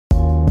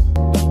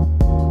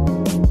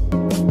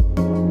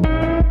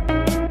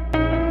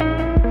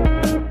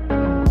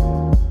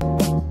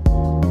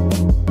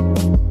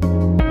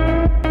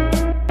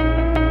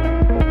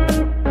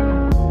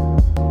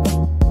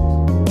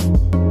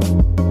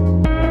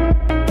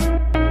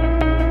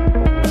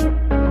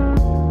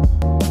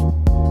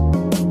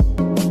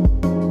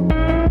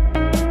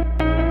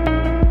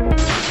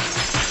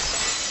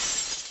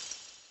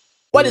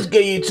What is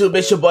good, YouTube?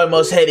 It's your boy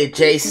Most Hated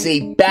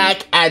JC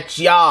back at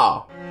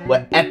y'all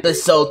with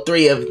episode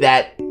 3 of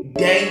that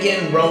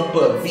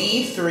Danganronpa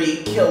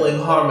V3 Killing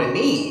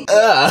Harmony.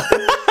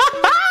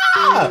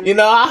 You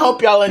know, I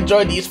hope y'all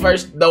enjoyed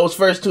those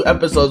first 2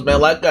 episodes,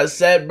 man. Like I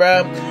said,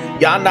 bro,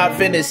 y'all not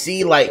finna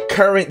see like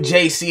current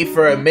JC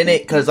for a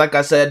minute, cause like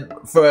I said, by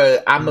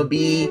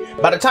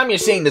the time you're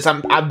seeing this,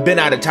 I've been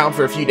out of town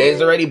for a few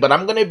days already, but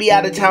I'm gonna be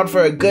out of town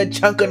for a good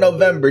chunk of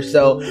November,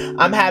 so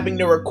I'm having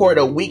to record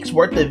a week's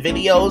worth of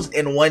videos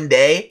in one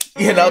day,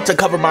 you know, to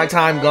cover my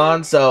time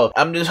gone. So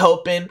I'm just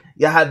hoping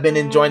y'all have been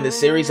enjoying the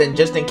series, and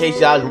just in case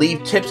y'all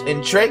leave tips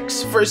and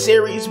tricks for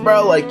series,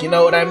 bro, like, you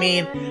know what I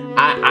mean,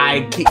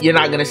 you're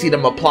not gonna see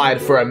them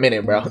applied for a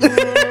minute, bro.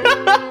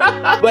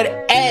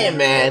 But hey,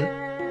 man,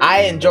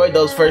 I enjoyed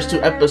those first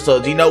 2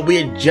 episodes. You know,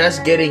 we're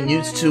just getting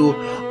used to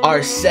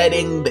our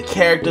setting, the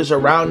characters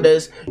around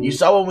us. You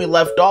saw when we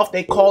left off,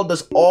 they called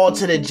us all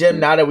to the gym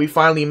now that we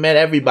finally met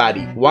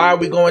everybody. Why are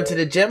we going to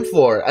the gym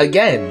for?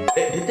 Again.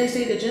 Did they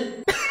say the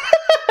gym?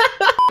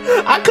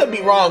 I could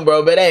be wrong,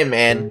 bro, but hey,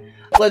 man,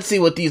 let's see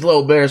what these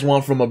little bears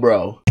want from a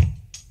bro.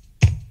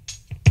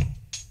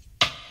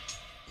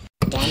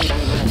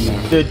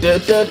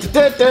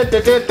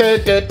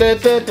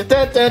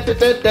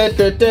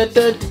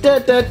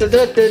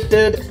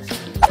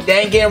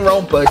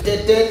 Danganronpa.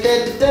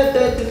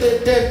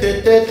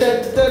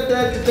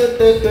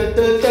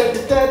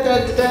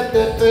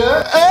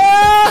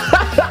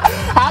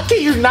 How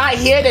can you not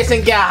hear this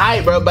and get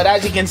hype, bro? But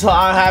as you can tell,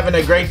 I'm having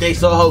a great day,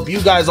 so I hope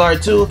you guys are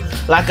too.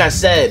 Like I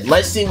said,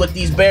 let's see what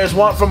these bears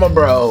want from a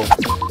bro.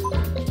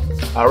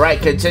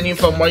 Alright, continue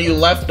from where you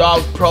left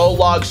off.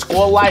 Prologue,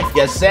 school life.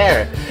 Yes,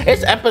 sir.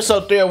 It's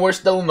episode 3 and we're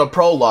still in the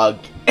prologue.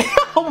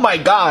 Oh my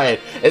god.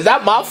 Is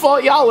that my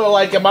fault, y'all? Or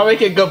like, am I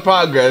making good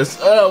progress?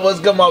 What's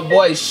good, my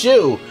boy?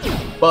 Shoe.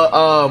 But,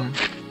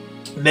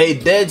 they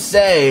did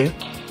say...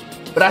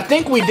 But I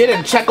think we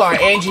didn't check on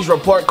Angie's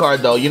report card,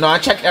 though. You know, I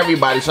checked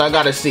everybody, so I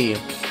gotta see.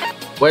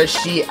 Where's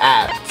she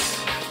at?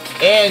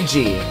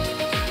 Angie.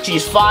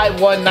 She's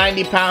 5'1",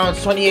 90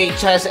 pounds, 28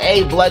 chest,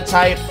 A blood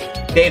type.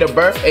 Date of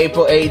birth,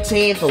 April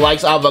 18th,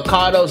 likes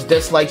avocados,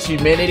 dislikes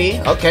humidity.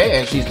 Okay,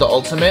 and she's the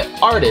ultimate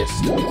artist.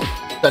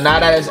 So now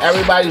that is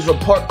everybody's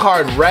report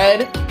card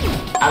read.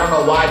 I don't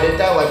know why I did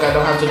that, like I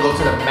don't have to go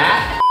to the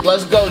map.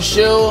 Let's go,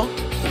 Shu.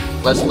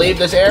 Let's leave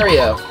this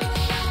area.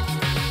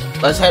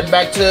 Let's head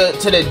back to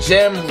the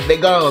gym.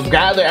 They're gonna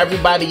gather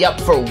everybody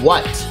up for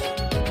what?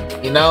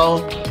 You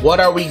know, what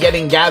are we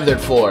getting gathered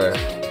for?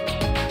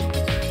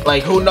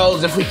 Like, who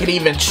knows if we could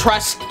even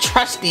trust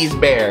these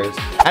bears?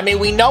 I mean,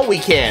 we know we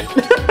can.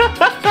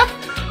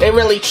 They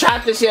really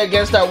trapped us here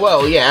against our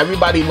will. Yeah,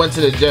 everybody went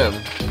to the gym.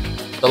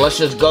 So let's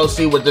just go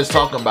see what this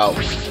talking about.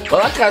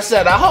 But like I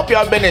said, I hope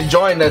y'all been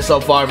enjoying this so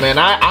far, man.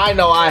 I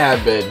know I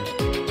have been.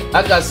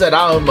 Like I said,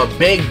 I'm a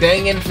big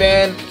Dangan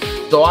fan.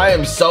 So I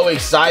am so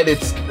excited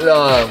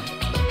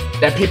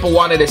that people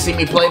wanted to see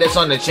me play this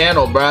on the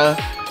channel, bruh.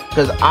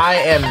 Because I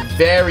am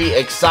very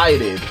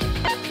excited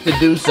to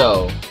do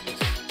so.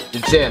 The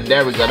gym,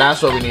 there we go.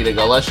 That's where we need to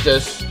go. Let's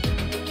just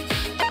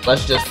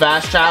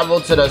fast travel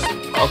to the.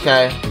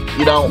 Okay,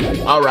 you don't.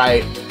 All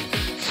right.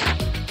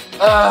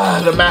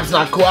 The map's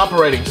not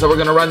cooperating, so we're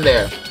gonna run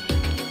there.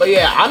 But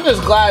yeah, I'm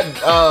just glad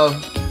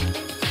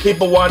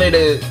people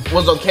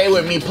was okay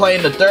with me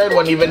playing the 3rd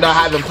one, even though I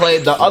haven't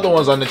played the other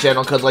ones on the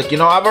channel, because like, you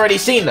know, I've already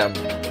seen them.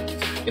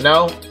 You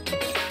know.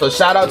 So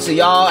shout out to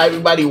y'all,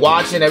 everybody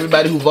watching,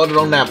 everybody who voted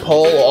on that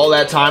poll all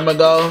that time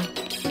ago.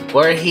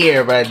 We're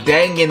here, but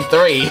Dangan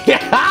 3.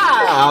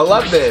 I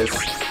love this.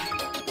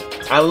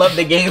 I love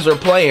the games we're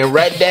playing.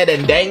 Red Dead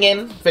and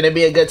Dangan, finna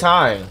be a good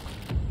time.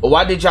 But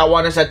why did y'all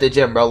want us at the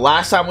gym, bro?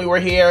 Last time we were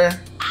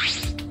here,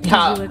 do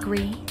you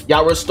agree?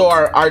 Y'all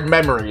restore our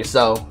memories,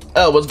 so.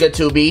 Oh, what's good,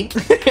 2B?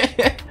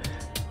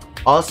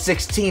 All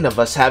 16 of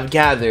us have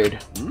gathered.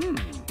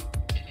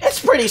 It's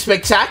pretty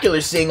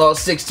spectacular seeing all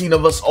 16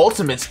 of us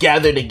ultimates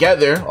gather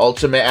together.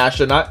 Ultimate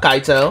astronaut,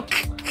 Kaito.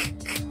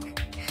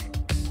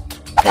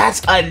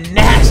 That's a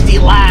nasty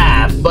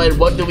laugh, but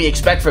what do we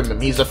expect from him?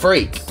 He's a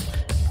freak.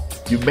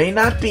 You may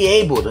not be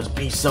able to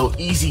be so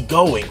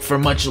easygoing for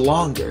much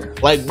longer.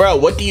 Like, bro,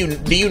 what do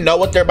you know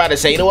what they're about to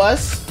say to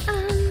us?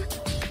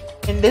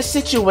 In this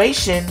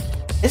situation,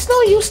 it's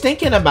no use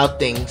thinking about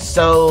things,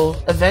 so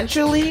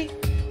eventually,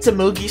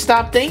 Tamugi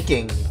stopped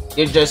thinking.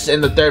 You're just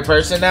in the 3rd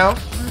person now?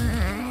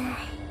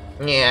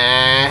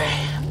 Yeah,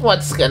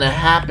 what's gonna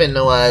happen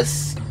to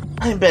us?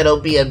 I bet it'll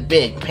be a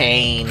big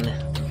pain.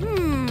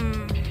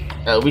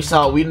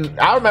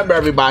 I remember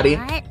everybody.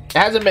 It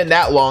hasn't been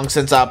that long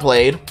since I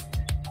played.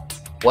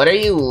 What are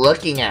you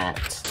looking at?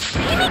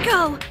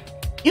 Himiko!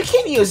 You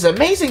can use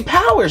amazing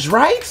powers,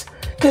 right?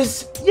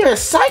 Cause you're a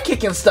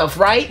psychic and stuff,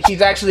 right?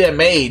 She's actually a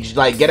mage,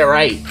 like, get it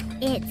right.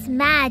 It's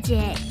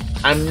magic.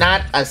 I'm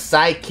not a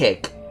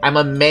psychic. I'm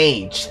a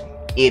mage,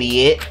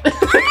 idiot.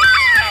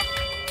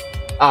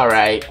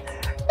 Alright.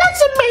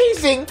 That's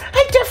amazing!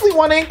 I definitely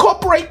want to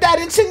incorporate that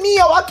into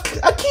Neo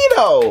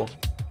Aikido!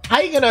 How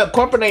are you gonna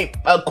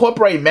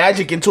incorporate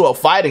magic into a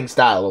fighting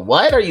style?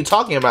 What are you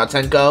talking about,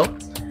 Tenko?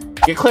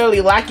 You're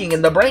clearly lacking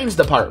in the brains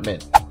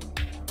department.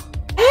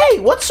 Hey,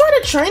 what sort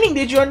of training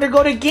did you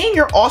undergo to gain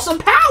your awesome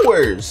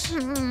powers?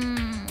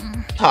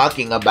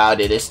 Talking about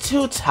it is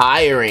too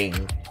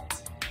tiring.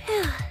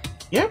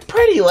 You're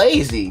pretty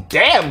lazy.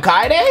 Damn,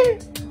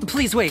 Kaide!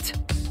 Please wait.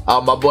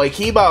 Oh, my boy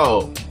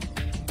Kibo.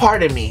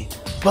 Pardon me,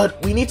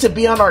 but we need to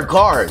be on our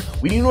guard.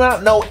 We do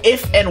not know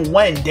if and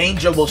when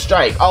danger will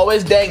strike. Oh,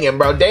 it's dangin',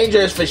 bro. Danger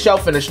is for sure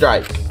finna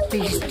strike.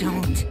 Please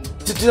don't.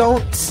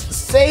 Don't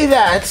say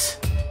that.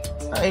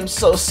 I'm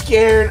so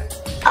scared.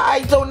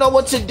 I don't know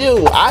what to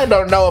do. I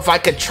don't know if I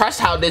could trust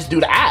how this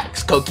dude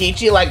acts.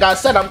 Kokichi, like I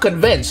said, I'm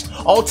convinced.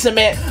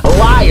 Ultimate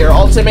liar,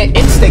 ultimate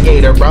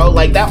instigator, bro.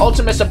 Like that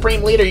ultimate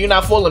supreme leader, you're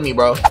not fooling me,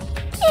 bro.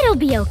 It'll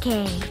be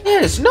okay.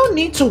 There's no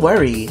need to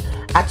worry.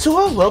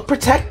 Atua will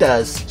protect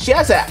us. She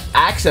has an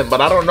accent, but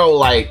I don't know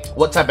like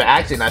what type of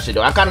accent I should do.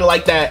 I kind of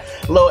like that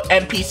little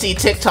NPC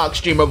TikTok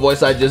streamer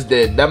voice I just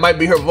did. That might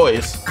be her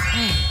voice.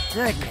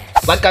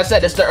 Goodness. Like I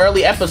said, it's the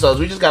early episodes.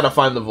 We just gotta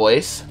find the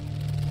voice.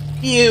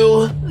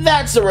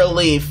 That's a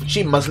relief.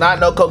 She must not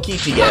know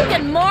Kokichi yet.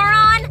 Fucking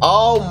moron!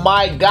 Oh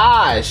my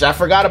gosh, I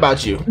forgot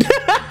about you.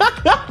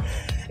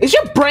 Is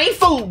your brain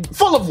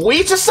full of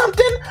weeds or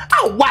something?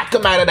 I'll whack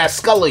him out of that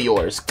skull of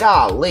yours.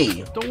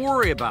 Golly. Don't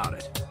worry about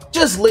it.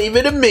 Just leave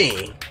it to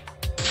me.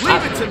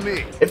 Leave it to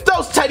me. If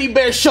those teddy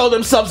bears show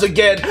themselves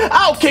again,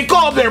 I'll kick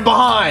all their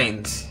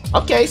behinds.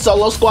 Okay,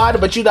 solo squad,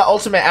 but you the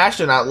ultimate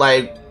astronaut.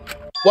 Like,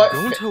 what?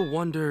 I'm going to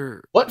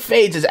wonder. What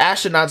phase is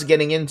astronauts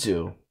getting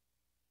into?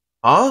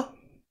 Huh?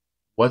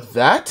 What's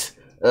that?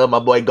 My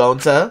boy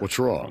Gonta. What's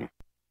wrong?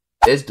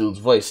 This dude's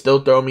voice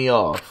still throw me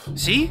off.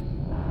 See?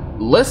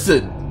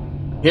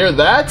 Listen. Hear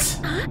that?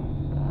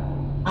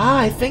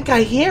 I think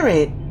I hear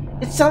it.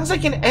 It sounds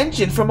like an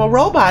engine from a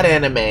robot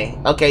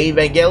anime. Okay,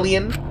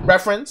 Evangelion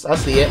reference. I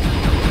see it.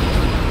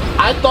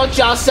 I thought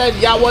y'all said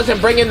y'all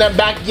wasn't bringing them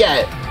back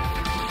yet.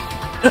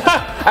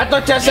 I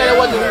thought y'all said it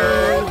wasn't.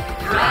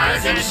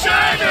 Rise and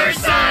shine your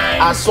sign.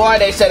 I swear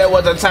they said it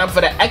wasn't time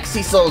for the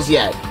Exisouls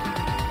yet.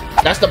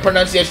 That's the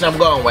pronunciation I'm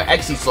going with,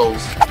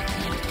 Exisouls.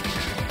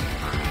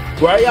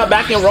 Where are y'all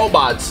back in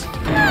robots?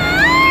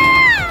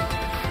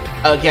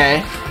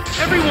 Okay.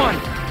 Everyone!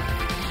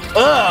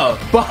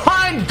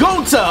 Behind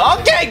Gonta!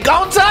 Okay,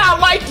 Gonta, I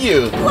like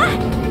you!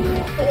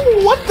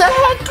 What the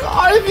heck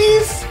are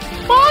these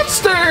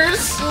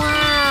monsters?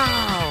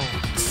 Wow.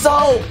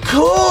 So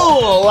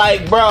cool!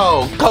 Like,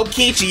 bro,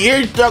 Kokichi,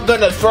 you're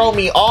gonna throw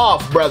me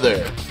off,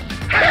 brother.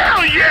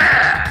 Hell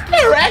yeah!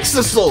 They're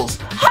Exisouls!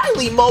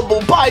 Highly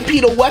mobile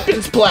bipedal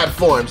weapons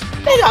platforms.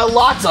 They got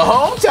lots of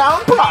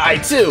hometown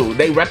pride too.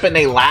 They reppin'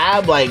 they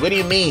lab. Like, what do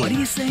you mean? What are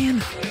you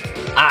saying?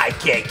 I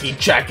can't keep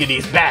track of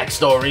these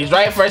backstories,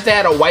 right? First they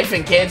had a wife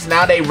and kids,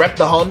 now they rep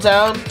the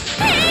hometown.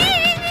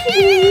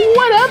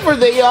 Whatever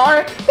they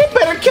are, they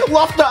better kill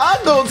off the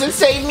uggles and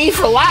save me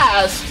for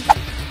last.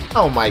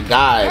 Oh my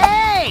god.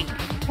 Hey!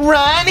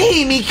 Run,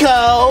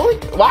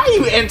 Himiko! Why are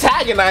you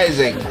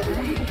antagonizing?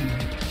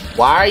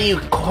 Why are you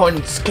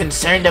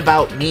concerned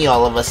about me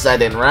all of a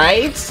sudden,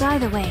 right? By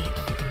the way,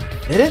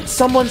 Didn't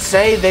someone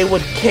say they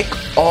would kick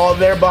all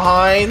their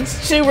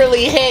behinds? She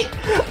really hit,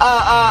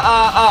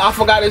 I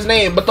forgot his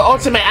name, but the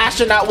ultimate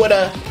astronaut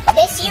would've...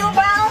 this you,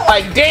 bro?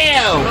 Like,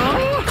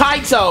 damn!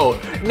 Kaito,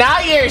 now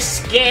you're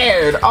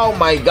scared. Oh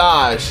my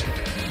gosh.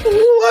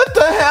 What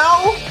the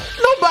hell?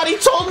 Nobody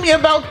told me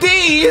about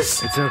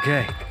these! It's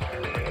okay.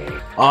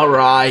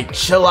 Alright,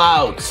 chill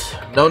out.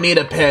 No need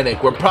to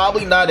panic. We're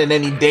probably not in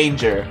any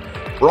danger.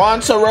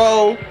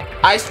 Ronsaro,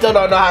 I still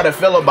don't know how to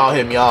feel about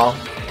him, y'all.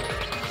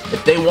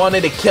 If they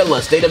wanted to kill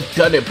us, they'd have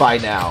done it by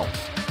now.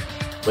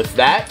 With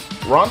that,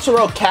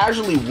 Ronsaro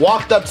casually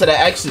walked up to the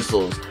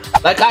Exisouls.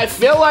 Like, I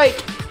feel like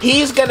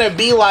he's gonna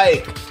be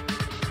like,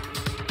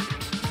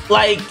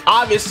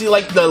 obviously,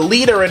 like, the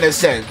leader in a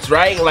sense,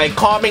 right? Like,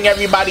 calming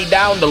everybody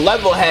down, the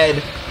level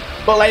head.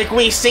 But like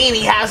we've seen,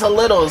 he has a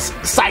little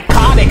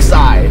psychotic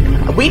side.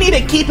 We need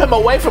to keep him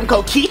away from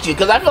Kokichi,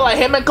 because I feel like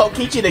him and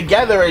Kokichi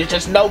together is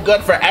just no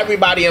good for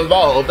everybody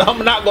involved.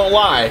 I'm not gonna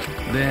lie.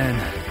 Then...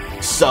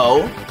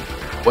 So,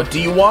 what do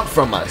you want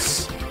from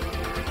us?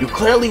 You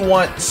clearly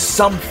want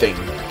something.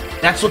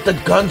 That's what the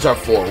guns are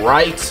for,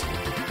 right?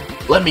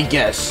 Let me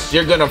guess.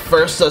 You're gonna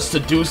force us to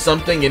do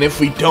something, and if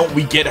we don't,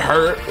 we get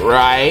hurt,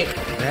 right?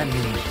 that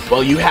means...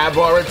 Well, you have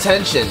our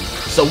attention.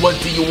 So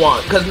what do you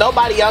want? Because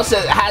nobody else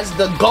has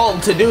the goal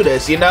to do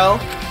this, you know?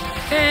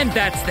 And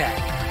that's that.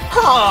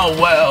 Oh,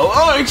 well,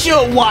 aren't you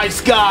a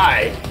wise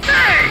guy?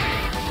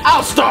 Hey!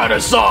 I'll start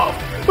us off.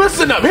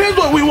 Listen up, here's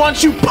what we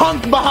want you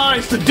punk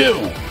behinds to do.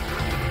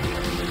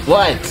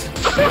 What?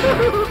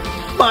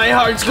 My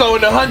heart's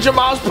going 100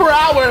 miles per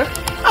hour.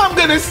 I'm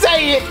gonna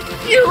say it.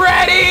 You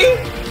ready?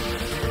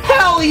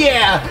 Hell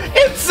yeah!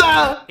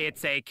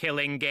 It's a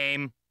killing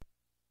game.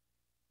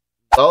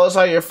 Those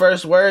are your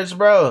first words,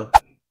 bro?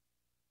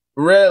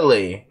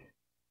 Really?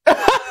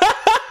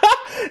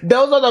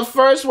 Those are the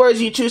first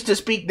words you choose to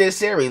speak this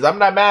series. I'm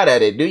not mad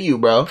at it, do you,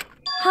 bro?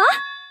 Huh?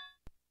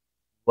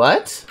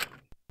 What?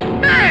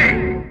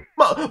 Hey!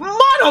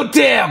 Mono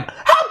damn!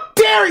 How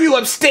dare you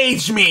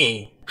upstage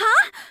me?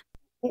 Huh?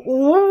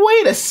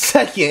 Wait a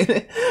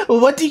second.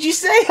 What did you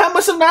say? I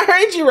must have not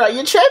heard you right.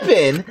 You're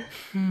tripping.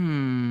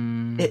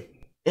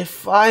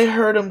 If I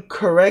heard him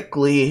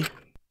correctly...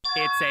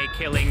 It's a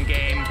killing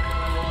game.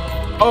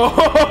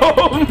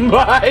 Oh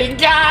my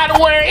god,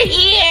 we're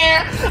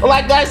here!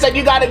 Like I said,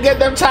 you gotta give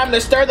them time to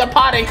stir the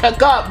pot and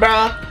cook up,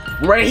 bruh.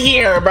 We're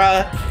here,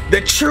 bruh.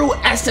 The true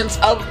essence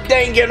of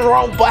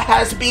Danganronpa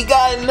has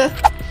begun.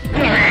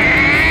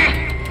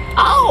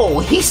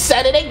 Oh, he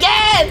said it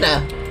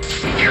again!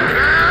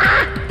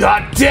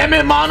 God damn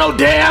it, Mono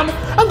Damn!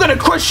 I'm gonna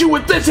crush you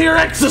with this here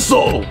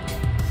Exisol!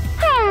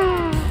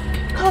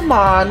 Come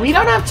on, we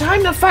don't have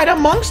time to fight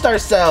amongst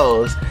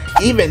ourselves.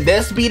 Even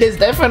this beat is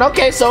different.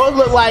 Okay, so it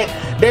look like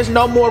there's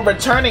no more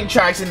returning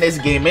tracks in this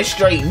game. It's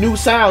straight new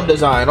sound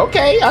design.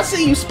 Okay, I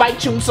see you, Spike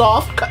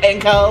Chunsoft and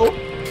co.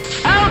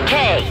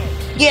 Okay.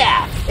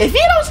 Yeah, if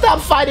you don't stop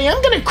fighting, I'm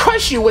gonna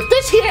crush you with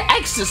this here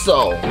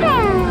Exisol.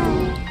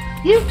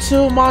 You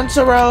too,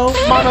 Monotaro.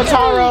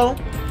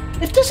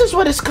 If this is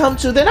what it's come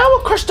to, then I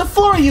will crush the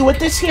floor of you with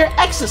this here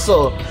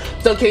Exisol.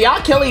 So can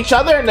y'all kill each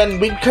other and then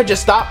we could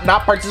just stop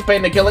not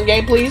participating in the killing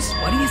game, please?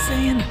 What are you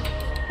saying?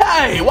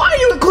 Hey, why are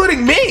you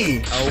including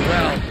me? Oh,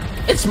 well.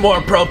 It's more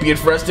appropriate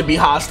for us to be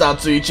hostile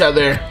to each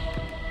other.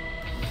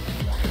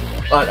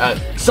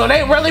 So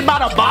they really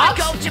about a box?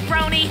 Go,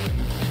 jabroni!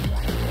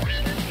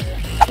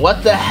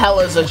 What the hell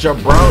is a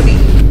jabroni?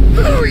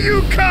 Who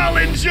you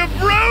calling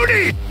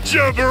jabroni?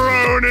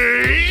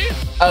 Jabroni?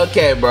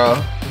 Okay,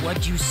 bro.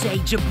 What'd you say,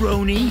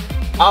 jabroni?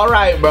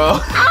 Alright, bro.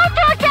 I'll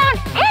throw down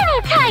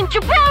anytime,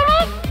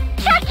 jabroni!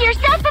 Check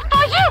yourself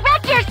before you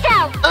wreck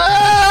yourself!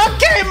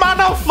 Okay,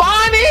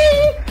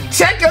 Monofani!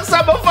 Check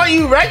yourself before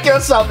you wreck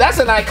yourself. That's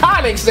an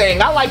iconic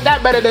saying. I like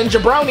that better than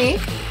jabroni.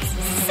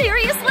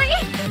 Seriously?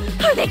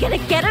 Are they gonna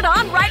get it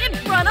on right in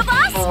front of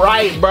us?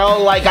 Right,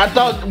 bro. Like, I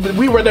thought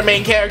we were the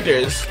main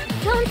characters.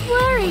 Don't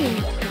worry.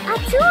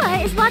 Atua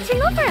is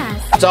watching over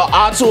us. So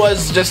Atua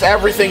is just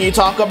everything you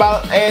talk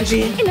about,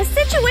 Angie? In a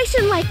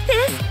situation like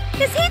this,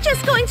 is he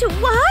just going to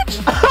watch?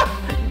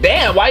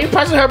 Damn, why are you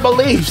pressing her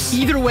beliefs?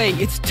 Either way,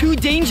 it's too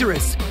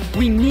dangerous.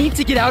 We need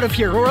to get out of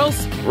here, or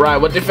else... Right,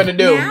 what they finna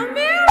do? Now.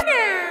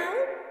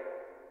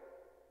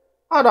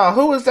 Hold on,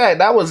 who was that?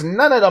 That was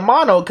none of the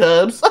Mono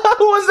Cubs.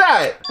 Who was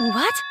that?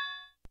 What?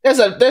 There's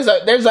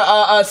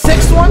a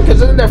sixth one,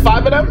 because isn't there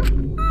 5 of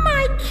them?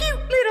 My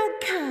cute little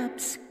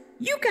cubs,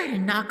 you gotta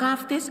knock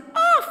off this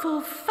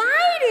awful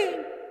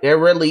fighting. There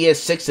really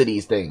is 6 of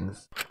these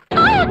things.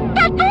 Oh,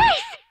 that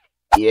voice!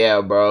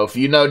 Yeah, bro, if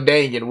you know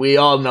Dangan, we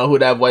all know who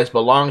that voice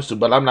belongs to,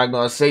 but I'm not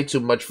gonna say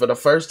too much for the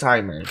first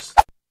timers.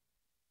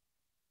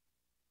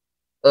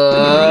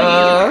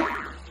 Yeah,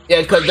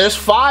 because there's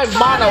 5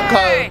 Mono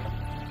Cubs.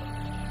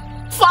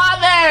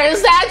 Father,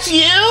 is that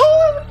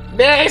you?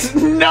 There's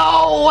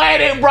no way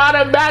they brought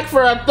him back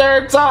for a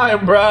 3rd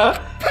time, bruh.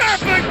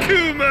 Papa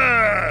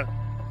Kuma!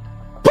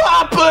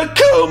 Papa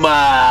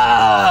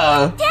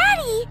Kuma!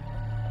 Daddy!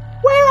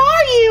 Where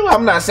are you?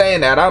 I'm not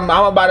saying that. I'm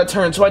about to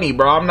turn 20,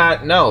 bro. I'm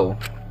not, no.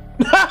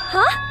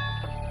 Huh?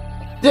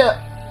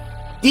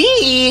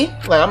 D?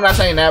 Like, I'm not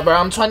saying that, bro.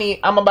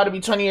 I'm about to be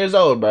 20 years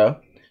old, bro.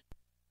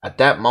 At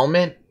that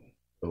moment,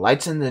 the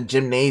lights in the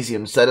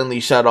gymnasium suddenly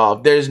shut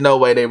off. There's no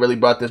way they really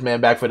brought this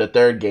man back for the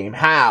 3rd game.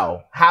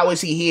 How? How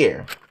is he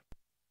here?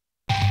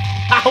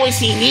 How is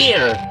he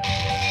here?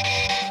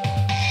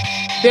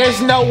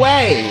 There's no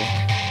way.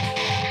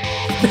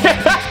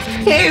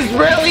 He's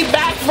really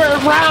back for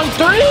round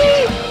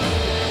 3?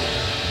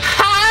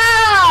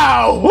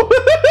 How?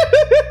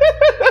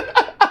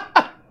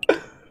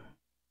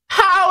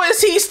 How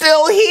is he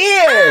still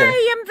here?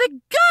 I am the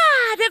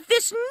god of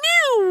this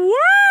new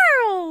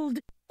world!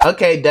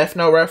 Okay, Death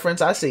Note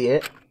reference, I see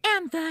it.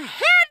 And the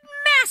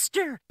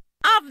headmaster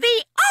of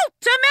the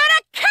Ultimate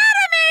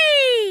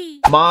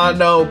Academy!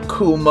 Mono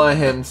Kuma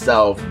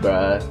himself,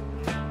 bruh.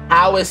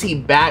 How is he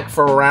back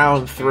for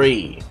round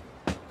 3?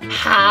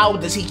 How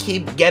does he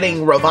keep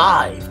getting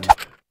revived?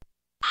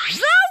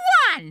 The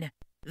one!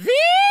 The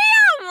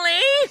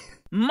only!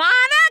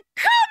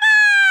 Monokuma!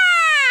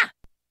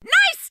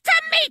 Nice to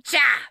meet ya!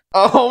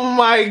 Oh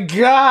my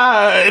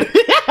god!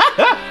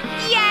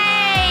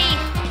 Yay!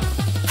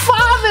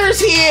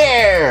 Father's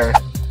here!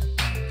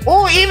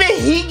 Oh, even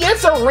he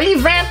gets a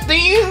revamped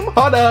theme?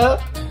 Hold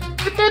up.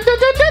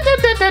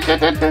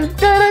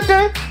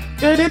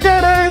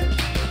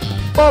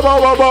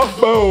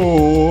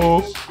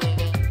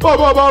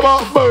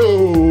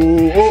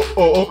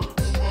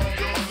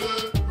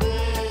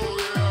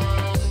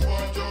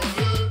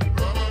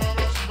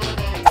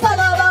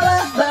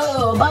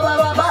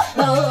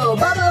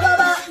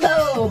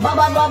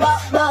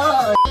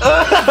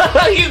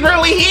 He's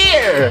really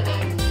here!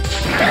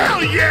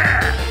 Hell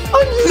yeah!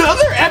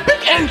 Another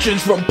epic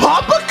entrance from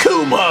Papa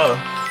Kuma!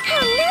 How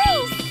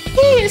nice!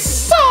 He is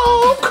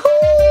so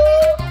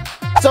cool!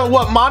 So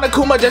what,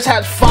 Monokuma just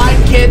has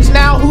 5 kids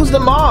now? Who's the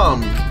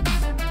mom?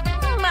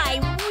 My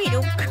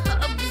little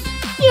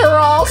cubs. You're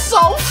all so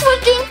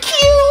freaking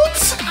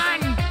cute!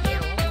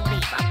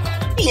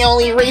 Unbelievable. The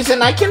only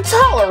reason I can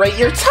tolerate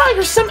your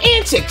tiresome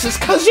antics is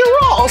cause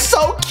you're all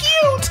so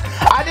cute!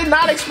 I did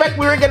not expect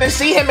we were gonna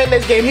see him in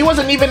this game. He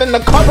wasn't even in the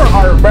cover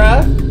art,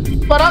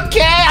 bruh. But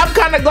okay, I'm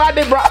kind of glad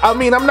they brought. I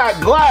mean, I'm not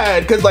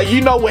glad because, like,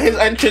 you know what his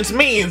entrance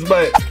means,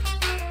 but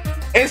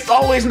it's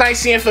always nice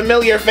seeing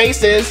familiar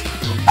faces.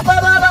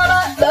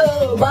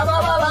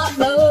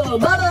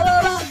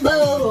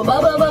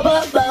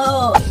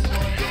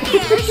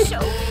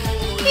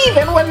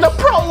 Even when the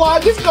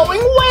prologue is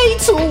going way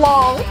too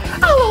long,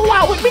 I'll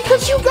allow it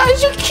because you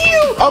guys are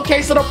cute.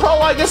 Okay, so the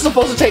prologue is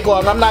supposed to take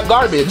long. I'm not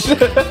garbage. In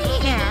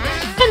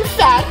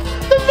fact,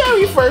 the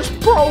very first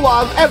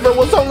prologue ever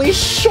was only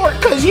short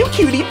because you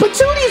cutie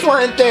patooties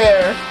weren't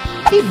there.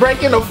 He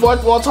breaking the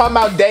fourth wall talking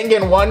about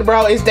Danganronpa,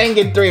 bro. It's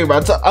Dangan 3,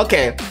 bro. So,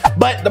 okay,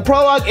 but the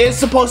prologue is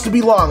supposed to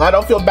be long. I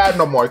don't feel bad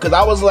no more because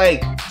I was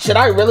like, should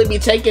I really be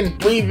taking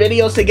 3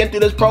 videos to get through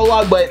this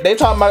prologue? But they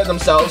talking about it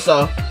themselves,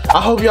 so I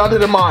hope y'all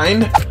didn't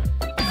mind.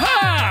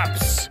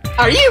 Pops!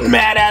 Are you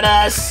mad at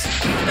us?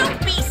 Don't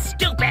be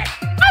stupid.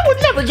 I would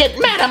never get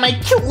mad at my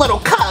cute little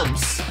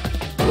cubs.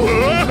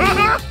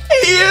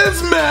 He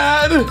is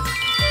mad.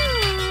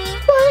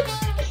 But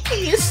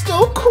he is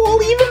still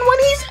cool even when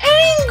he's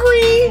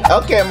angry.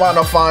 Okay,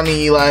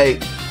 Monofani,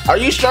 like, are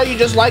you sure you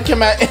just like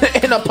him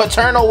in a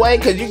paternal way?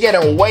 Because you're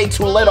getting way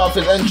too lit off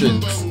his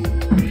entrance.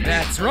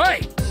 That's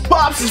right.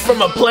 Pops is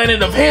from a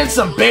planet of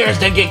handsome bears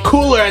that get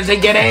cooler as they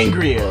get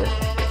angrier.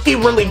 He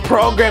really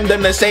programmed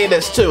them to say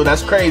this too.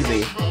 That's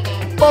crazy.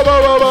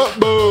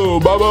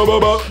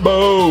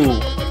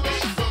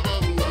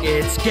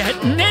 It's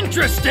getting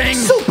interesting.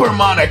 Super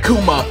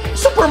Monokuma,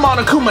 Super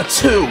Monokuma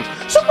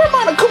 2, Super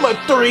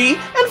Monokuma 3,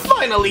 and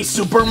finally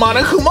Super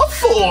Monokuma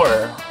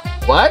 4.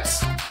 What?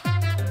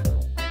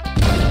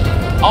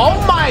 Oh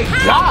my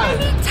god! How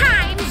many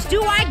times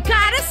do I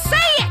gotta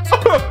say it?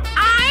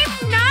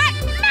 I'm not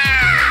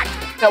mad!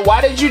 Now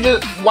why did you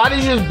just body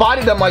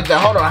them like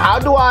that? Hold on, how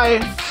do I...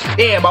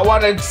 Damn, I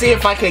want to see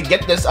if I can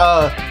get this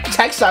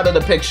text out of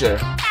the picture.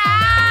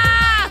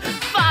 Ah!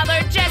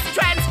 Father just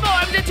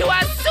transformed into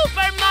a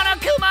Super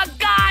Monokuma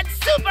God,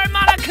 Super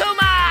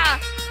Monokuma!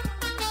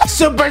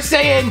 Super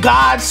Saiyan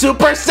God,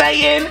 Super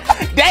Saiyan.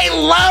 They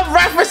love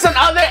referencing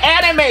other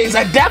animes.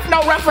 A Death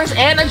Note reference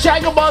and a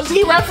Dragon Ball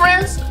Z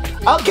reference.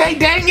 Okay,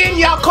 dang it,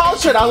 y'all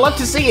cultured. I'd love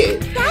to see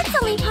it. That's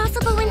only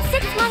possible when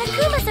 6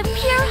 Monokumas of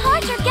pure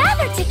heart are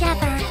gathered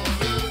together.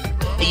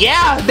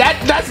 Yeah,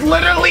 that's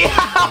literally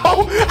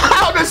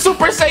how the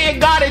Super Saiyan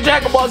God in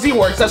Dragon Ball Z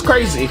works. That's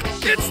crazy.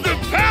 It's the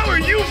power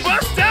you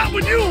bust out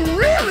when you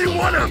really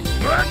want to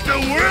fuck the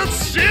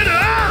world's shit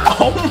up!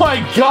 Oh my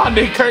god,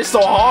 they curse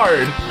so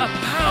hard. A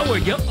power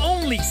you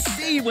only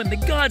see when the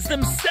gods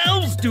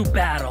themselves do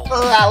battle.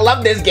 I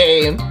love this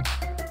game.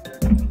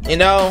 You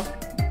know?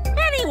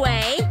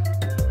 Anyway,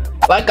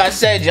 Like I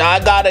said, y'all, I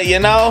gotta, you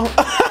know?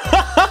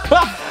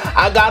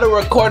 I gotta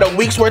record a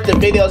week's worth of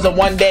videos in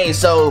one day,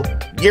 so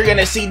you're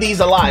gonna see these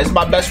a lot. It's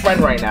my best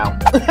friend right now.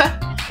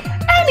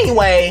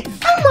 Anyway,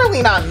 I'm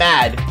really not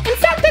mad. In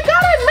fact, I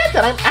gotta admit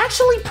that I'm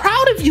actually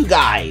proud of you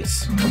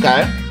guys.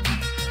 Okay?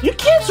 You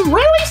kids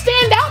really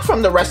stand out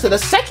from the rest of the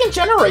second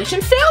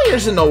generation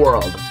failures in the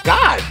world.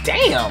 God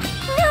damn.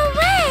 No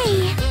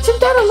way! Isn't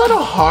that a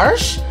little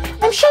harsh?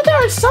 I'm sure there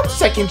are some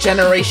second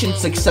generation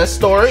success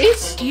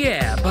stories.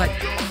 Yeah, but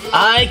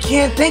I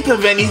can't think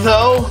of any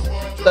though.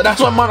 So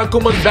that's why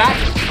Monokuma's back.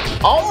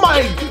 Oh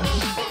my...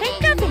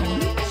 think of it.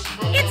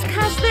 It's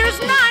 'cause there's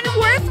none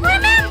worth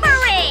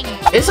remembering!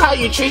 This how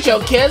you treat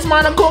your kids,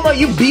 Monokuma?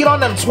 You beat on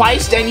them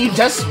twice and you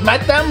just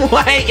met them,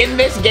 like, in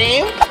this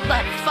game?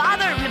 But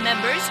Father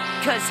remembers,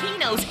 'cause he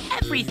knows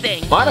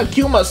everything.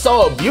 Monokuma's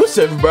so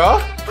abusive,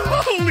 bro.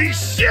 Holy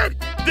shit!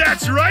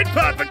 That's right,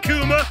 Papa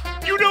Kuma!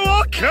 You know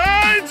all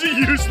kinds of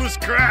useless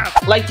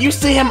crap! Like, you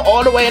see him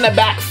all the way in the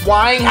back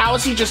flying? How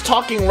is he just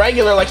talking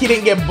regular like he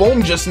didn't get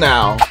boomed just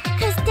now?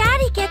 'Cause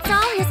Daddy gets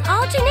all his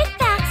alternate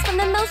facts from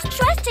the most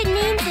trusted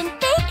names in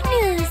fake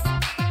news.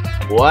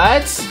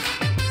 What?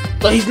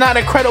 So he's not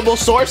a credible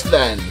source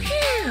then?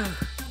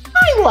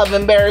 I love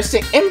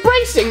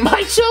embracing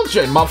my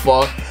children. My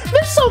fault.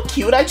 They're so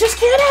cute, I just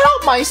can't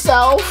help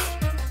myself.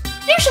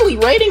 Usually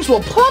ratings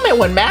will plummet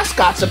when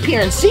mascots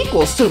appear in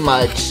sequels too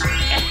much.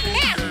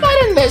 But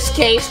in this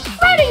case,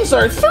 ratings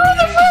are through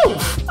the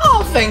roof.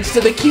 All thanks to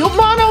the cute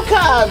Mono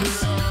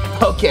Cubs.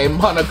 Okay,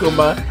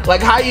 Monokuma,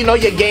 like how you know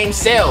your game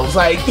sells?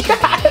 Like,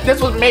 this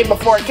was made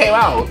before it came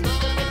out.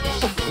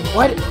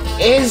 What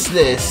is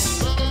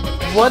this?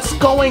 What's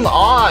going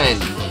on?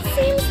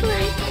 Seems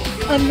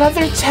like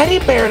Another teddy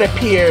bear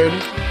appeared.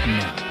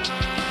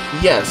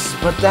 Yes,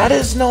 but that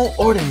is no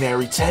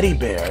ordinary teddy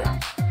bear.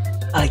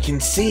 I can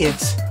see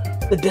it.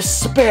 The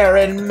despair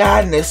and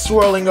madness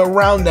swirling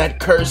around that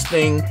cursed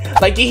thing.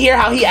 Like, you hear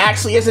how he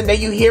actually is and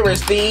then you hear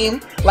his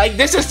theme? Like,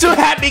 this is too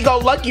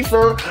happy-go-lucky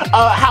for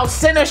how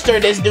sinister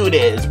this dude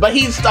is. But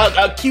he's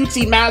a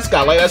cutesy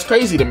mascot. Like, that's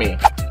crazy to me.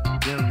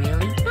 You're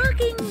really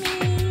bugging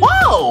me.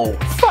 Whoa!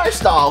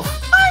 First off,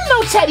 I'm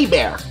no teddy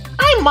bear.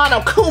 I'm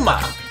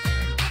Monokuma.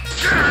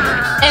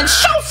 And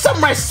show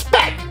some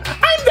respect.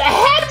 I'm the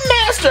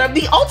headmaster of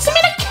the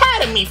Ultimate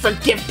Academy for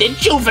Gifted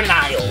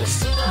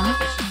Juveniles.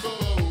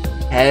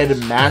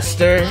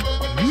 Headmaster?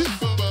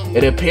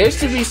 It appears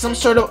to be some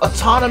sort of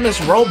autonomous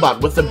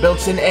robot with a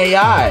built-in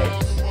AI.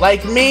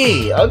 Like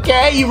me,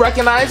 okay? You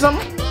recognize them?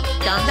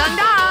 Dun dun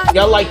dun!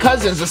 Y'all like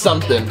cousins or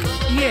something.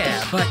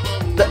 Yeah, but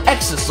The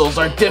exosouls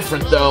are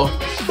different though.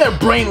 They're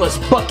brainless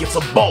buckets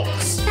of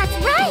bolts. That's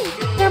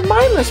right. They're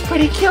mindless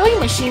pretty killing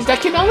machines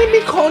that can only be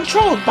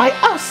controlled by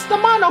us, the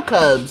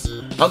Monocubs.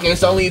 Okay,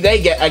 so only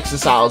they get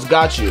exosouls,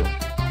 got you.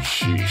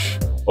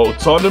 Sheesh.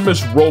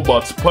 Autonomous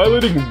robots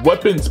piloting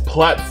weapons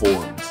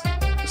platforms.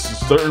 This is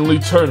certainly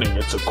turning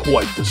into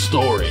quite the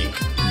story.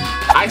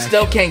 I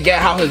still can't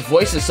get how his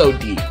voice is so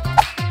deep.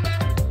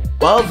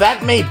 Well,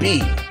 that may be.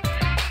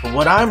 But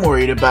what I'm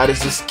worried about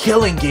is this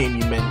killing game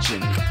you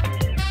mentioned.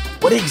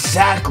 What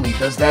exactly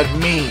does that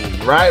mean?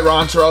 Right,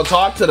 Ronchero,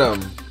 talk to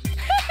them.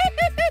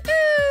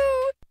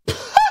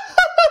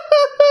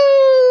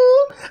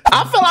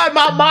 I feel like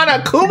my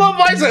Monokuma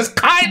voice is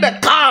kinda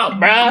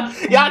calm,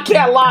 bruh. Y'all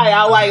can't lie.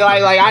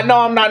 I know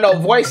I'm not no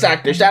voice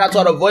actor. Shout out to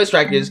all the voice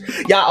actors.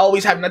 Y'all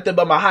always have nothing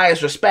but my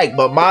highest respect,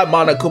 but my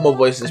Monokuma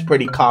voice is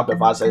pretty calm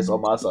if I say so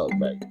myself.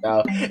 But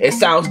it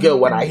sounds good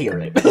when I hear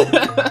it.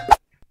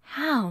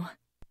 How?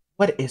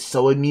 What is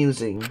so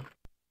amusing?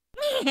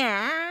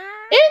 Yeah.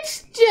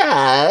 It's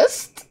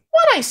just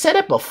when I said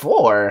it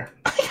before,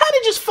 I kinda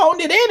just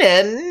phoned it in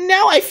and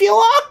now I feel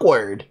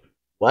awkward.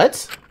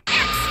 What?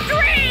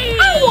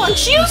 I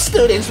want you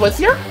students with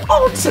your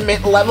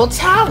ultimate level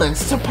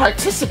talents to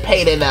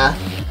participate in a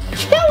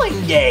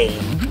killing game.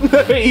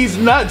 He's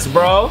nuts,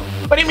 bro.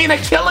 What do you mean a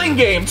killing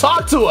game?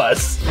 Talk to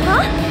us.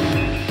 Huh?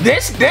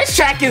 This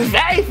track is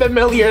very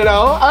familiar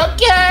though.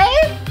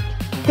 Okay.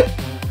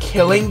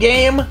 Killing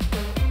game?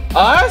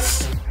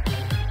 Us?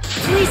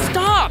 please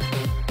stop!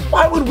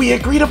 Why would we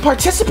agree to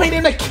participate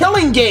in a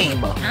killing game?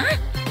 Huh?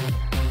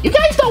 You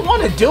guys don't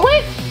want to do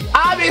it?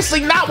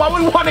 Obviously not. Why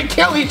would we want to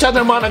kill each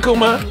other,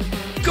 Monokuma?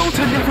 Gota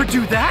never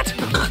do that!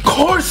 Of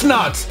course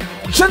not!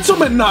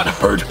 Gentlemen not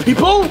hurt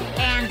people!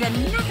 And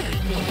another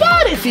thing.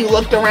 But if you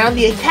looked around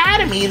the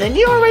academy, then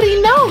you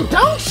already know,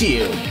 don't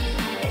you?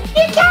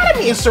 The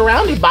academy is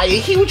surrounded by a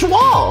huge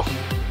wall.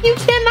 You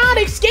cannot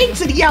escape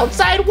to the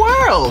outside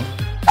world.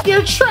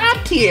 You're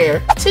trapped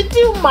here to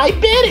do my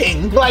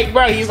bidding. Like,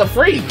 bro, he's a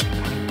freak.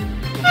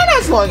 And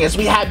as long as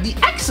we have the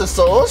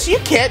exosouls, you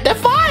can't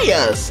defy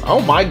us. Oh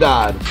my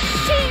god.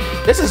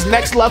 This is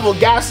next level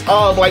gas,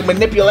 like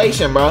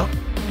manipulation, bro.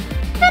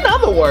 In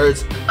other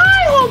words,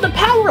 I hold the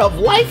power of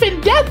life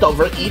and death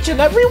over each and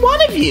every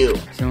one of you.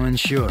 So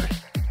unsure.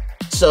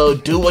 So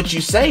do what you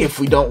say if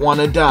we don't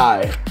want to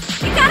die.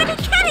 You gotta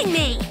be kidding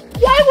me!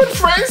 Why would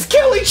friends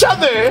kill each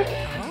other?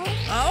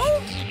 Oh?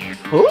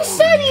 Who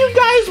said you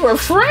guys were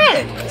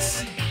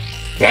friends?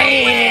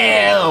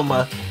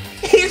 Damn!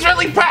 He's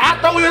really proud.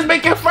 I thought we was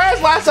making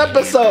friends last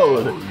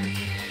episode.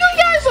 You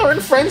guys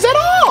aren't friends at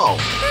all.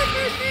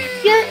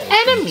 You're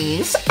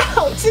enemies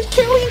out to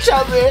kill each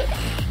other.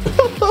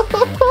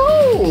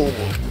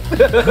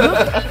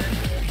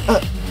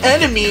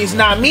 Enemies?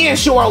 Nah, me and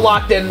Shu are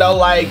locked in though,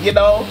 like, you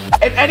know.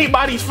 If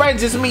anybody's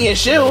friends, it's me and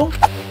Shu.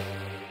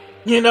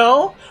 You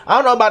know? I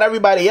don't know about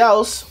everybody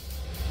else.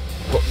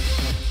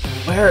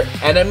 We're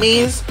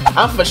enemies?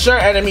 I'm for sure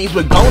enemies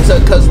with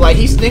Gonta, cause like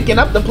he's sneaking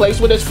up the place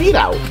with his feet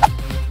out.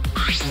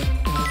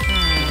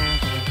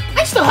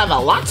 I still have a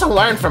lot to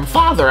learn from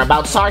Father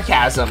about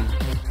sarcasm.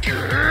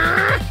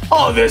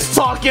 All this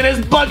talking is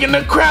bugging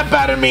the crap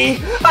out of me.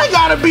 I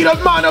gotta beat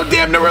up Mono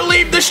Damn to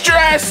relieve the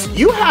stress.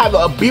 You have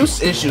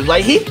abuse issues.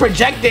 Like he's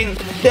projecting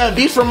the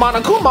abuse from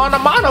Monokuma on the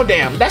Mono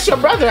Damn. That's your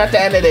brother at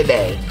the end of the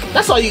day.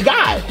 That's all you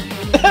got.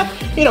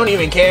 You don't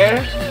even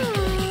care.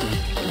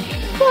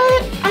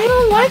 But I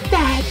don't like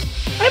that.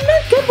 I'm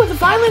not good with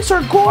violence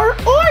or gore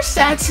or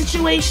sad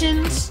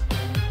situations.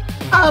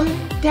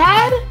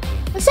 Dad?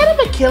 Instead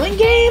of a killing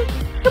game,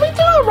 can we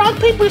do a rock,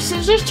 paper,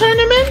 scissors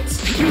tournament?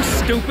 You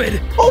stupid!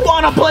 Who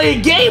wanna play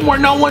a game where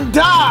no one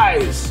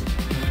dies?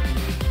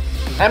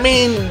 I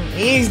mean,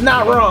 he's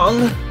not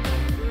wrong.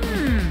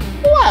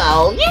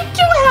 Well, you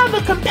do have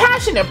a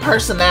compassionate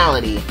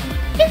personality.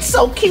 It's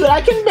so cute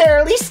I can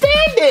barely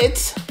stand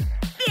it.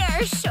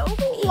 They're so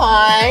cute.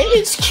 Why?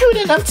 It's cute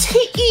enough to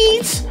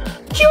eat.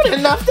 Cute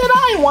enough that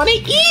I want to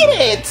eat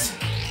it.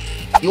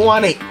 You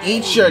want to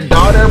eat your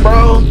daughter,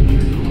 bro?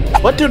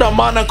 What do the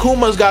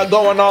Monokumas got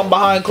going on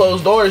behind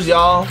closed doors,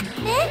 y'all?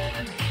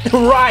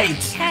 Right.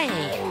 Hey.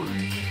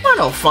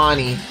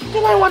 Monofani,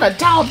 you might want to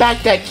dial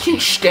back that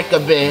cute shtick a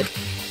bit.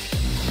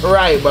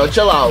 Right, bro.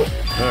 Chill out.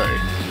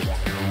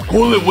 Alright.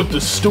 Cool it with the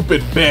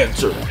stupid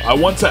banter. I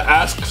want to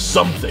ask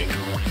something.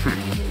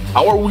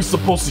 How are we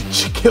supposed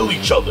to kill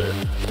each other?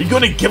 Are you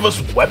gonna give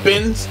us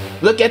weapons?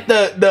 Look at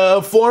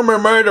the former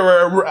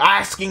murderer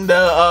asking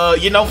the,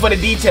 you know, for the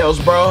details,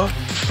 bro.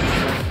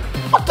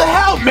 What the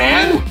hell,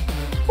 man?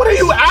 What are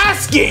you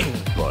asking?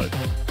 But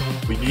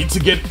we need to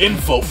get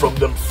info from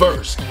them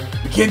first.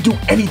 We can't do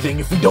anything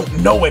if we don't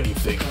know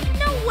anything.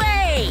 No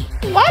way!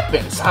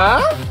 Weapons,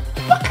 huh?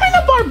 What kind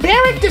of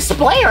barbaric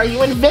display are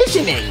you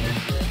envisioning?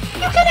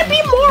 You couldn't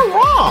be more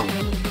wrong.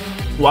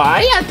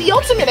 Why, at the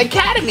Ultimate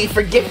Academy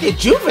for Gifted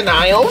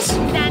Juveniles,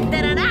 Da, da,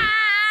 da, da.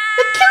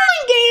 the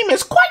killing game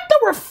is quite the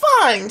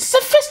refined,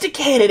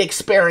 sophisticated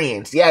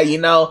experience. Yeah, you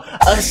know,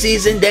 us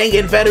seasoned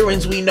Dangan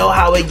veterans, we know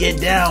how it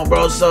get down,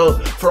 bro. So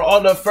for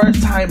all the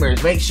first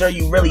timers, make sure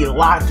you really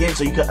lock in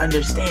so you can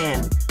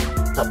understand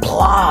the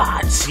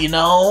plots, you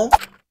know?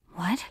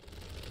 What?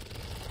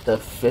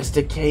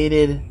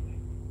 Sophisticated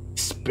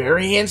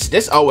experience?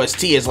 This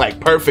OST is like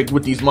perfect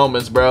with these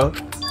moments, bro.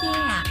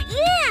 Yeah.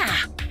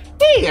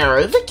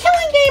 Here, the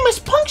killing game is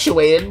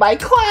punctuated by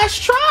class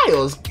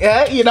trials.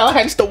 You know,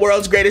 hence the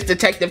world's greatest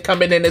detective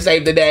coming in to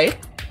save the day.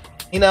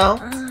 You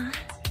know?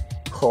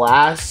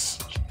 Class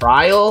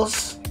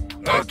trials?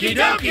 Okie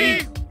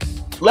dokie!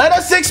 Let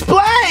us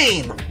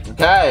explain!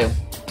 Okay.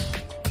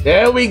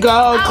 There we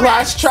go,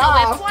 class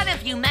trial. So if one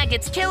of you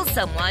maggots kills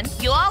someone,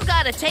 you all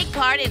gotta take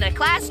part in a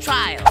class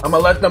trial. I'm gonna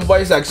let them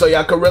voice act so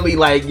y'all can really,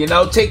 like, you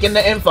know, take in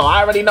the info.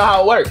 I already know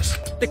how it works.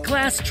 The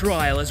class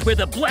trial is where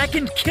the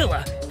blackened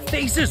killer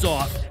faces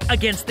off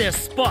against their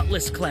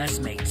spotless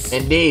classmates.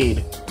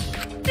 Indeed.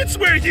 It's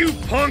where you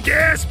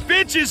punk-ass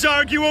bitches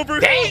argue over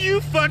who you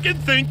fucking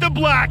think the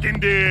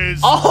blackened is.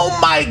 Oh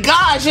my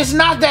gosh, it's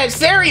not that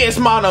serious,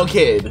 Mono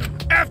Kid.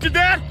 After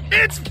that,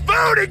 it's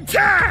voting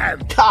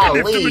time! Golly.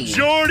 And if the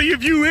majority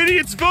of you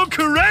idiots vote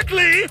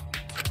correctly,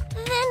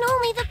 Then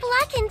only the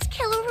blackened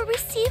killer will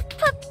receive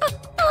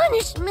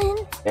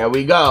punishment. There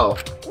we go.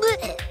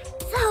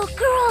 So,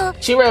 girl,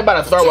 She really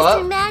about to throw just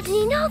up.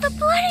 imagining all the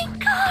blood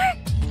and gore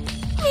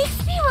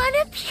makes me want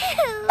to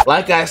puke.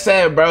 Like I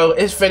said, bro,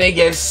 it's finna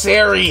get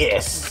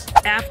serious.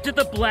 After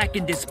the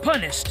blackened is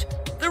punished,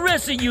 the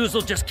rest of yous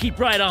will just keep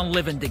right on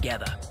living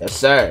together. Yes,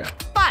 sir.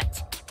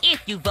 But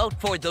if you vote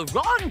for the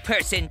wrong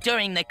person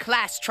during the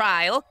class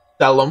trial,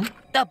 Tell them.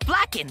 the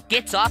blackened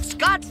gets off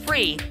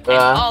scot-free, and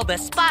all the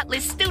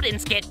spotless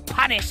students get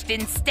punished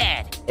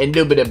instead.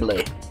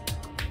 Indubitably.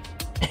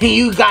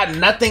 You got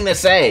nothing to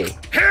say.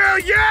 hell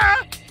yeah!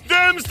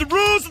 Them's the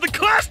rules of the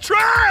class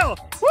trial!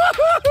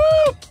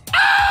 Woo-hoo-hoo!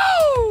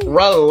 Ow!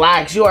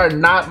 Relax, you are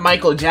not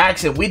Michael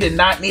Jackson. We did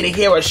not need to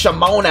hear a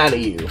Shimon out of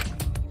you.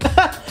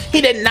 He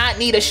did not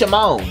need a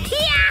Shimon.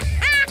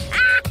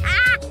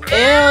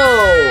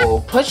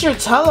 Ew, put your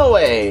tongue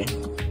away.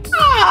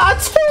 Ah,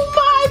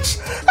 too much.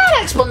 That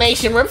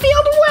explanation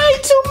revealed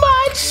way too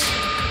much.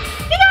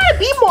 You gotta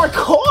be more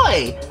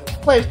coy,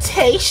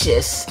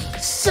 flirtatious,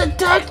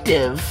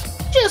 seductive,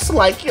 just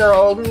like your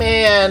old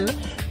man.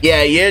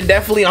 Yeah, you're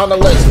definitely on the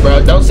list,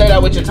 bro. Don't say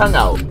that with your tongue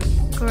out.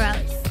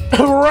 Gross.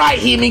 Right,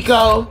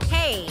 Himiko.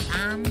 Hey,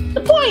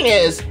 The point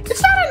is,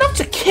 it's not enough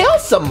to kill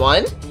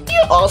someone.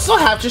 You also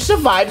have to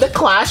survive the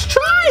class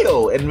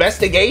trial.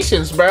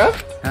 Investigations, bro.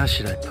 How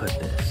should I put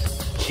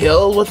this?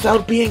 Kill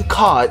without being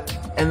caught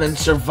and then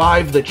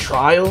survive the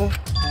trial?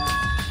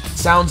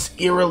 Sounds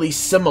eerily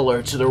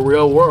similar to the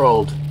real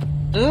world.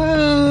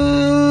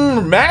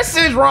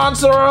 Message,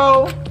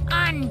 Ronsoro.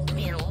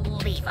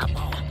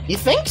 unbelievable. You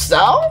think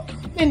so?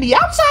 Then the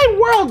outside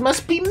world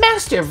must be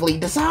masterfully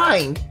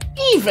designed,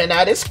 even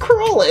at its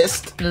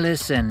cruelest.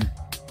 Listen,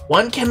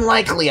 One can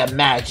likely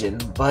imagine,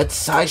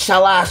 but I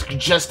shall ask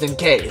just in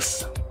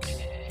case.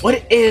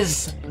 What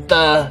is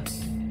the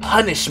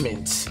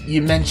punishment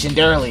you mentioned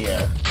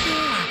earlier?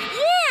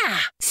 Yeah.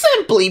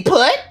 Simply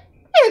put,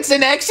 it's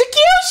an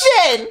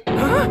execution!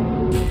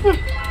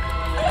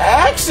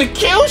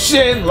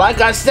 Execution?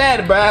 Like I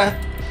said, bruh.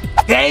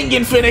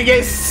 Dangan finna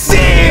get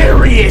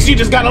serious! You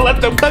just gotta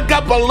let them cook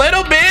up a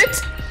little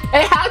bit!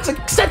 And how to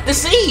set the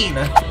scene!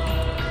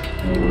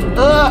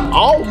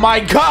 Oh my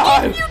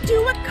god! You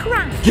do a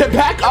crime. Get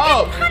back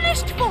up!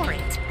 Punished for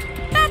it.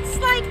 That's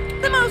like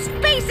the most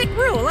basic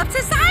rule of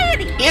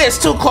society. Yeah,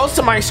 it's too close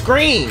to my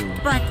screen.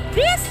 But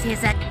this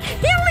is a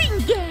killing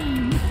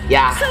game.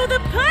 Yeah. So the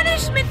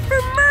punishment for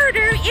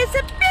murder is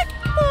a bit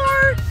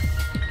more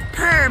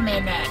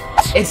permanent.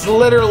 It's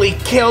literally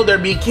killed or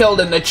be killed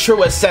in the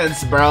truest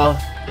sense, bro.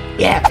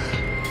 Yeah.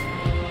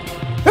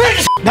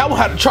 Now we'll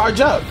have to charge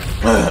up.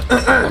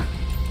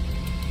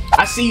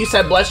 I see you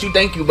said bless you,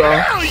 thank you, bro.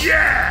 Hell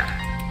yeah!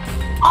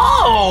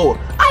 Oh,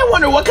 I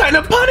wonder what kind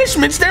of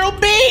punishments there'll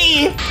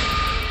be.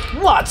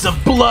 Lots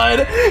of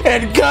blood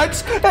and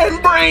guts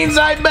and brains,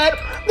 I bet.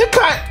 The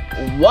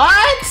kind...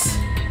 What?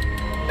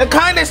 The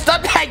kind of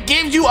stuff that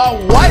gives you a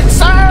what,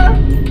 sir?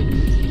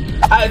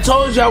 I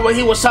told y'all when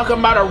he was talking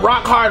about a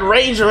rock hard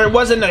ranger, it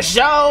wasn't a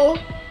show.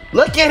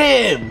 Look at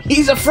him.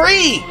 He's a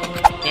freak.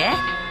 Eh?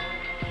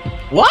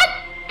 What?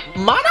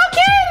 Mono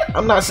Kid?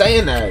 I'm not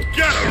saying that.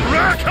 Got a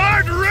rock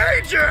hard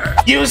ranger!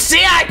 You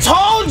see, I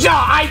told y'all.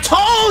 I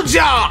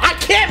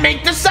can't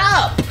make this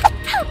up.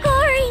 How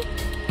gory.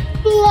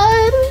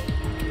 Blood,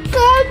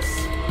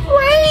 guts,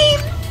 brain.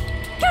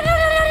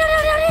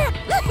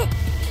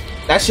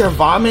 That's your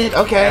vomit?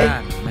 Okay.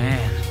 God,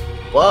 man.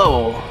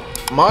 Whoa.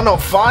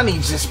 Monofani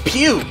just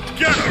puked.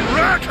 Got a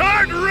rock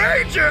hard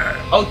ranger!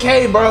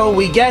 Okay, bro,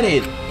 we get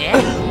it.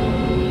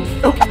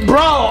 Eh?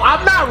 Bro,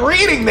 I'm not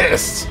reading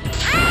this.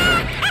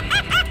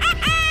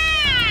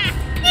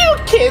 You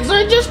kids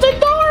are just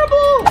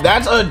adorable.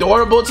 That's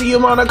adorable to you,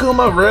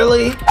 Monokuma?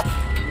 Really?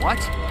 What?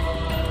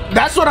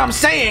 That's what I'm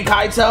saying,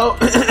 Kaito.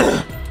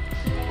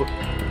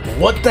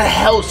 What the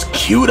hell's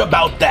cute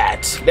about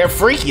that? They're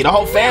freaky, the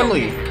whole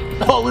family.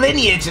 The whole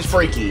lineage is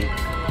freaky.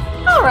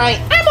 Alright,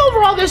 I'm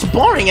over all this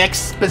boring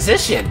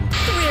exposition.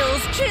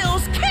 Thrills,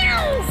 chills,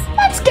 kills!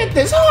 Let's get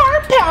this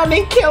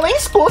heart-pounding killing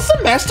school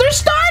semester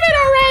started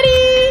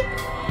already!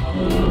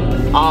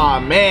 Aw,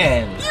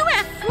 man. You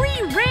have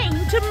free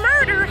reign to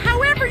murder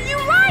however you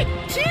like,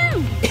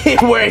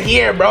 too! We're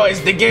here, bro.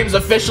 The game's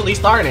officially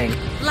starting.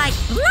 Like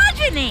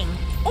bludgeoning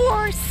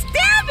or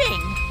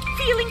stabbing.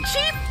 Feeling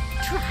cheap?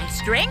 Try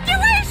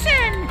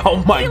strangulation.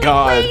 Oh my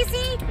God. Feeling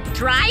lazy?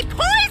 Try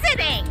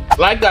poisoning.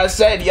 Like I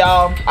said,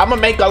 y'all, I'm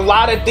gonna make a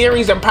lot of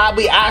theories and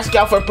probably ask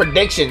y'all for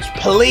predictions.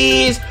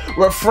 Please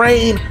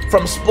refrain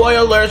from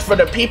spoilers for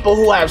the people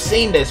who have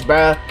seen this,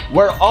 bruh.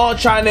 We're all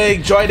trying to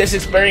enjoy this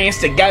experience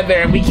together,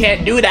 and we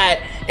can't do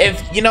that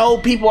if, you know,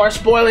 people are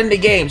spoiling the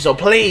game. So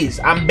please,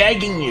 I'm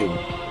begging you,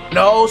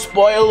 no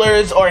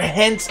spoilers or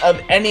hints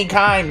of any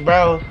kind,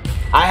 bro.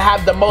 I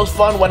have the most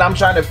fun when I'm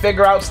trying to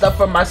figure out stuff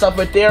for myself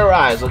and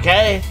theorize,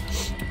 okay?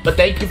 But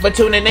thank you for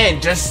tuning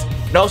in. Just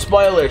no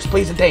spoilers,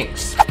 please and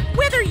thanks.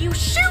 Whether you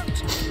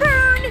shoot,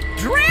 burn,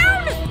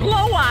 drown,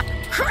 blow up,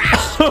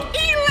 crash,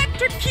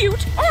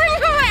 electrocute, or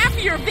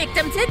laugh your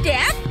victim to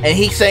death, and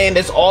he's saying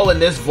this all in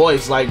this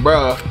voice, like,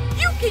 bruh.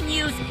 You can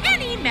use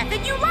any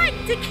method you like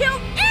to kill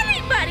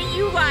anybody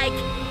you like,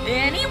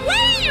 any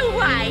way you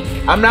like.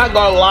 I'm not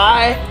gonna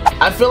lie,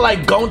 I feel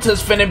like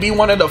Gonta's finna be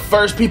one of the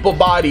first people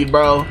bodied,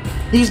 bro.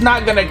 He's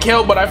not gonna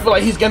kill, but I feel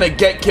like he's gonna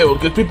get killed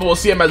because people will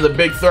see him as a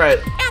big threat.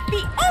 At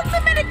the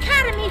Ultimate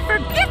Academy for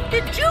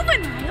Gifted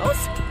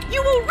Juveniles,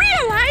 you will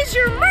realize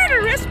your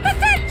murderous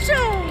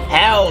potential.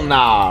 Hell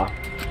nah.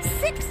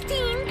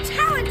 16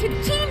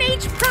 talented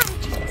teenage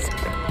prodigies,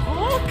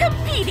 all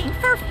competing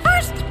for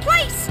first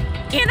place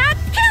in a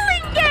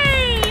killing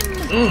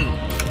game.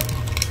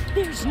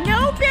 There's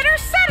no better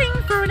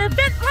setting for an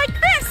event like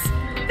this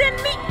than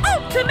the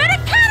Ultimate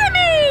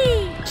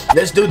Academy.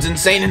 This dude's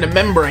insane in the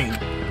membrane.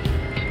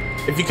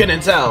 If you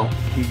couldn't tell.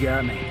 You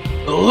got me.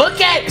 Look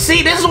at,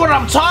 see, this is what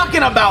I'm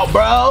talking about,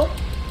 bro.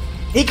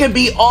 He could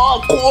be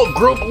all cool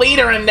group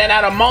leader, and then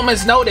at a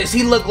moment's notice,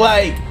 he look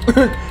like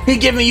he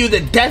giving you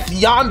the death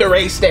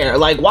yandere stare.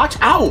 Like, watch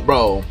out,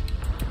 bro.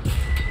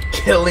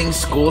 Killing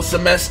school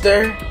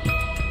semester?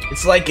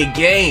 It's like a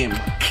game.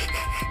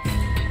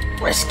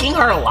 Risking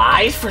our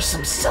lives for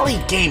some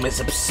silly game is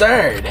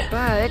absurd.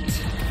 But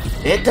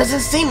it doesn't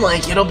seem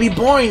like it'll be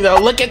boring, though.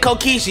 Look at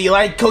Kokichi.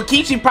 Like,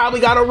 Kokichi probably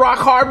got a rock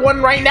hard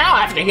one right now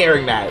after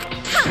hearing that.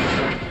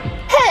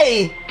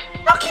 Hey!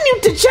 How can you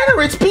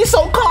degenerates be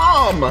so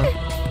calm?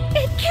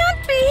 It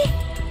can't be.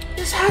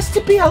 This has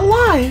to be a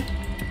lie,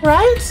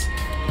 right?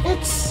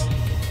 It's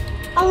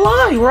a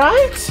lie,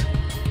 right?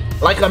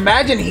 Like,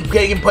 imagine he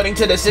getting put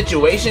into the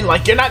situation.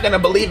 Like, you're not gonna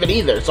believe it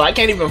either, so I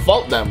can't even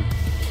fault them.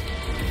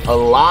 A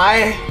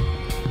lie?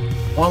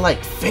 More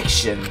like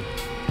fiction.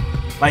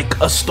 Like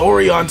a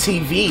story on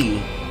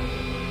TV.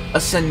 A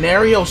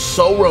scenario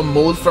so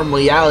removed from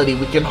reality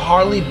we can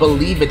hardly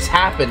believe it's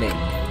happening.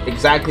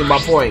 Exactly my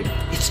point.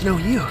 It's no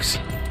use.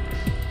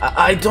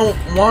 I don't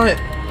want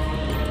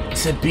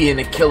to be in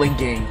a killing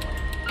game.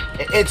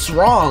 It's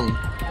wrong.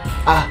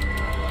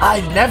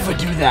 I never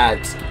do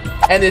that.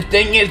 And the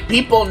thing is,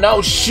 people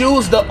know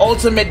Shu's the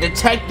ultimate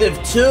detective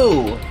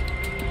too.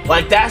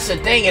 Like, that's the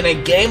thing, in a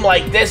game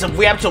like this, if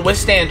we have to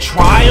withstand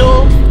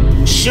trial,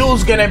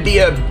 Shu's gonna be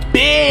a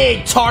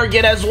big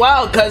target as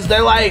well, because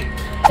they're like,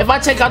 if I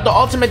take out the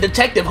ultimate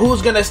detective,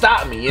 who's gonna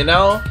stop me, you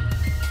know?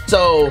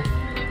 So,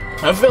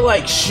 I feel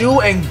like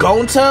Shu and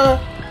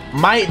Gonta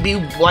might be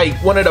like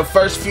one of the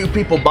first few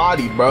people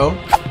bodied, bro.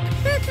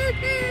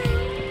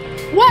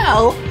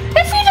 Well,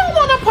 if you don't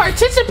want to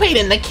participate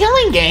in the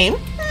killing game,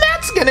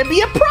 that's gonna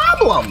be a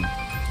problem.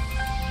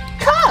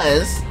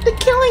 Cause the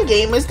killing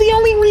game is the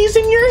only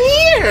reason you're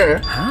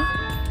here. Huh?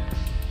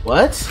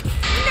 What?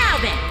 Now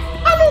then.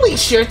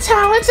 Unleash your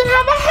talents and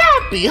have a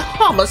happy,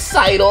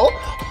 homicidal,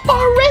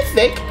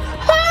 horrific,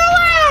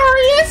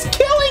 hilarious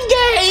killing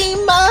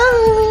game.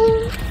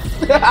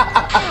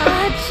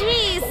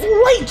 Jeez.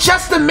 Wait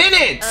just a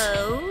minute.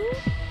 Oh?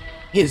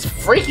 He's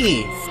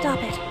freaky.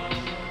 Stop it.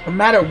 No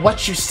matter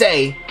what you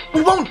say,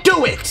 we won't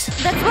do it.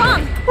 That's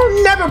wrong.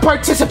 We'll never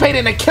participate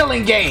in a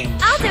killing game.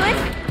 I'll do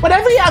it.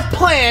 Whatever you have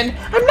planned,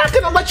 I'm not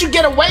gonna let you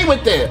get away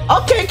with it.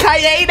 Okay,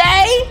 Kaede?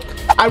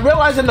 I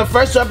realized in the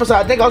first 2 episodes,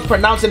 I think I was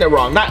pronouncing it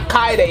wrong. Not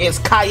Kaede, it's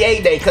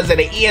Kaede because of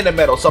the E in the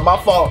middle. So my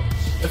fault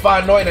if I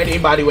annoyed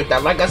anybody with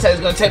that. Like I said,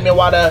 it's gonna take me a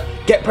while to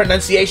get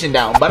pronunciation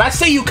down. But I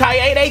see you,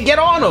 Kaede, get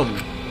on them.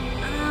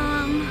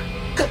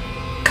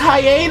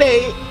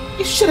 Kaede,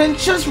 you shouldn't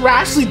just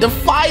rashly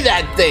defy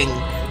that thing.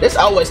 This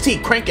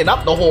OST cranking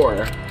up the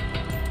horror.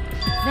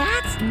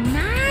 That's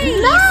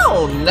nice.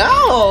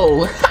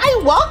 No.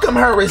 I welcome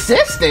her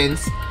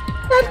resistance.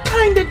 That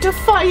kind of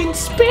defiant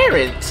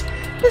spirit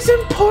is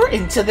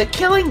important to the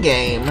killing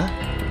game.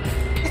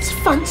 It's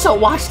fun to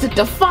watch the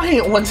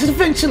defiant ones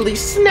eventually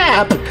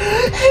snap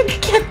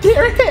and get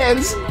their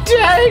hands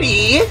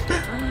dirty.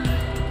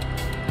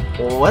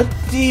 What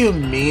do you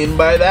mean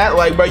by that?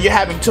 Like, bro, you're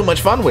having too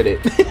much fun with it.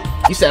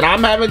 You said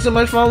I'm having too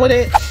much fun with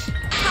it?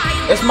 I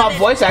It's my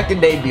voice acting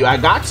debut. I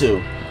got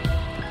to.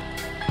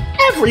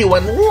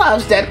 Everyone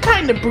loves that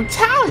kind of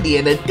brutality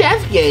in a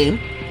death game.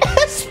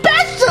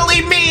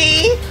 Especially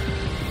me!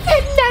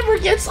 It never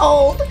gets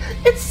old.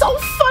 It's so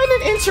fun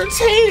and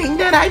entertaining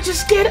that I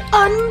just get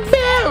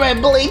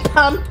unbearably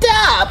pumped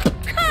up.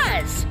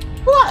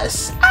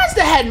 Plus, as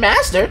the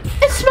headmaster,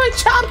 it's my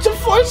job to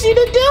force you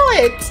to do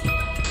it.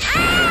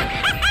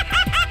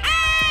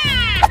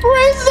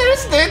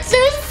 Resistance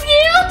is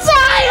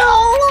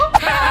futile!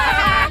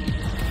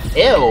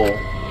 Ew.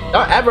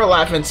 Don't ever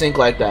laugh in sync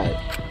like that.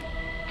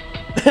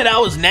 That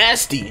was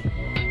nasty.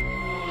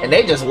 And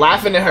they just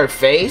laughing in her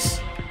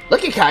face.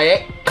 Look at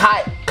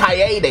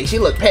Kaede, she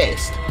looked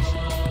pissed.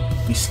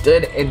 We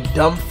stood in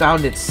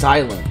dumbfounded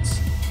silence,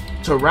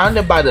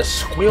 surrounded by the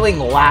squealing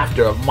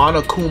laughter of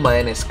Monokuma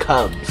and his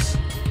cubs.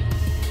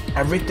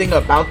 Everything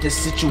about this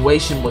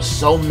situation was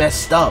so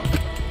messed up.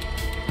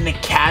 An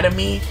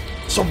academy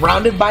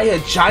surrounded by a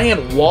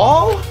giant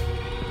wall?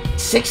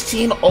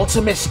 16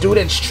 ultimate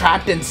students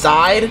trapped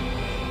inside?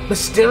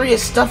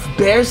 Mysterious stuffed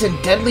bears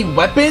and deadly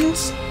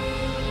weapons?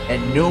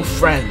 And new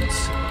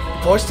friends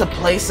forced to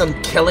play some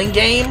killing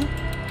game?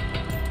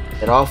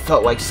 It all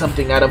felt like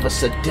something out of a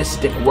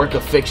sadistic work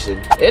of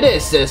fiction. It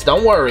is, sis,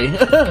 don't worry.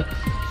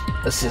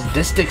 A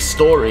sadistic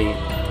story,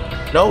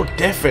 no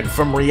different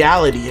from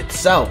reality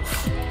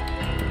itself.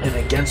 And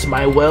against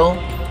my will,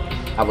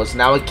 I was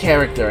now a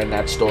character in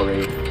that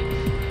story.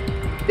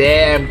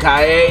 Damn,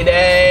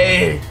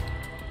 Kaede!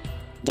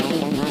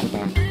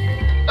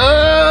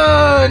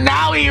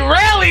 Now he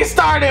really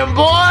started,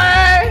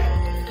 boy!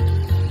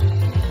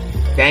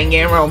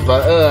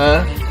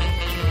 Danganronpa,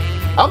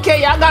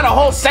 Okay, y'all got a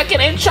whole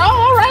second intro?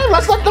 Alright,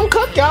 let's let them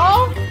cook,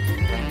 y'all.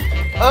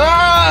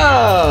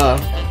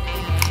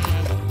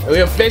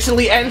 We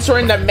officially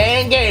entering the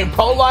main game.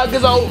 Prologue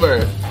is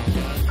over.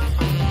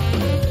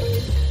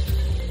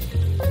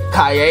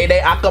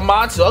 Kaede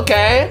Akamatsu,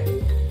 okay.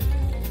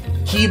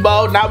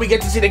 Kibo, now we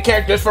get to see the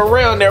characters for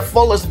real in their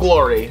fullest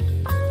glory.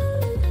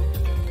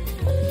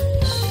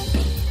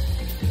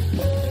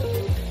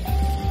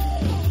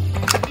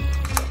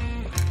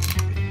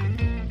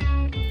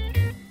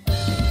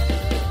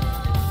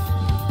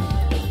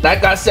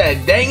 Like I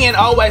said, Dangan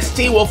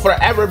OST will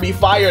forever be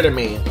fire to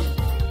me.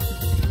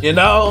 You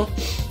know?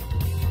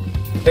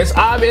 It's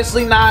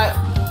obviously not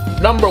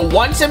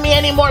 #1 to me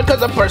anymore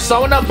because of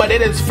Persona, but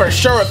it is for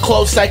sure a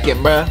close second,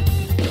 bruh.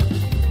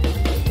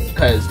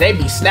 Cause they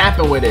be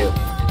snapping with it.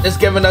 It's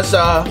giving us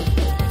a...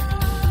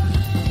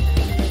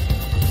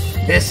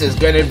 This is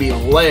gonna be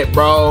lit,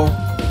 bro.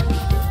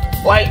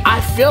 Like,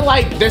 I feel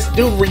like this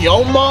dude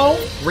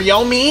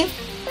Ryomi,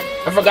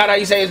 I forgot how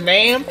you say his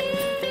name.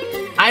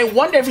 I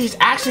wonder if he's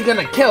actually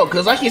gonna kill,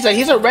 because like you said,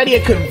 he's already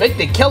a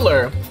convicted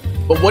killer.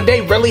 But would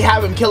they really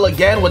have him kill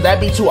again? Would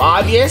that be too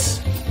obvious?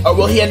 Or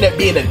will he end up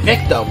being a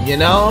victim, you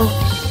know?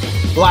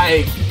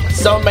 Like,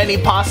 so many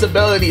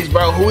possibilities,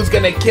 bro. Who's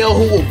gonna kill?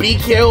 Who will be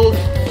killed?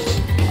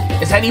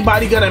 Is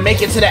anybody gonna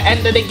make it to the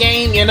end of the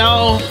game, you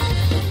know?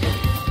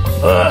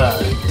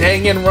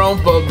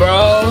 Danganronpa,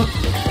 bro.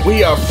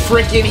 We are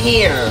freaking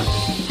here.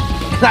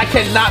 I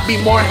cannot be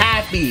more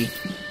happy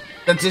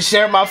than to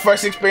share my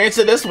first experience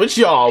of this with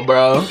y'all,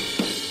 bro.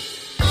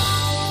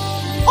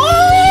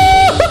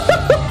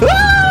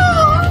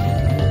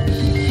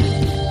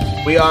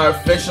 We are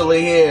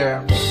officially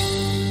here.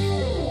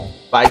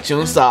 By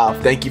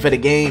Chunsoft. Thank you for the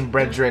game,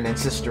 brethren and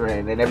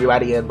sisterin, and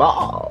everybody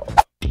involved.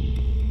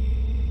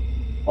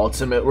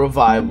 Ultimate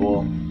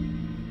Revival.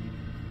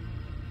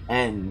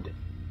 End.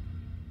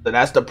 So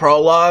that's the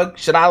prologue.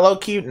 Should I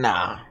low-key?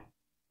 Nah.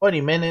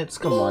 40 minutes.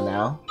 Come on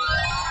now.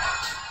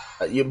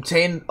 You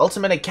obtain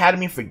Ultimate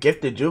Academy for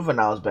Gifted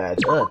Juveniles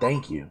badge.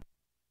 Thank you.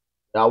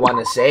 Y'all want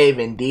to save?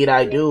 Indeed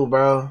I do,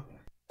 bro.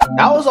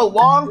 That was a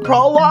long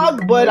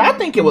prologue, but I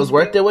think it was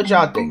worth it. What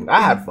y'all think? I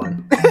had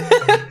fun.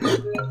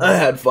 I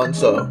had fun,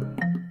 so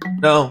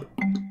no.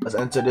 Let's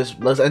enter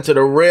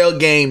the real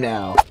game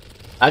now.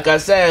 Like I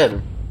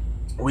said,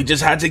 we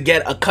just had to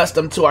get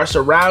accustomed to our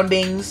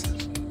surroundings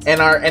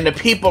and the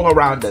people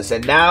around us,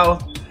 and now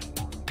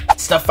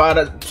stuff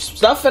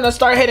finna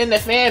start hitting the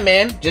fan,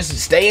 man. Just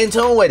stay in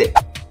tune with it.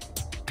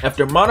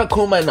 After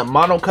Monokuma and the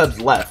Mono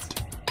Cubs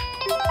left,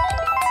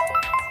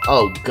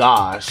 oh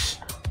gosh,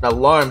 an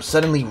alarm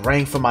suddenly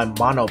rang from my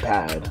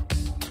monopad.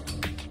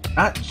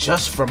 Not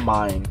just from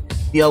mine.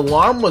 The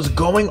alarm was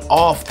going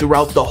off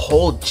throughout the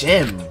whole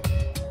gym.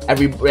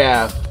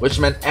 Which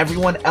meant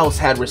everyone else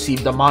had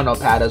received the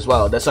monopad as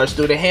well. That's our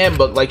student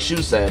handbook, like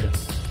Shu said.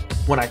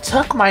 When I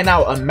took mine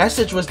out, a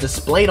message was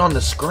displayed on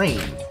the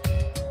screen.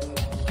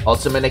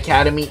 Ultimate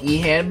Academy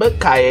e-handbook,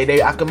 Kaede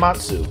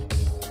Akamatsu.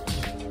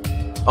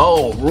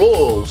 Oh,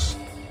 rules.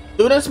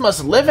 Students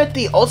must live at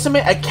the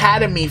Ultimate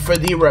Academy for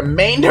the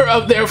remainder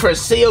of their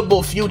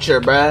foreseeable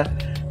future, bruh.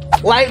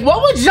 Like,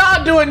 what would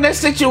y'all do in this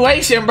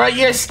situation, bruh?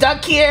 You're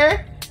stuck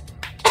here?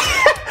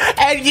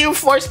 And you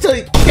forced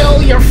to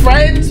kill your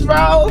friends,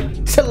 bro?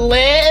 To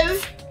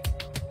live?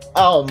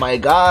 Oh my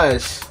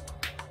gosh.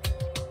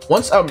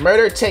 Once a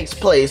murder takes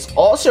place,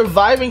 all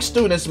surviving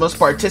students must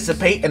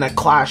participate in a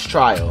class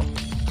trial.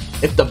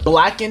 If the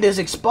blackened is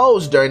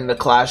exposed during the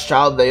class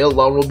trial, they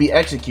alone will be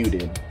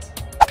executed.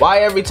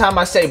 Why every time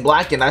I say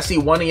blackened, I see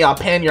one of y'all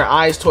pan your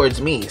eyes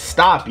towards me?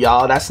 Stop,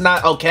 y'all. That's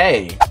not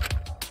okay.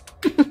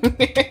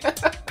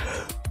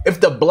 If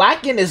the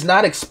blackened is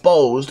not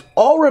exposed,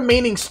 all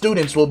remaining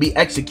students will be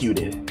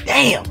executed.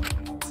 Damn.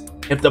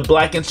 If the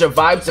blackened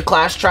survives the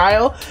class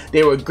trial,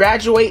 they will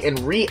graduate and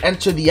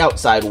re-enter the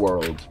outside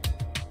world.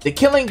 The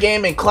killing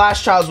game and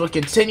class trials will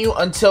continue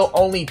until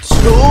only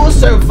 2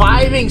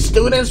 surviving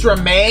students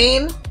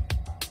remain?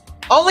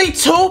 Only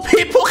 2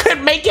 people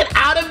could make it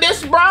out of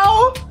this,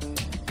 bro?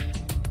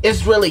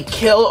 It's really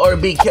kill or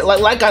be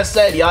killed. Like I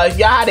said, y'all, if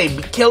y'all had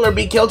a kill or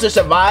be killed to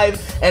survive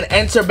and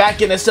enter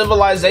back into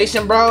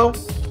civilization, bro,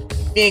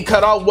 being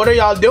cut off, what are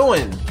y'all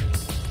doing?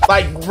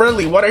 Like,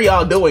 really, what are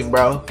y'all doing,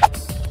 bro?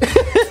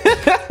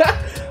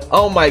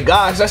 Oh my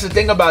gosh, that's the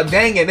thing about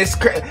Dangan.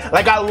 It's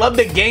like, I love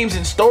the games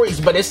and stories,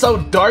 but it's so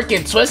dark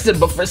and twisted,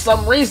 but for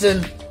some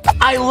reason,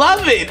 I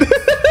love it.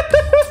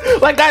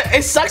 Like,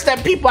 it sucks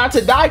that people have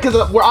to die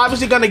because we're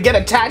obviously gonna get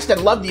attached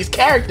and love these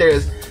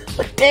characters.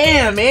 But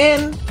damn,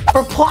 man,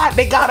 for plot,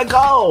 they gotta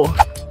go.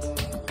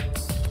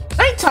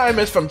 Nighttime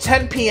is from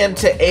 10 p.m.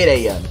 to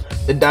 8 a.m.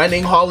 The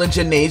dining hall and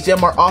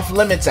gymnasium are off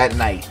limits at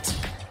night.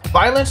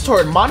 Violence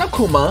toward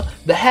Monokuma,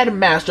 the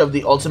headmaster of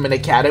the Ultimate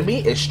Academy,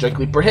 is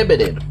strictly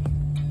prohibited.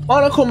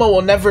 Monokuma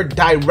will never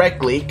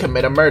directly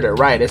commit a murder,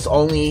 right? It's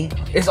only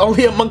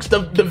amongst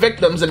the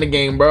victims in the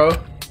game, bro.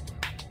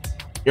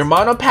 Your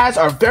monopads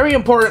are very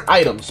important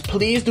items.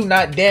 Please do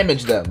not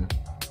damage them.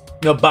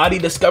 The body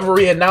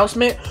discovery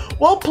announcement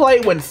will play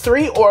when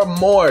 3 or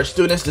more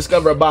students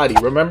discover a body.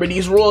 Remember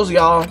these rules,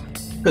 y'all,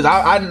 because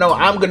I know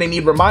I'm gonna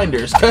need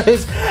reminders.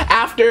 Because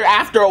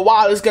after a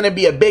while, it's gonna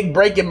be a big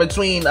break in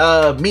between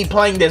me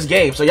playing this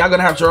game, so y'all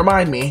gonna have to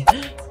remind me.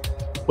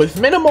 With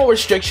minimal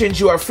restrictions,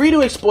 you are free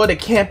to explore the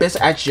campus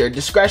at your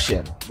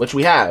discretion, which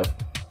we have.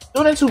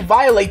 Students who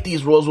violate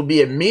these rules will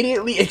be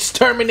immediately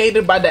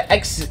exterminated by the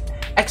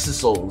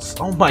Exisals.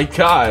 Oh my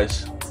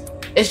gosh,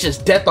 it's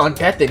just death on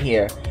death in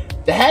here.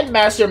 The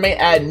headmaster may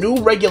add new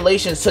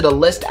regulations to the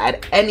list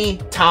at any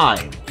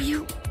time.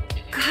 You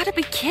gotta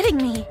be kidding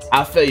me.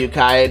 I feel you,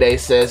 Kaede,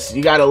 sis.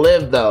 You gotta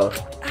live, though.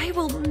 I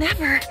will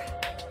never.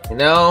 You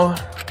know?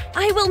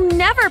 I will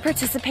never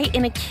participate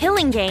in a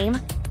killing game.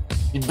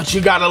 But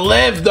you gotta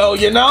live, though,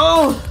 you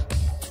know?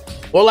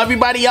 Will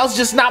everybody else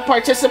just not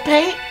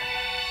participate?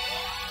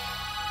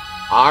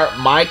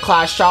 My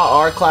class child,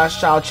 our class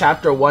child,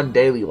 chapter 1,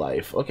 daily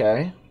life.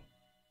 Okay.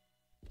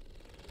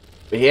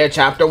 But here,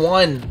 chapter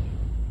 1.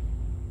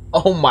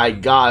 Oh my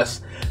gosh,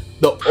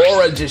 the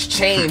aura just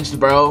changed,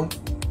 bro.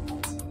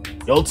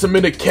 The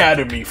Ultimate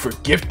Academy for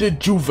Gifted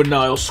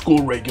Juvenile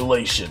School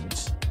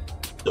Regulations.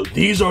 So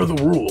these are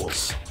the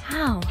rules.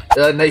 How?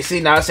 And they see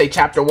now I say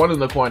chapter 1 in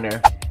the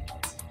corner.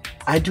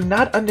 I do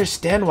not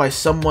understand why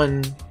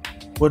someone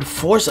would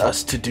force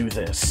us to do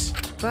this.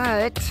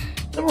 But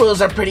the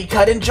rules are pretty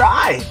cut and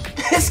dry.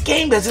 This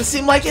game doesn't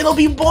seem like it'll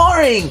be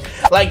boring.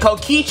 Like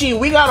Kokichi,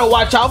 we gotta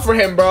watch out for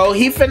him, bro.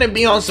 He finna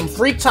be on some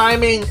freak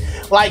timing,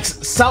 like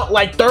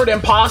third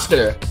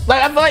imposter.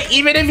 Like, I feel like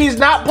even if he's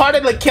not part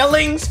of the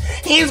killings,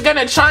 he's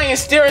gonna try and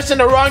steer us in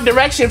the wrong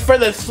direction for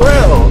the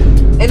thrill.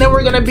 And then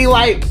we're gonna be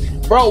like,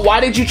 bro, why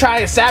did you try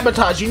and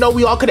sabotage? You know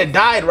we all could have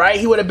died, right?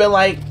 He would have been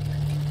like,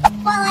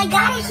 well, I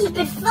gotta keep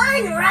it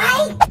fun,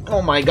 right?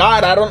 oh my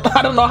god, I don't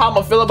know how I'm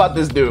gonna feel about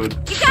this dude.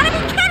 you gotta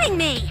be kidding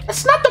me.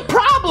 That's not the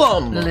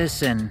problem.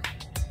 Listen.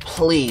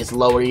 Please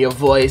lower your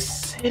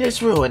voice. It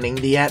is ruining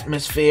the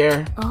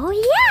atmosphere. Oh,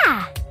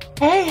 yeah.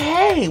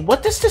 Hey,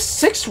 what does the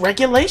 6th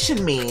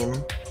regulation mean?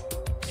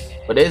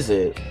 What is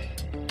it?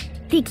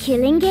 The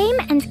killing game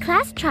and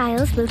class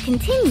trials will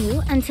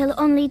continue until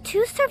only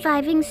 2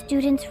 surviving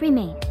students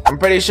remain. I'm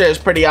pretty sure it's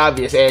pretty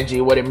obvious,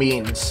 Angie, what it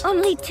means.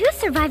 Only 2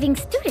 surviving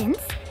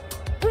students?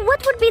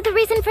 What would be the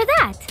reason for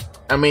that?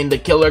 I mean, the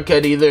killer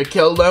could either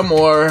kill them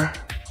or,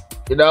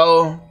 you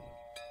know,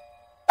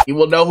 you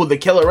will know who the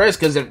killer is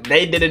because if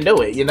they didn't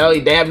do it, you know,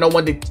 they have no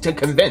one to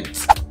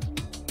convince.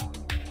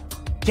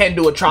 Can't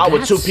do a trial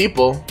with 2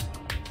 people.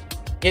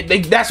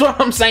 That's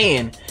what I'm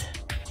saying.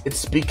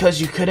 It's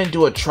because you couldn't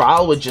do a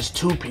trial with just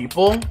 2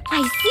 people?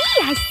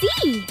 I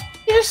see.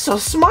 You're so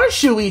smart,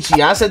 Shuichi.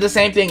 I said the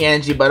same thing,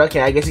 Angie, but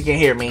okay, I guess you can't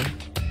hear me.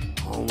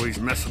 Always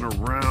messing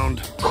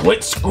around.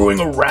 Quit screwing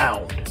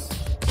around.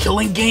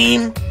 Killing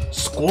game?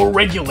 School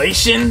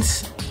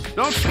regulations?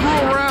 Don't screw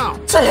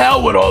around. To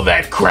hell with all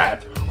that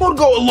crap. Who'd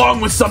go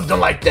along with something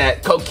like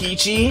that?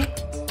 Kokichi?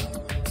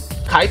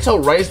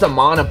 Kaito raised the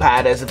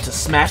monopad as if to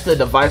smash the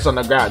device on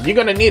the ground. You're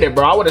gonna need it,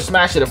 bro. I would've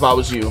smashed it if I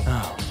was you.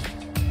 Oh.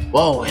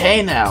 Whoa,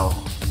 hey now.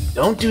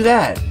 Don't do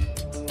that.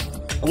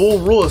 School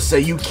rules say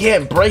you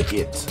can't break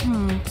it.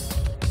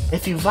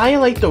 If you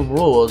violate the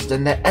rules,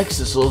 then the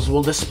Exisals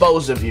will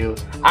dispose of you.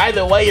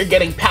 Either way, you're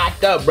getting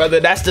packed up, brother.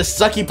 That's the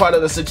sucky part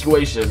of the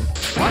situation.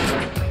 What?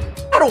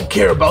 I don't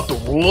care about the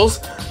rules.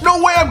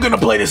 No way I'm gonna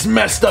play this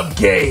messed up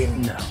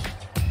game. No.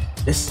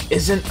 This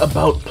isn't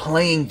about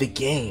playing the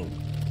game.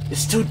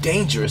 It's too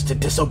dangerous to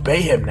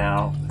disobey him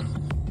now.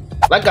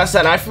 Like I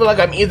said, I feel like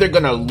I'm either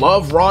gonna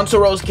love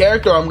Rontaro's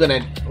character or I'm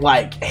gonna,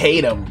 like,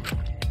 hate him.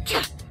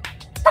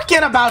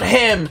 Forget about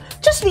him!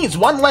 Just means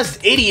one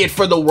less idiot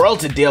for the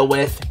world to deal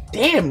with.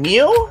 Damn,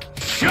 Mew!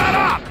 Shut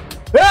up!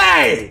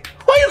 Hey!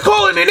 Why you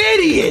calling an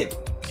idiot?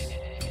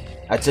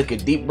 I took a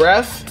deep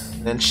breath,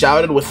 then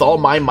shouted with all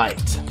my might.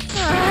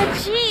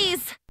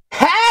 Jeez.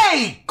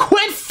 Hey!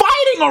 Quit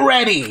fighting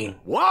already!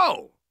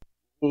 Whoa!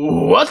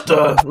 What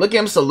the? Look at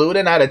him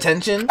saluting at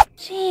attention.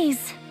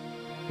 Jeez.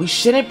 We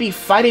shouldn't be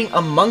fighting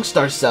amongst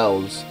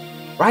ourselves.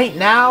 Right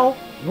now,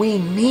 we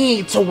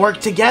need to work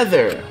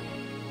together.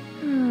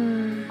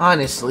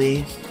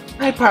 Honestly,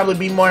 I'd probably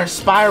be more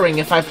inspiring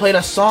if I played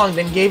a song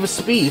than gave a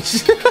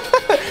speech.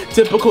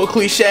 Typical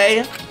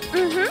cliche.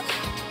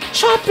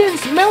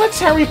 Chopin's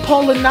military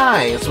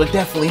Polonaise would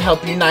definitely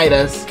help unite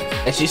us.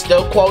 And she's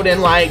still quoting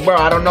like, bro,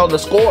 I don't know the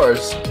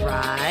scores.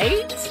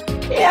 Right?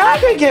 Yeah, I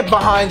could get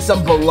behind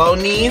some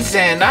bolognese,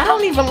 and I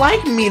don't even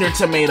like meat or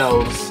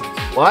tomatoes.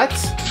 What?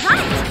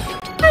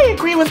 I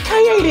agree with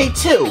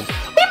Kaede too.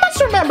 We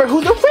must remember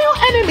who the real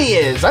enemy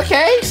is,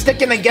 okay?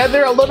 Sticking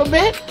together a little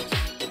bit.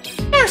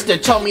 Master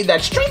told me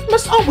that strength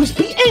must always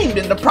be aimed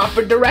in the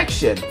proper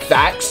direction.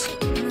 Facts.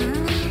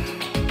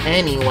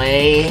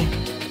 Anyway,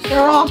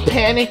 you're all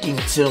panicking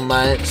too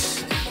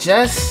much.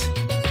 Just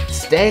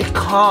stay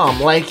calm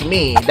like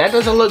me. That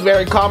doesn't look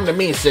very calm to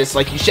me, sis.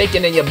 Like you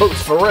shaking in your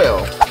boots for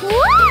real.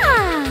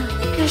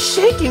 Wow. You're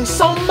shaking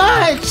so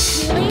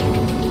much.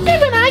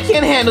 Even I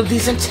can't handle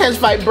these intense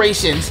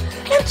vibrations.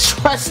 And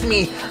trust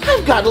me,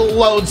 I've got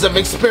loads of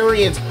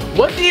experience.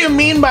 What do you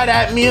mean by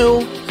that,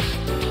 Mew?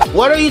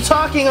 What are you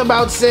talking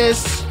about,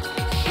 sis?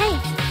 Hey.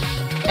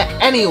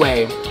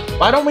 Anyway,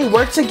 why don't we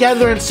work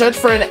together and search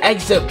for an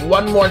exit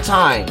one more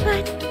time?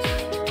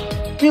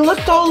 But We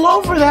looked all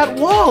over that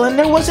wall and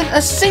there wasn't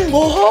a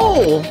single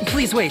hole.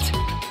 Please wait.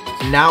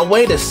 Now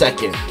wait a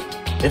second.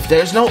 If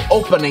there's no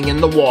opening in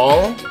the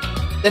wall,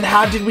 then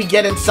how did we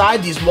get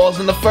inside these walls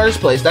in the first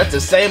place? That's the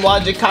same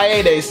logic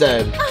Kaede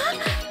said.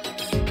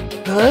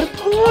 Good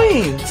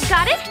point.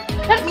 got it?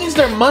 That means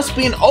there must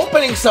be an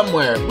opening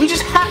somewhere. We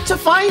just have to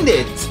find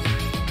it.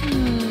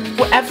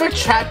 Whoever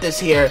trapped us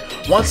here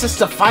wants us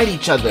to fight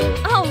each other.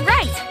 Oh,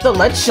 right. So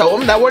let's show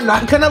them that we're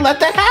not gonna let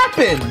that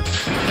happen.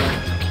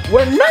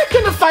 We're not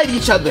gonna fight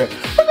each other.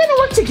 We're gonna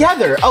work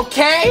together,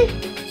 okay?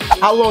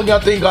 How long y'all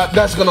think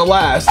that's gonna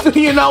last?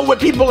 You know, with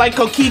people like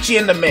Kokichi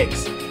in the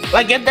mix.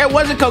 Like, if there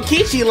wasn't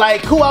Kokichi,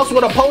 like, who else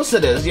would have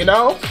posted this, you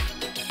know?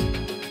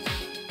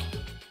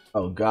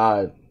 Oh,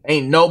 God.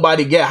 Ain't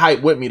nobody get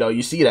hyped with me, though.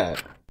 You see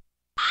that?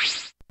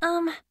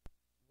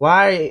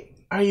 Why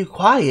are you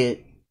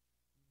quiet?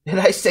 Did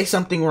I say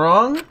something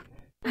wrong?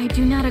 I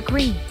do not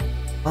agree.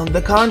 On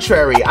the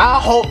contrary, I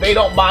hope they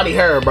don't body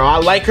her, bro. I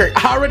like her.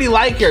 I already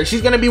like her.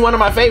 She's gonna be one of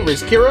my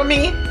favorites.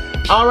 Kirumi,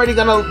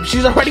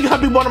 she's already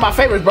gonna be one of my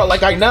favorites, bro.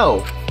 Like, I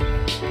know.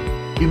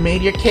 You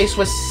made your case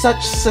with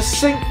such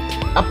succinct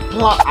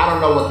applause. I don't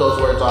know what those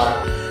words are.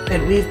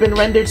 And we've been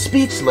rendered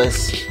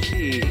speechless.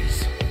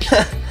 Jeez.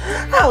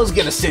 I was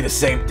gonna say the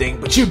same thing,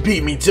 but you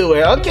beat me to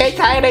it. Okay,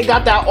 Kaede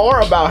got that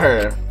aura about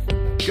her.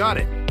 Got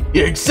it.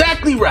 You're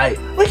exactly right.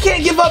 We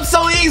can't give up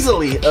so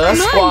easily.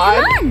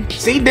 Squad. Come on.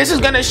 See, this is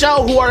gonna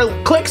show who our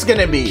clique's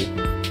gonna be.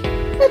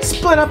 Let's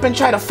split up and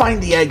try to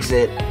find the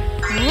exit.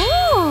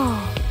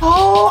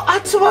 Oh,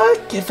 Atua,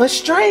 give us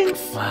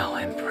strength. Wow,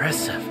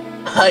 impressive.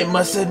 I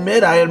must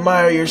admit, I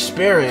admire your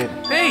spirit.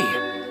 Hey!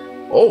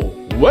 Oh,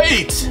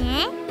 wait!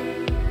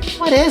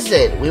 What is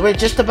it? We were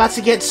just about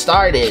to get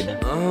started.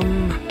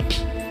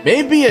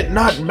 Maybe it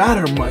not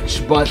matter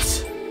much,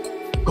 but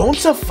going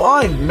to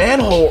find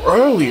manhole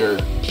earlier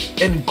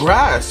in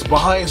grass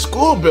behind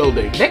school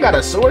building. They got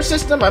a sewer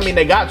system? I mean,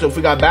 they got to if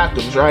we got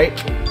bathrooms, right?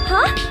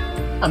 Huh?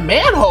 A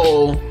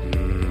manhole?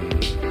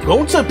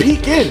 Going to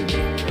peek in.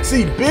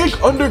 See big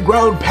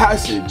underground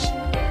passage.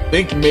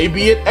 Think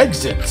maybe an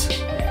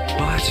exit.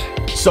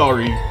 What?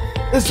 Sorry,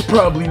 it's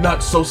probably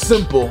not so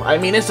simple. I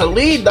mean, it's a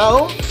lead,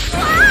 though.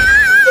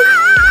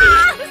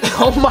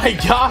 Oh my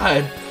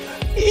god.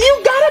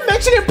 You gotta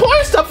mention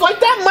important stuff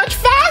like that much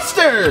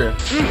faster.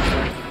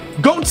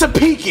 Going to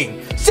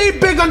peeking. See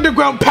big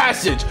underground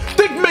passage.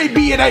 Think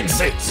maybe an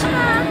exit.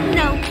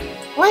 No.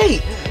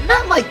 Wait,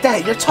 not like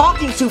that. You're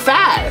talking too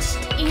fast.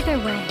 Either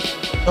way.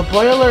 The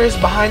boiler is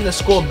behind the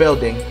school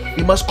building.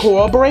 We must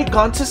corroborate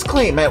Gonta's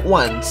claim at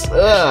once.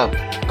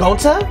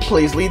 Gonta,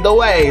 please lead the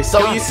way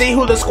so you see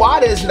who the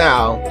squad is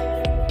now.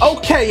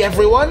 Okay,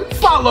 everyone,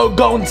 follow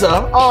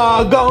Gonta.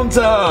 Aw,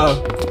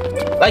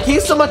 Gonta. Like,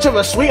 he's so much of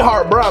a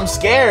sweetheart, bro. I'm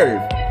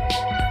scared.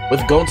 With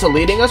Gonta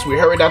leading us, we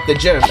hurried out the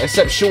gym,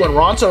 except Shu and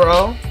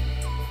Rantaro.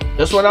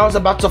 Just when I was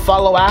about to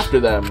follow after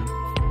them.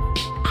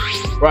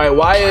 Right,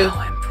 why is...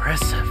 Wow,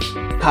 impressive.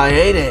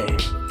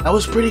 Kaede, that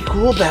was pretty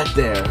cool back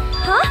there.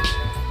 Huh?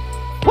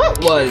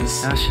 What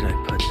was? How should I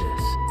put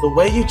this? The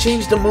way you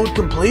changed the mood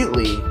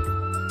completely.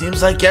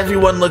 Seems like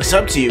everyone looks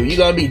up to you. You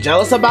gonna be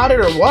jealous about it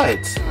or what?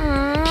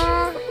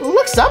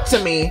 Looks up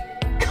to me?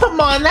 Come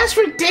on, that's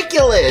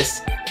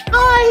ridiculous.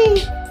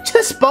 I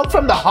just spoke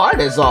from the heart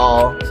is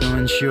all. So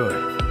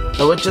unsure.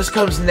 So it just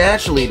comes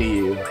naturally to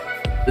you.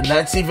 Then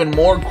that's even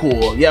more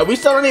cool. Yeah, we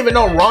still don't even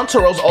know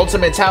Rontaro's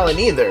ultimate talent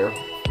either.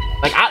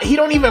 Like, he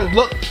don't even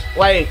look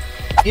like,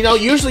 you know,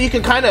 usually you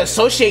can kind of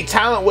associate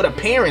talent with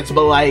appearance,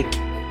 but like,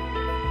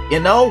 you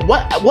know,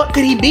 what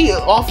could he be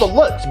off of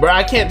looks, bro?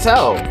 I can't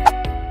tell.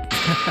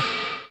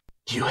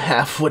 You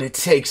have what it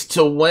takes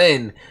to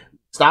win.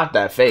 Stop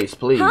that face,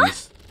 please. Huh?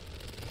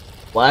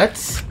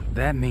 What?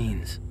 That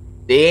means...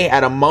 See,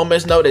 at a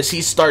moment's notice,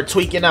 he start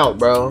tweaking out,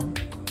 bro.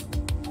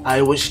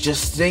 I was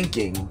just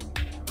thinking,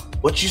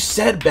 what you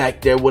said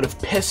back there would have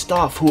pissed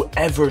off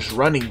whoever's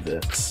running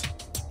this.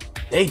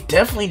 They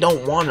definitely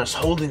don't want us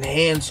holding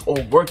hands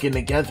or working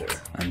together.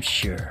 I'm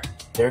sure.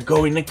 They're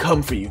going to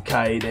come for you,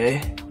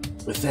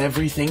 Kaede, with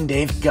everything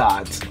they've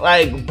got.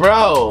 Like,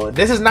 bro,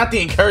 this is not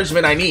the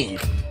encouragement I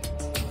need.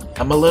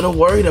 I'm a little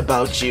worried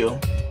about you.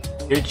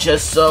 You're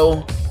just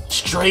so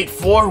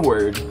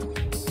straightforward.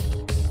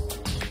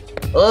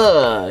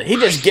 Ugh, he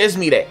just gives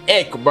me the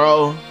ick,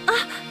 bro.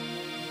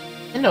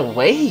 And the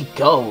way he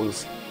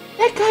goes,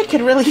 that guy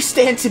could really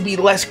stand to be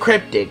less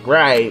cryptic,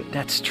 right?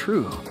 That's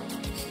true.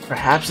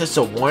 Perhaps it's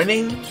a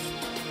warning?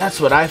 That's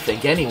what I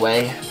think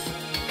anyway.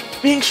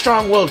 Being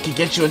strong-willed can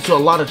get you into a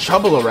lot of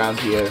trouble around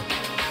here.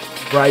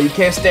 Right, you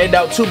can't stand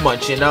out too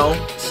much, you know?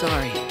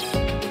 Sorry.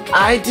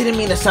 I didn't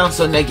mean to sound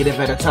so negative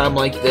at a time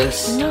like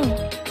this.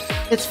 No.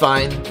 It's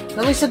fine.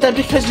 I only said that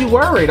because you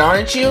worried,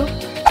 aren't you?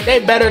 They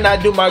better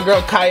not do my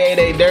girl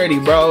Kaede dirty,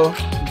 bro.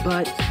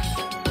 But...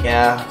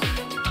 Yeah.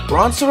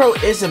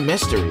 Ronsoro is a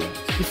mystery.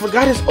 He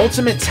forgot his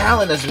ultimate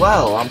talent as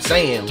well, I'm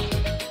saying.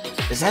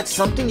 Is that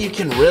something you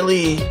can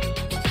really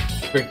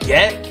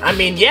forget? I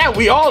mean, yeah,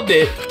 we all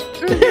did.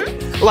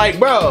 Like,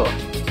 bro.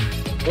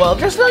 Well,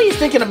 there's no use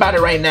thinking about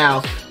it right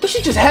now. We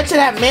should just head to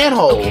that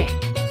manhole. Okay.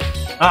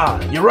 Ah,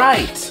 you're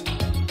right.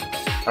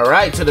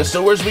 Alright, to the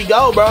sewers we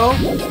go, bro.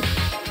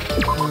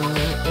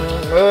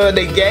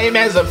 The game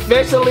has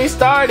officially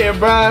started,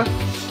 bruh.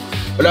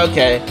 But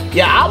okay.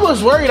 Yeah, I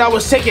was worried I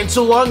was taking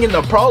too long in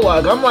the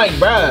prologue. I'm like,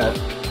 bruh.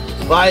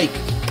 Like,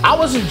 I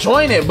was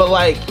enjoying it, but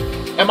like,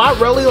 am I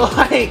really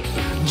like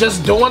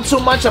just doing too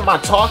much? Am I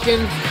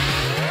talking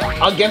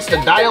against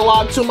the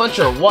dialogue too much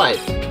or what?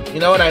 You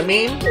know what I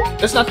mean?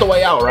 That's not the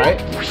way out, right?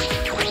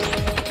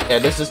 Yeah,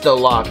 this is still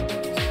locked.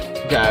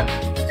 Okay.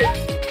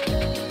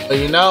 So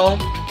you know,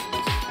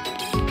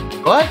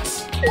 what?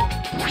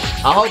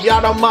 I hope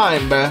y'all don't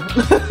mind, bruh.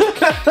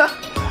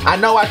 I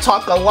know I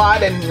talk a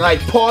lot and like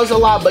pause a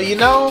lot, but you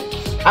know,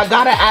 I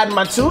gotta add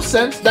my 2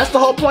 cents. That's the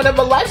whole point of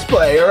a Let's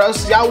Play, or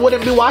else y'all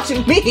wouldn't be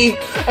watching me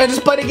and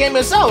just play the game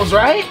yourselves,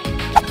 right?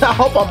 I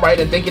hope I'm right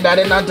in thinking that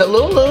and not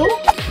Delulu.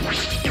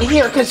 You're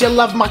here because you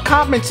love my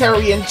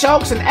commentary and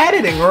jokes and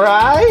editing,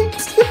 right?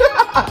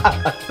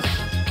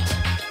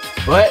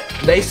 But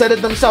they said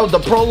it themselves, the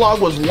prologue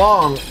was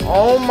long.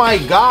 Oh my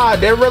god,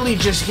 they're really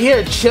just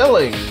here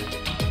chilling.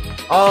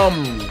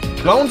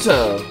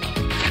 Gonta,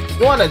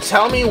 you wanna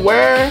tell me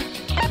where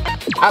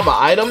I have an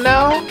item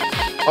now?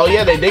 Oh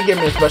yeah, they did give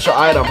me a special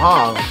item,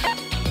 huh?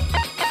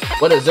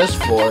 What is this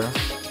for?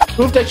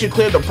 Proof that you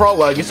cleared the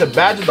prologue. It's a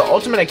badge of the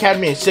Ultimate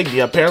Academy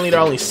insignia. Apparently there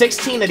are only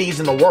 16 of these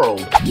in the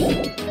world.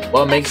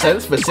 Well, it makes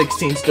sense for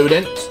 16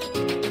 students.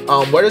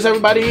 Where does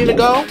everybody need to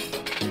go?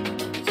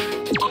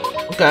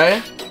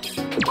 Okay.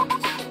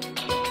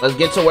 Let's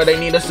get to where they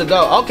need us to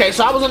go. Okay,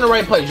 so I was in the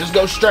right place. Just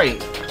go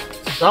straight.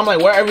 So I'm like,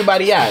 where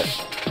everybody at?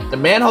 The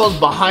manhole's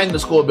behind the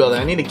school building.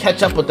 I need to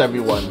catch up with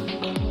everyone.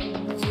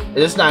 Is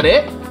this not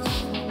it?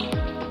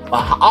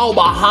 Oh,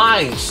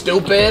 behind,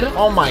 stupid.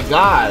 Oh my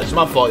god. It's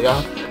my fault,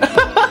 y'all.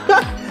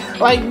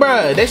 Like,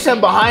 bruh, they said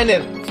behind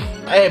it.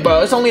 Hey,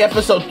 bro, it's only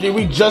episode 3.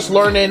 We just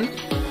learning.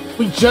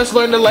 We just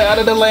learned the layout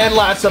of the land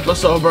last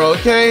episode, bro,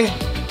 okay?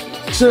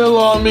 Chill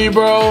on me,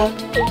 bro.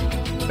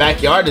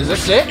 Backyard, is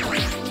this it?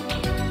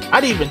 I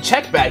didn't even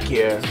check back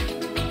here.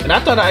 And I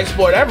thought I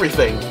explored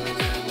everything.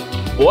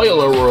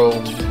 Boiler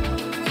room.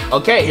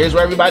 Okay, here's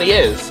where everybody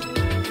is.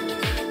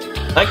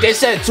 Like they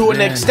said, to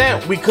an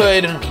extent, we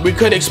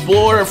could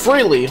explore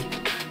freely.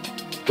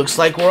 Looks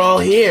like we're all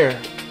here.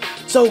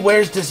 So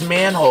where's this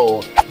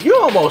manhole? You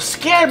almost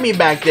scared me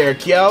back there,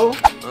 Kyo.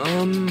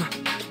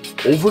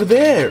 Over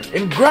there,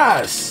 in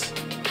grass.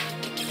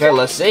 Okay,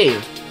 let's see.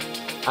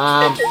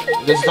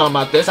 This is talking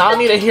about this. I don't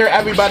need to hear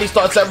everybody's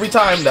thoughts every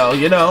time, though,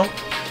 you know?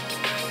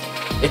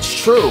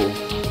 It's true.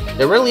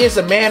 There really is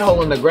a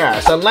manhole in the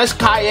grass. Unless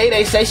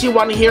Kaede says she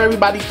want to hear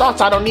everybody's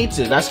thoughts, I don't need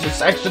to. That's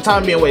just extra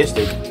time being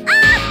wasted.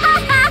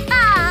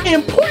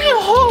 Important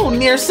hole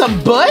near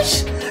some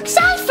bush?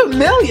 Sounds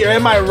familiar,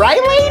 am I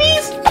right,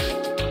 ladies?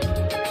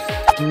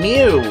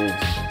 Mew.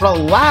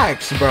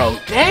 Relax, bro.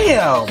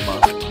 Damn.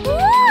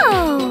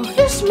 Whoa!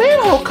 This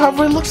manhole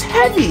cover looks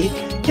heavy.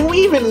 Can we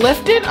even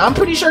lift it? I'm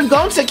pretty sure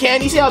Gonta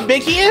can. You see how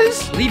big he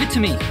is? Leave it to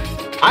me.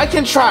 I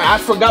can try. I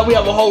forgot we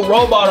have a whole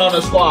robot on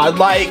the squad.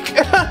 Like,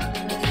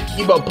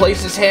 Ebo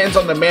placed his hands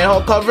on the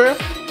manhole cover,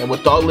 and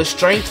with all his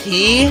strength,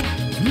 he...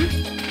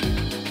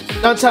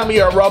 Don't tell me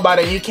you're a robot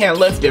and you can't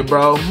lift it,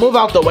 bro. Move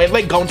out the way.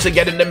 Let Gonta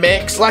get in the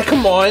mix. Like,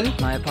 come on.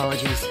 My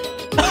apologies.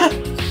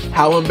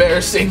 How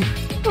embarrassing.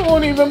 I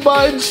won't even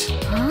budge.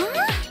 Huh?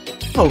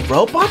 So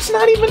robot's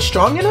not even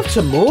strong enough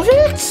to move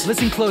it?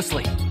 Listen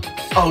closely.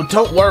 Oh,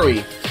 don't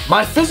worry.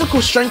 My physical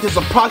strength is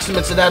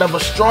approximate to that of a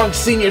strong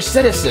senior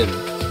citizen.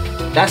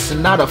 That's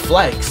not a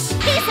flex.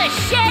 Piece of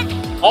shit!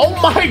 Oh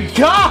my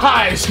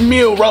gosh,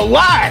 Mew,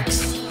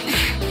 relax!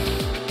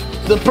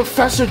 The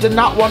professor did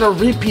not want a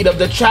repeat of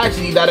the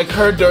tragedy that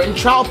occurred during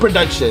trial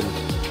production.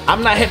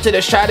 I'm not hip to the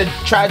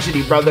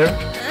tragedy, brother.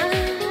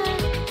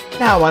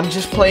 Now I'm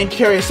just plain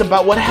curious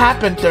about what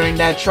happened during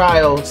that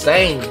trial.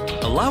 Same.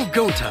 Allow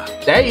Gonta.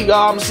 There you go,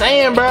 I'm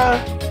saying, bruh.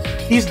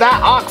 He's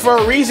that awk for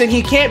a reason,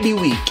 he can't be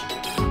weak.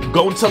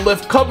 Going to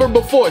lift cover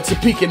before to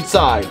peek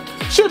inside.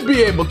 Should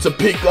be able to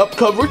pick up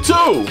cover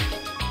too.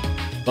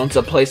 Going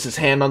to place his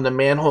hand on the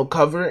manhole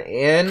cover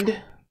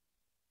and...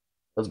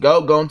 Let's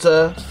go,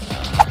 Gonta.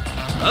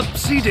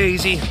 Upsy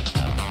daisy.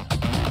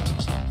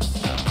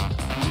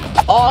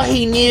 All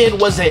he needed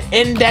was an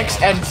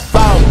index and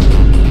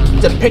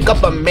thumb to pick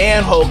up a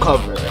manhole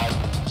cover.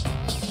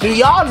 Do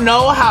y'all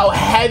know how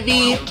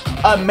heavy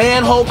a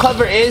manhole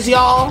cover is,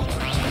 y'all?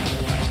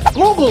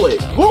 Google it.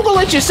 Google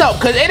it yourself,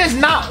 because it is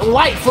not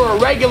light for a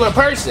regular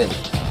person.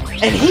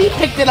 And he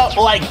picked it up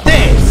like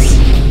this.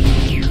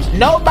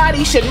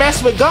 Nobody should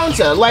mess with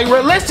Gonta. Like,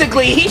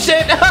 realistically, he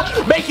should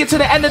make it to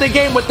the end of the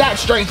game with that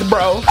strength,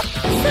 bro.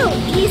 So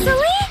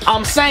easily?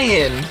 I'm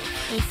saying.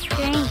 His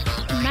strength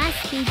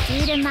must be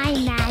due to my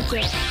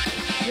magic.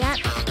 Yep,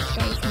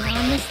 there's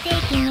no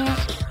mistaking it.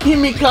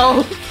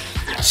 Himiko,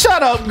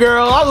 shut up,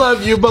 girl. I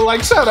love you, but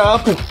like, shut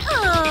up.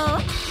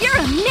 Oh, you're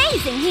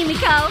amazing,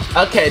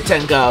 Himiko. Okay,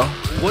 Tenko.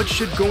 What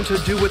should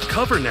Gonta do with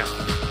cover now?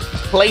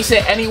 Place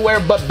it anywhere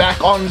but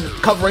back on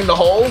covering the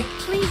hole.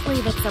 Please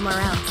leave it somewhere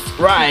else.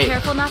 Right. Be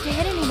careful not to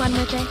hit anyone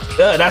with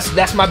it.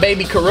 That's my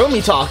baby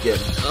Kurumi talking.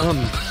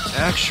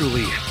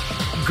 Actually,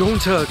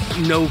 Gonta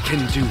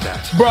can do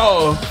that.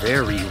 Bro.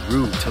 Very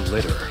rude to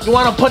litter. You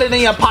want to put it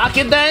in your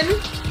pocket then?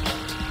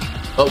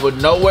 But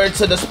with nowhere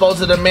to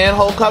dispose of the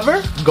manhole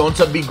cover,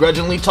 Gonta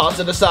begrudgingly toss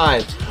it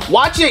aside.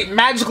 Watch it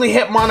magically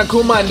hit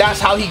Monokuma and that's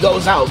how he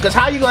goes out. Because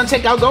how you going to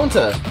take out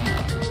Gonta?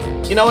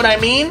 You know what I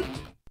mean?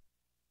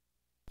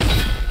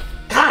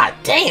 God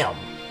damn.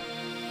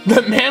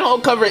 The manhole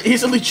cover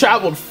easily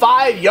traveled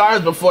 5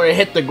 yards before it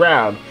hit the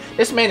ground.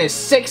 This man is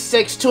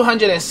 6'6",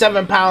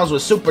 207 pounds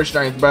with super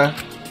strength, bruh.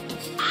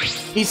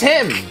 He's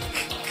him.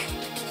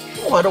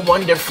 What a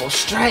wonderful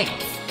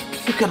strength.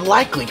 You could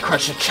likely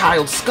crush a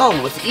child's skull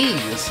with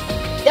ease.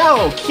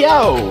 Yo,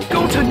 Kyo.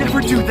 Gonta never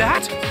do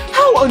that?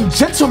 How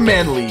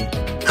ungentlemanly.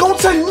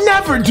 Gonta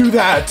never do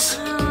that.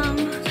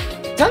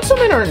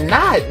 Gentleman or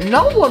not,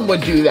 no one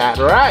would do that,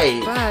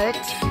 right?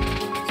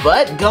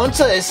 But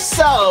Gonta is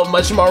so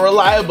much more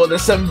reliable than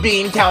some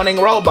bean-counting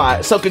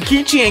robot. So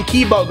Kokichi and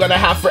Kibo gonna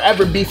have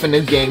forever beef in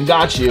this game,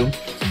 got you.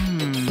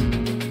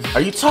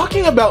 Are you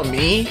talking about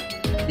me?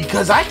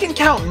 Because I can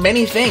count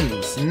many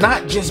things,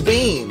 not just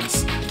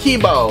beans.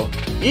 Kibo,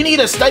 you need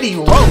to study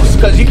roast,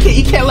 because you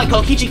can't let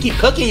Kokichi keep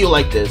cooking you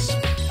like this.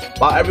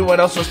 While everyone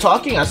else was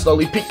talking, I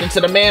slowly peeked into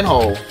the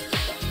manhole.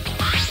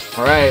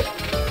 Alright.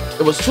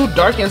 It was too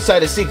dark inside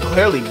to see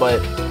clearly, but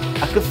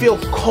I could feel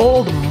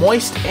cold,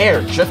 moist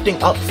air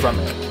drifting up from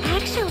it.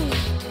 Actually,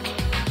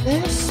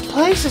 This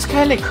place is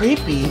kind of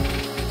creepy.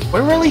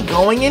 We're really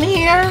going in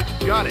here?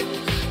 Got it.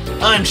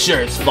 I'm sure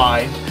it's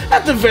fine.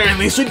 At the very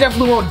least, we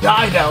definitely won't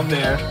die down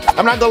there.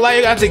 I'm not gonna lie,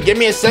 you guys, give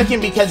me a second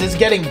because it's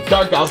getting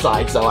dark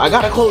outside, so I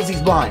gotta close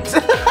these blinds.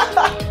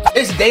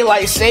 This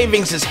daylight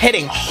savings is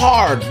hitting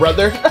hard,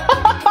 brother.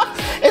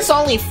 It's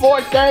only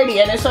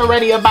 4:30 and it's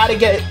already about to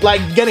get,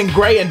 getting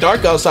gray and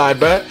dark outside,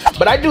 bruh.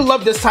 But I do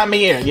love this time of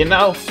year, you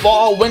know?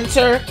 Fall,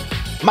 winter,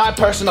 my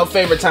personal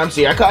favorite times of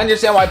year. I can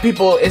understand why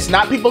it's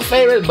not people's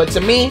favorite, but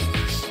to me,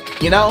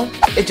 you know,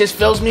 it just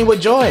fills me with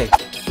joy.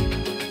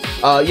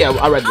 Yeah,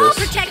 I read this.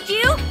 I'll protect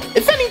you.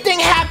 If anything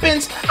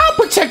happens, I'll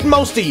protect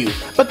most of you,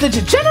 but the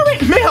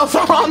degenerate males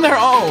are on their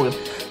own.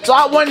 So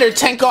I wonder,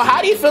 Tenko, how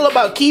do you feel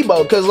about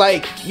Kibo? Because,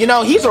 you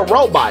know, he's a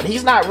robot.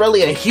 He's not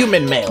really a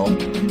human male,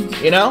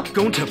 you know?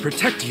 Gonta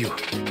protect you.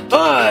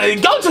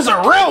 Gonta's a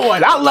real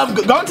one. I love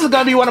Gonta's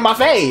gonna be one of my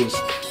faves.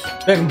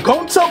 Then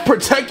Gonta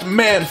protect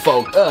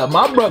manfolk.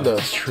 My brother.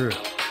 It's true.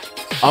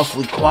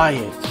 Awfully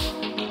quiet.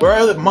 Where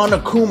are the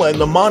Monokuma and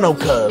the Mono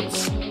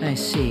Cubs? I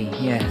see,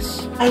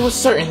 yes. I was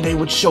certain they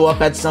would show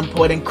up at some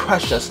point and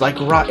crush us like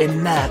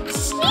rotten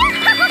gnats.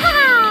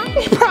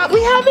 They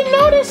probably haven't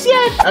noticed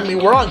yet. I mean,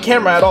 we're on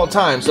camera at all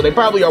times, so they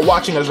probably are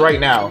watching us right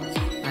now.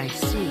 I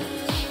see.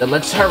 Then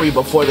let's hurry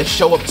before they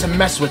show up to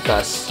mess with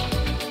us.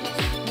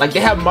 Like, they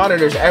have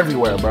monitors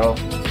everywhere, bro.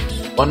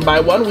 One by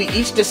one, we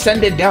each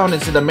descended down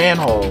into the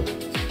manhole.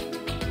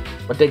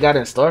 What they got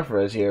in store for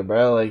us here,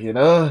 bro? Like, you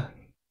know?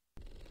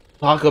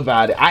 Talk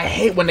about it. I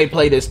hate when they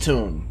play this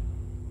tune.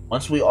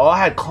 Once we all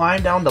had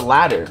climbed down the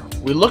ladder,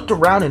 we looked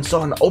around and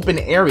saw an open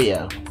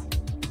area.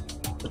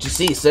 What you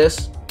see,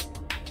 sis?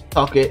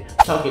 Talk it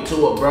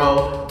to a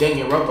bro.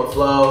 Danganronpa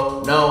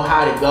flow. Know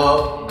how to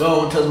go.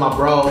 Go until my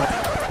bro.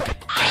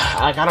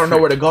 I don't know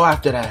where to go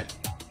after that.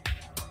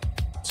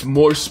 It's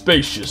more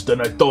spacious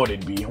than I thought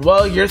it'd be.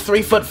 Well, you're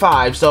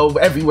 3'5", so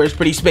everywhere's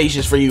pretty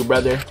spacious for you,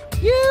 brother.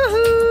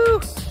 Yoo-hoo!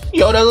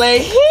 Yodele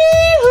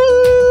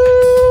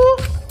hee-hoo!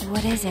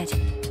 What is it?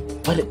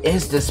 What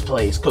is this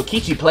place?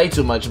 Kokichi played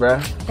too much,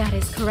 bruh. That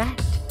is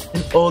correct.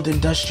 An old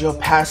industrial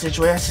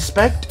passageway, I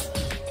suspect.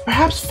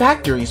 Perhaps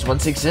factories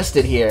once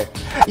existed here.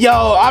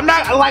 Yo, I'm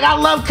not like I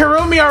love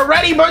Kurumi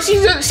already, bro.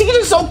 She's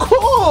just so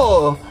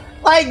cool.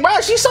 Like, bro,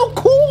 she's so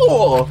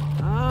cool.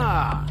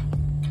 Ah.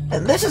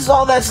 And this is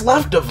all that's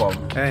left of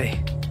them.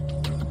 Hey.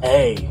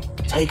 Hey,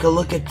 take a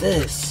look at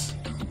this.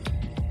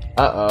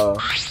 Uh-oh.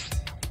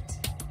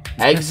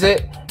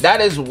 Exit? That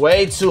is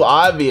way too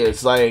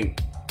obvious. Like,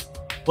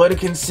 what a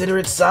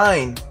considerate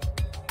sign.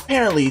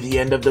 Apparently, the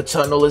end of the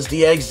tunnel is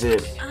the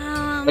exit.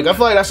 Like, I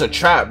feel like that's a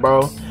trap,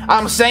 bro.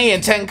 I'm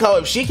saying,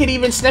 Tenko, if she could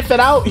even sniff it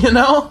out, you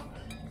know?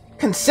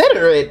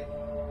 Consider it.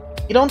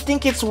 You don't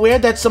think it's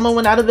weird that someone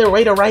went out of their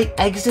way to write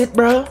exit,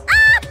 bro? Don't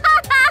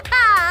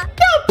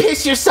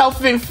piss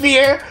yourself in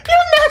fear.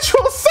 Your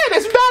natural sin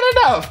is bad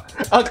enough.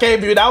 Okay,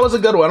 dude, that was a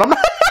good one.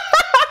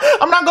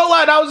 I'm not gonna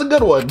lie, that was a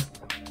good one.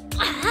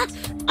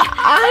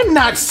 I'm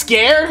not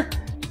scared.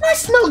 I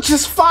smell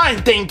just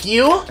fine, thank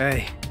you.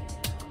 Hey.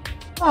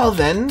 Well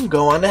then,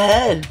 go on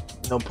ahead.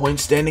 No point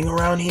standing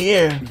around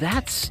here.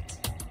 That's...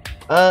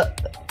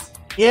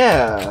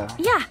 yeah.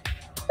 Yeah.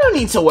 No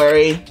need to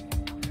worry.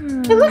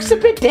 It looks a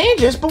bit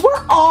dangerous, but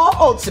we're all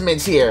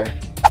ultimates here.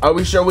 Are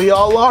we sure we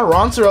all are?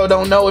 Ronsuro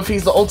don't know if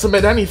he's the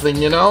ultimate anything,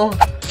 you know?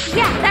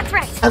 Yeah, that's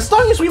right. As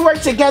long as we work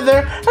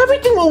together,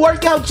 everything will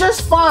work out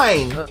just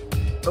fine.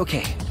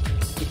 Okay.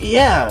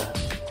 Yeah,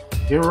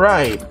 you're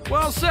right.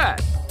 Well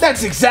said.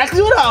 That's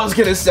exactly what I was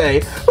gonna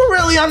say. We're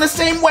really on the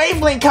same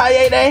wavelength,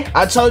 Kaede.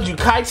 I told you,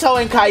 Kaito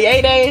and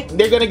Kaede,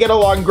 they're gonna get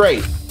along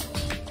great.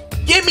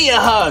 Give me a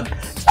hug.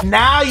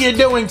 Now you're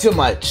doing too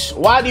much.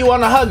 Why do you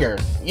want to hug her?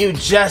 You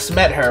just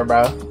met her,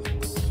 bro.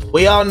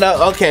 We all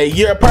know. Okay,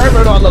 you're a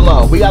pervert on the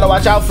low. We gotta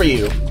watch out for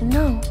you.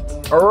 No.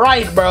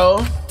 Right,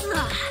 bro.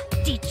 Ugh,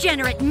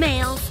 degenerate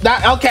males.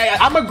 Okay,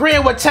 I'm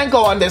agreeing with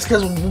Tenko on this,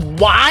 because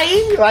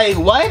why? Like,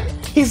 what?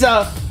 He's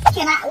a...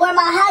 Where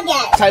my hug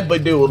at? type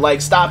of dude.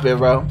 Like, stop it,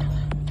 bro.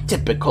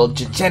 Typical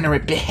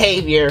degenerate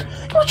behavior.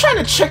 You were trying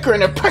to trick her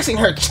into pressing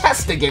her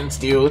chest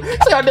against you.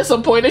 See how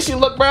disappointed she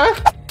looked, bro?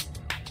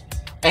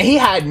 And he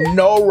had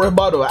no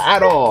rebuttal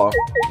at all.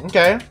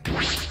 Okay.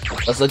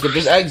 Let's look at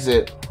this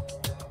exit.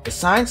 The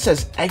sign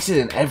says exit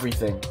and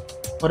everything.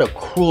 What a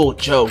cruel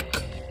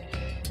joke.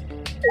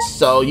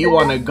 So, you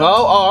want to go?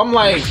 Oh, I'm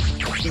like,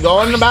 you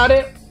going about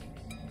it?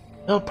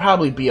 It'll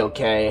probably be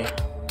okay.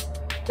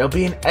 There'll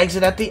be an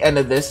exit at the end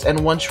of this, and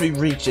once we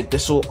reach it,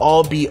 this will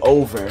all be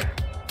over.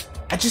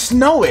 I just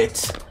know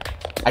it.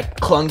 I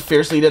clung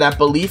fiercely to that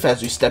belief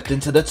as we stepped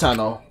into the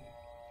tunnel.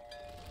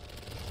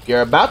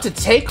 You're about to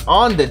take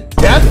on the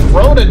death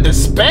road of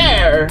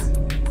despair.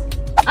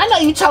 I know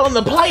you telling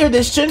the player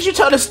this, shouldn't you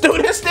tell the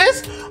students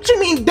this? What you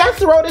mean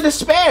death road of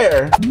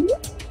despair?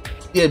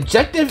 The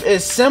objective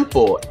is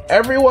simple.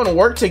 Everyone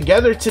work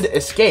together to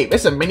escape.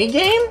 It's a mini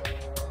game?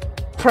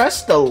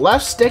 Press the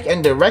left stick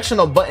and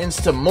directional buttons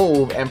to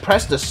move, and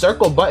press the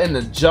circle button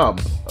to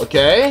jump,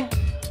 okay?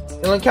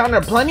 You'll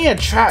encounter plenty of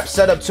traps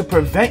set up to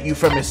prevent you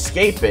from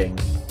escaping.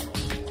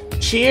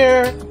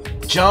 Cheer,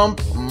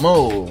 jump,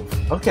 move.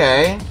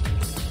 Okay.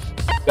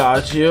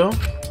 Got you.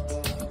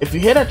 If you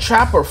hit a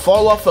trap or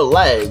fall off a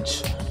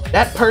ledge,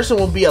 that person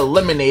will be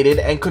eliminated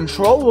and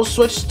control will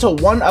switch to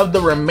one of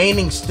the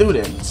remaining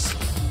students.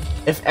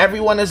 If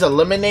everyone is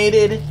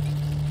eliminated,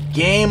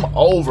 game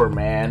over,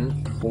 man.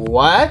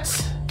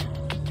 What?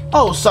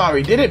 Oh,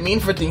 sorry, didn't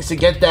mean for things to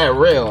get that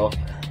real.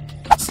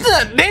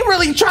 They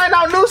really trying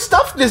out new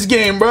stuff this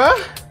game,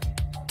 bruh.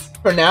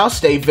 For now,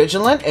 stay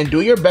vigilant and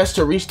do your best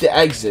to reach the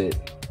exit.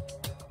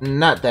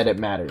 Not that it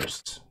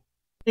matters.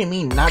 What do you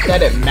mean, not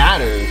that it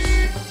matters?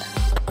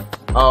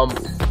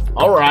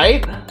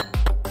 Alright.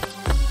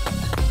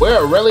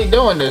 We're really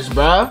doing this,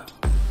 bruh.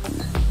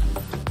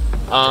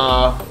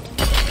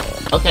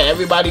 Okay,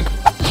 everybody.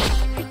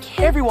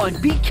 Everyone,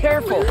 be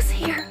careful. Who's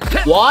here?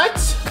 What?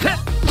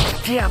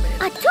 Damn it.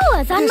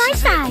 Atua's on my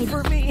This side. isn't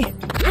for me.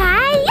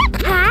 Hi,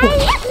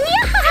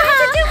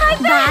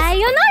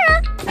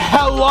 Sayonara.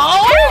 Hello?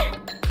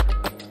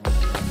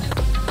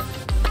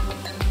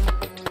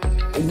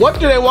 What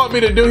do they want me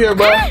to do here,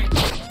 bro?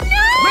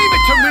 Leave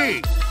it to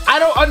me! I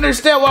don't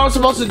understand what I'm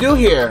supposed to do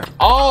here.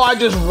 Oh, I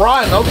just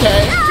run,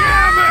 okay.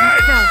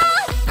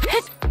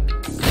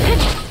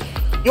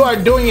 You are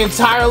doing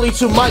entirely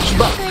too much,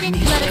 but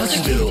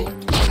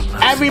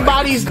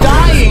everybody's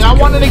dying. I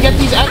wanted to get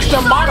these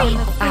extra models.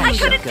 I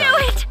couldn't do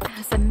it.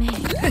 As a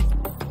man.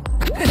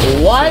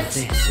 What?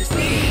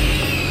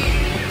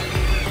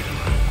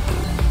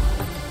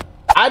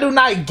 I do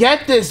not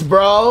get this,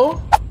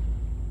 bro.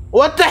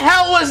 What the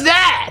hell was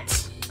that?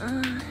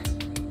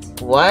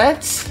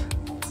 What?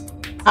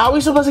 How are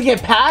we supposed to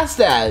get past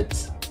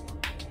that?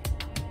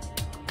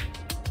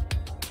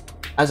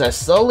 As I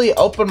slowly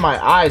opened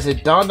my eyes,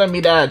 it dawned on me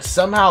that I had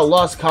somehow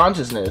lost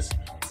consciousness.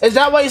 Is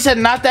that why you said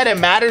not that it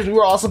matters? We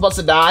were all supposed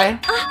to die?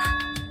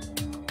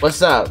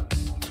 What's up?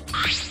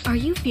 Are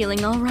you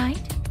feeling all right?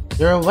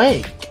 You're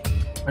awake.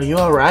 Are you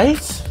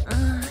alright?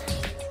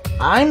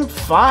 I'm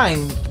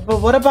fine,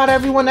 but what about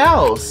everyone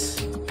else?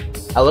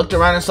 I looked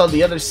around and saw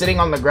the others sitting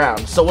on the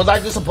ground. So was I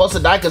just supposed to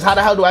die? Because how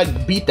the hell do I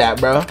beat that,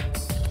 bro?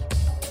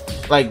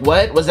 Like,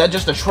 what? Was that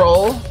just a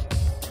troll?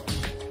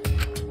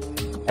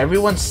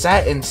 Everyone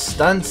sat in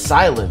stunned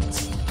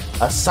silence.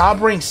 A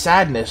sobering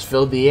sadness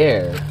filled the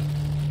air.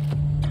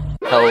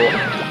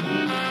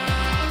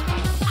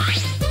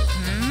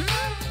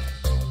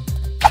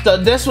 So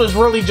this was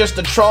really just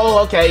a troll?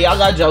 Okay, y'all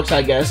got jokes,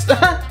 I guess.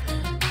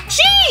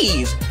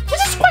 Jeez!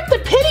 This is quite the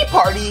pity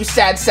party you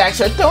sad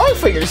sacks are throwing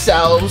for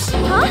yourselves.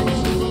 Huh?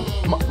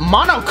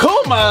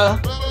 Monokuma?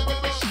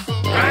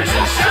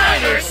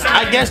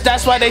 I guess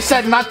that's why they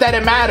said not that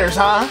it matters,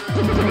 huh?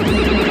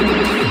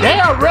 They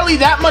are really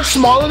that much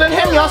smaller than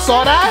him? Y'all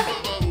saw that?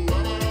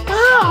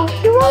 Wow,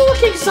 you all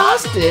look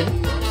exhausted.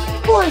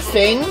 Poor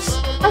things.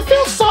 I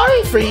feel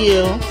sorry for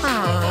you.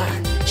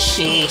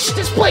 Sheesh,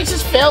 this place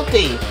is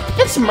filthy.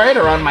 It's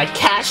murder on my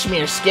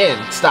cashmere skin.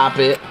 Stop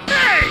it.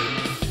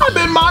 I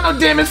bet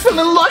Monodam is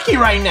feeling lucky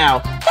right now.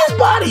 His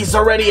body's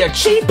already a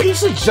cheap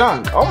piece of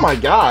junk. Oh my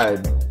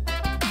god.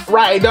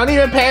 Right, don't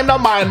even pay him no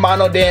mind,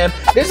 Monodam.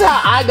 This is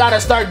how I gotta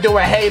start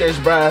doing haters,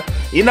 bruh.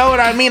 You know what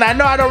I mean? I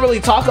know I don't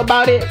really talk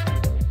about it,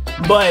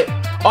 but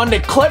on the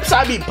clips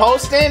I be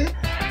posting,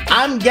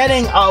 I'm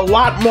getting a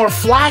lot more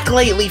flack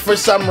lately for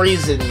some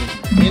reason.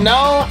 You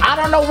know, I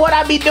don't know what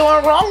I be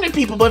doing wrong to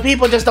people, but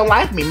people just don't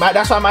like me.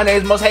 That's why my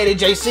name is Most Hated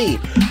JC.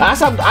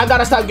 I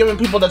gotta stop giving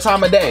people the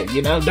time of day,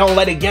 you know? Don't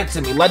let it get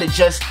to me. Let it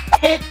just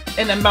hit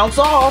and then bounce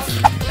off.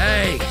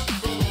 Hey.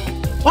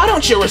 Why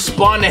don't you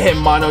respond to him,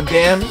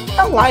 Monodam?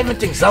 Liven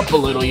things up a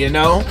little, you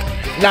know?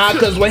 Nah,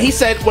 because when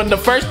the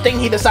first thing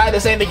he decided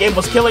to say in the game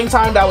was killing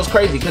time, that was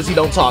crazy because he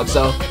don't talk,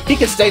 so he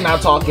can stay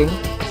not talking.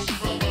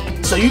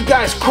 So you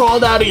guys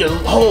crawled out of your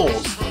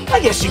holes. I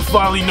guess you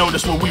finally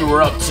noticed what we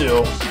were up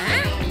to.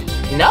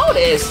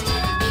 Noticed?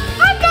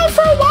 I know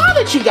for a while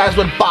that you guys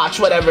would botch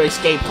whatever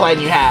escape plan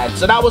you had,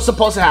 so that was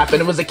supposed to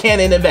happen. It was a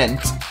canon event.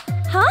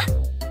 Huh?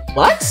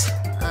 What?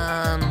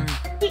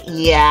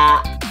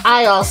 Yeah,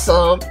 I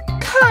also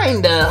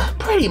kinda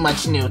pretty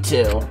much knew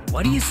too.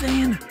 What are you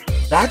saying?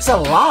 That's a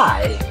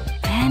lie.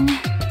 Then...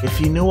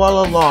 If you knew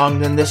all along,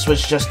 then this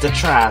was just a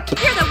trap.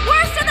 You're the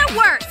worst of the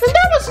worst!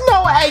 There was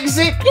no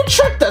exit. You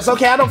tricked us.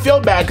 Okay, I don't feel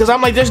bad, because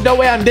I'm like, there's no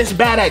way I'm this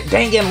bad at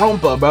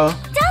Danganronpa, bro.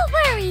 Don't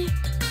worry.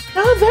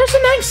 No, there's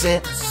an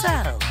exit. So,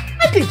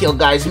 I think you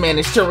guys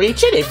managed to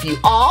reach it if you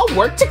all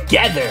work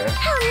together.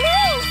 How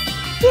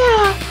nice!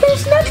 Yeah,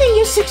 there's nothing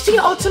you 16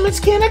 Ultimates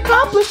can't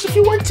accomplish if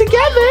you work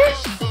together.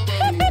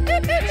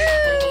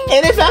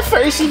 And if at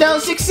first you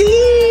don't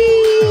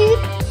succeed,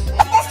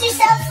 dust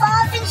yourself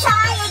off and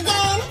try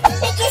again.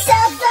 Pick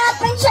yourself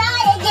up and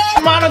try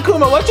again.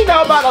 Monokuma, what you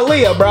know about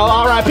Aaliyah, bro?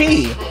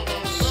 R.I.P.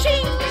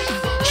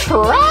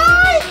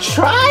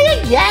 Try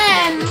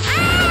again.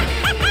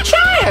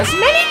 Try as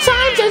many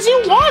times as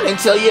you want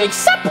until you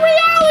accept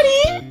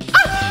reality.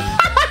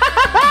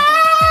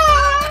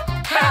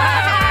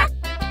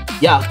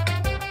 Yeah.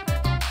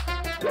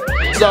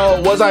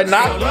 So was I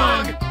not?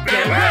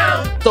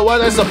 So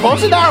was I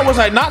supposed to die or was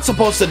I not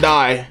supposed to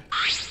die?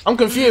 I'm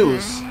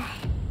confused.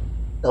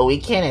 So we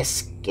can't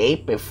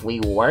escape if we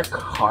work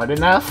hard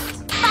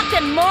enough?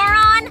 Fucking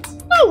moron!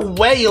 No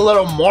way, you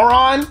little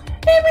moron!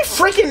 They'd be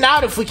freaking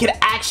out if we could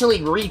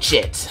actually reach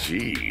it.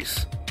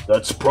 Jeez.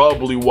 That's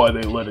probably why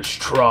they let us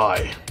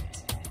try.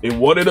 They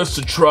wanted us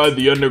to try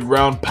the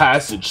underground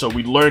passage, so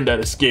we learned that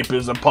escape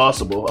is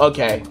impossible.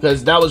 Okay,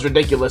 because that was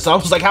ridiculous. I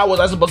was like, how was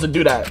I supposed to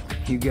do that?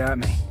 You got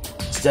me.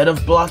 Instead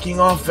of blocking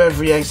off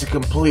every exit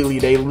completely,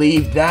 they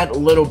leave that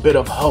little bit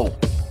of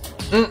hope.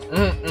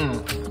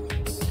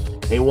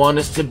 They want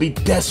us to be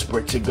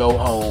desperate to go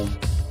home.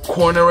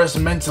 Corner us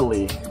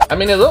mentally. I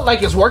mean, it looked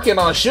like it's working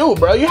on Shu,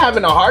 bro. You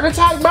having a heart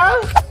attack,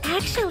 bro?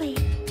 Actually...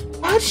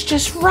 That's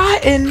just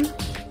rotten.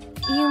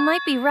 You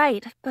might be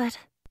right, but...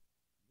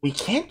 We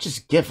can't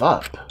just give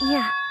up.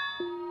 Yeah.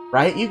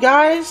 Right, you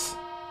guys?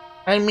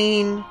 I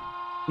mean,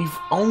 we've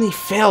only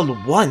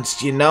failed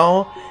once, you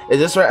know? Is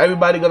this where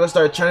everybody gonna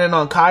start turning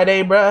on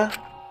Kaide, bruh?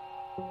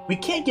 We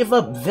can't give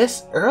up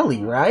this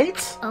early,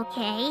 right?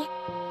 Okay.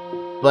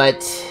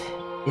 But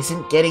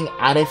isn't getting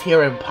out of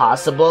here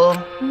impossible?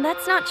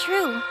 That's not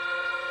true.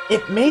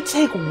 It may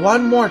take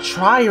one more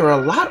try or a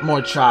lot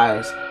more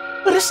tries,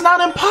 but it's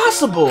not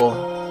impossible.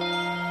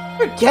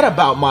 Forget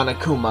about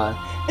Monokuma.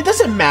 It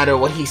doesn't matter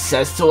what he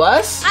says to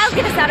us. I'll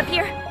get us out of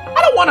here.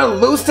 I don't want to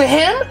lose to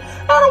him.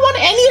 I don't want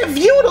any of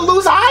you to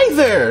lose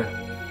either.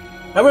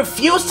 I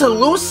refuse to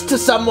lose to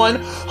someone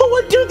who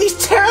would do these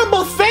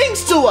terrible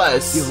things to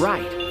us. You're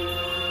right.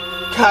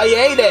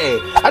 Kaede.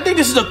 I think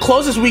this is the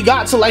closest we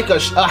got to like a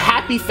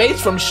happy face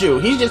from Shu.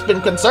 He's just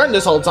been concerned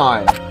this whole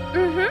time.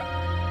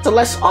 So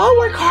let's all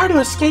work hard to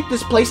escape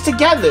this place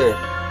together.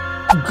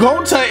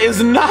 Gonta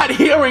is not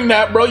hearing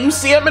that, bro. You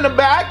see him in the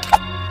back?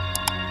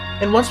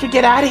 And once we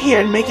get out of here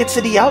and make it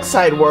to the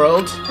outside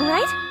world,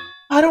 Right?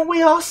 why don't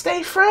we all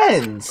stay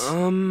friends?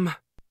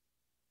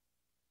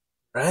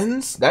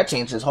 Friends? That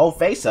changed his whole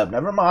face up.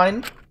 Never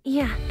mind.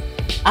 Yeah.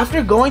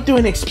 After going through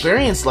an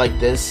experience like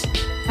this,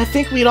 I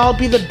think we'd all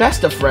be the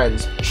best of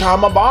friends.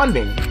 Trauma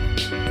bonding.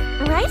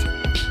 Right?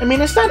 I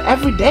mean, it's not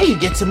every day you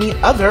get to meet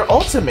other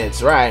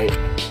Ultimates, right?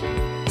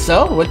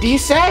 So, what do you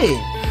say?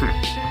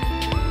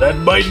 That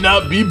might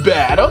not be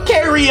bad.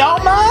 Okay,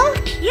 Ryoma?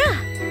 Yeah.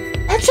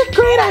 That's a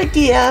great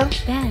idea.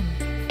 Then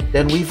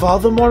Then we've all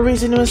the more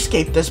reason to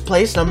escape this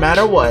place no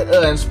matter what.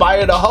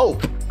 Inspire to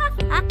hope.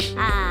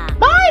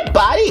 My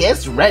body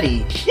is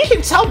ready. You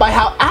can tell by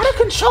how out of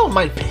control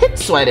my pit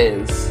sweat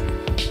is.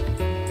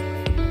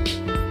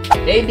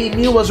 Maybe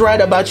Mew was right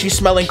about you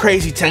smelling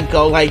crazy,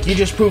 Tenko. Like, you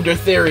just proved her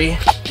theory.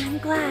 I'm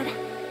glad.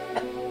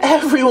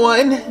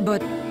 Everyone,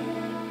 But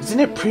isn't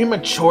it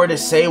premature to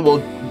say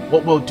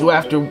what we'll do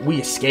after we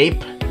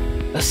escape?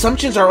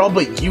 Assumptions are all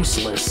but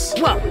useless.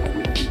 well,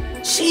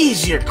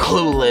 Jeez, you're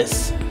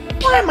clueless.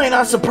 Why am I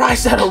not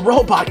surprised that a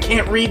robot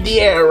can't read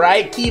the air,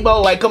 right,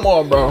 Kibo? Like, come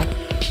on, bro.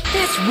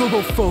 that's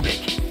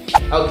robophobic.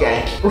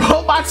 Okay.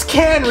 Robots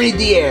can read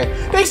the air.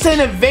 Thanks to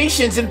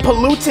innovations in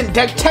pollutant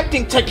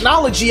detecting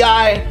technology,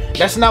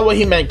 That's not what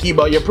he meant,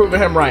 Kibo. You're proving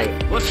him right.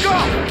 Let's go!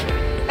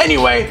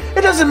 Anyway,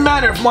 it doesn't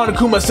matter if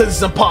Monokuma says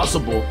it's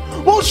impossible.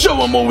 We'll show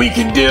him what we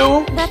can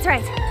do. That's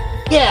right.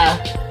 Yeah,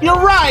 you're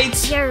right.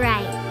 You're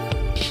right.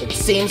 It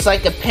seems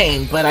like a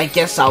pain, but I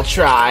guess I'll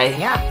try.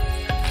 Yeah.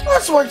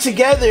 Let's work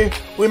together.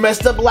 We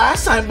messed up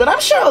last time, but I'm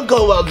sure it'll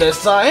go well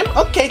this time.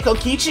 Okay,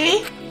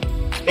 Kokichi.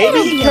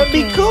 Maybe he could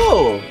be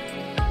cool.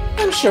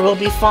 I'm sure we'll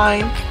be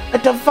fine. A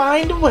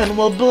divine wind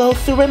will blow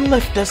through and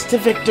lift us to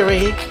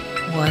victory.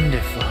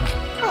 Wonderful.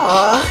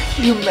 Ah,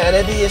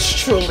 humanity is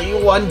truly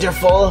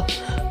wonderful.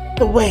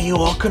 The way you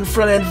all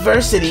confront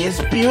adversity is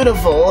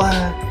beautiful.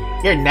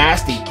 You're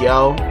nasty,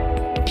 Kyo.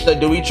 So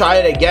do we try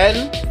it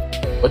again?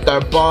 With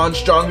our bond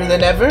stronger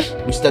than ever,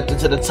 we stepped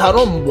into the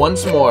tunnel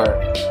once more.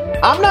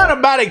 I'm not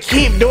about to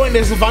keep doing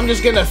this if I'm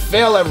just gonna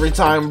fail every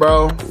time,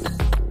 bro.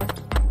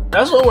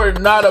 That's what we're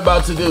not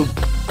about to do.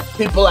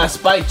 People at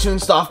Spike,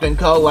 Toonsoft, and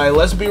Co. Like,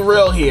 let's be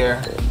real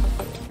here.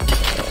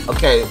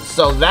 Okay,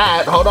 so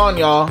that, hold on,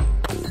 y'all.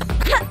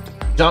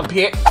 Jump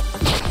here.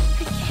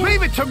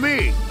 Leave it to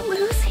me!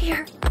 Lou's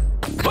here.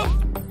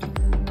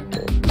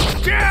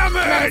 Damn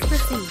Let's it!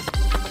 proceed.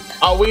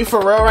 Are we for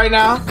real right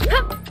now?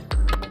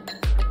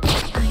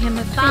 I am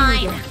a Fine,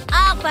 failure.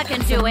 I'll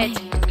fucking do it.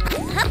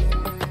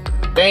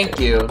 Thank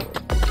you.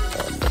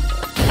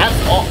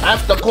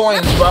 F the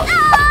coins, bro.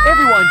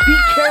 Everyone, be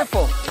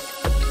careful.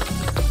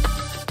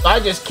 I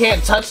just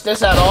can't touch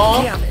this at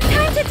all. Damn it.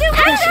 Time to do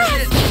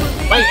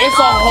it! Like, it's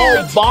a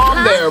whole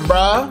bomb there,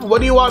 bruh. What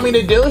do you want me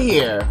to do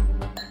here?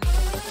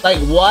 Like,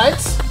 what?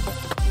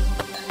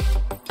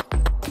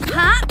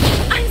 Huh?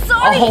 I'm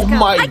sorry. Oh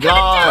my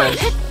gosh.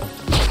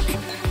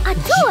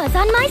 Atula's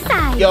on my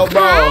side. Yo,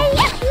 bro.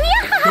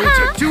 Going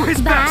to do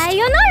his best!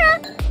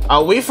 Sayonara.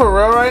 Are we for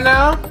real right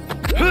now?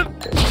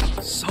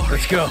 Sorry.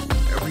 Let's go.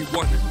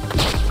 Everyone.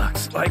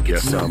 Looks like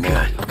it's no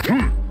good.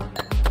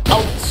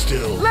 Oh,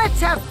 Still.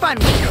 Let's have fun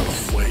with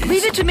this.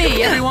 Leave it to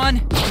me,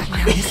 everyone.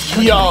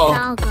 yo.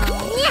 I'll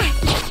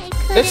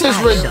go. This is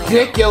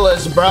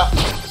ridiculous, bro.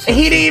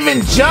 He didn't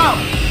even jump.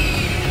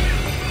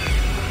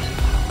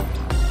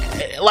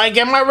 Like,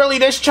 am I really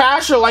this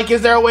trash, or like,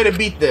 is there a way to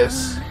beat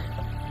this?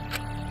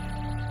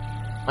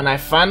 When I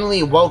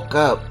finally woke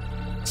up,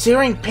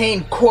 searing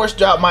pain coursed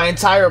throughout my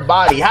entire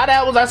body. How the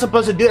hell was I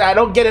supposed to do that? I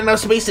don't get enough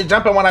space to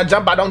jump, and when I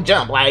jump, I don't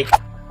jump. Like,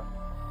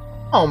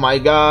 oh my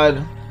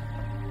god.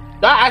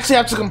 Do I actually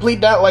have to complete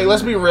that? Like,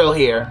 let's be real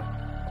here.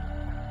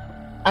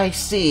 I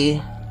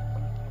see.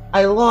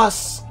 I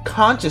lost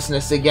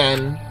consciousness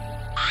again.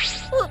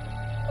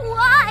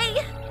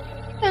 Why?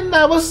 And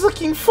I was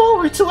looking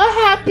forward to a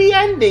happy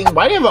ending.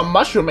 Why do you have a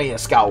mushroom in your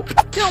scalp?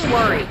 Don't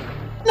worry.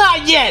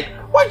 Not yet!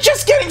 We're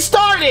just getting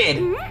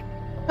started!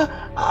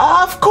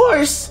 Of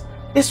course!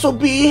 This will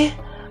be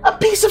a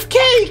piece of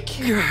cake!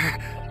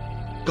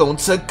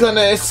 Gonta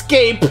gonna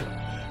escape!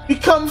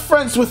 Become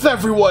friends with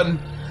everyone!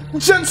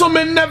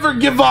 Gentlemen never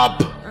give up!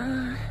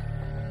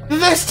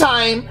 This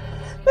time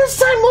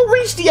we'll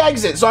reach the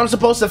exit, so I'm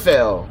supposed to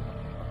fail.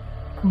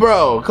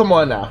 Bro, come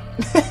on now.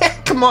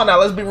 Come on now,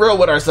 let's be real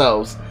with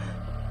ourselves.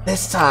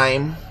 This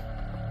time,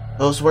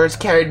 those words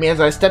carried me as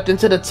I stepped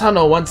into the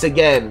tunnel once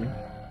again.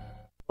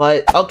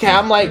 But, okay,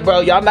 I'm like,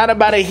 bro, y'all not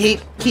about to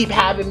keep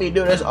having me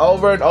do this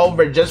over and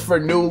over just for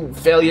new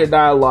failure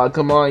dialogue.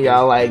 Come on,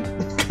 y'all, like,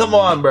 come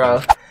on,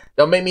 bro.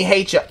 Don't make me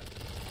hate you.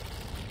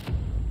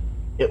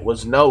 It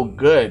was no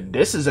good.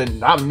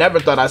 I've never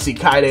thought I'd see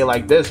Kaide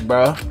like this,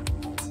 bro.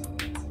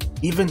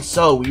 Even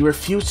so, we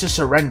refused to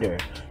surrender.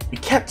 We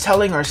kept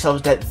telling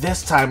ourselves that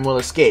this time we'll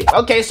escape.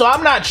 Okay, so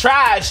I'm not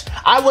trash.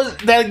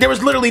 There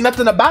was literally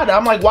nothing about it.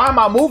 I'm like, why am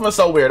I moving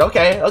so weird?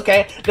 Okay.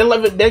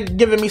 They're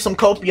giving me some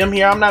copium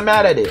here. I'm not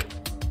mad at it.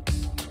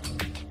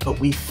 But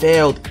we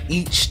failed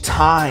each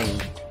time.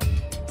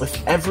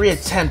 With every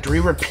attempt,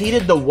 we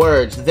repeated the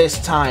words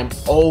this time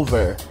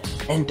over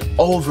and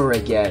over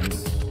again.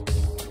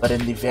 But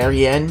in the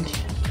very end,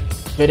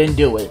 couldn't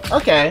do it.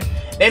 Okay.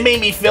 They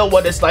made me feel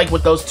what it's like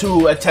with those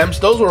 2 attempts.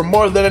 Those were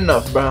more than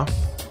enough, bro.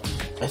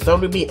 I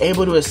thought we'd be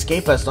able to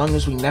escape as long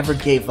as we never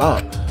gave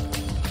up.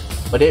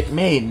 But it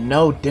made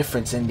no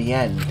difference in the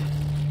end.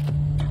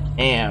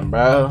 Damn,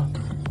 bro.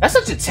 That's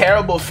such a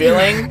terrible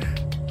feeling.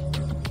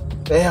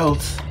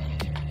 Failed.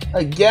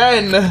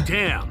 Again.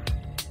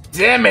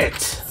 Damn it.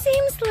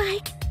 Seems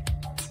like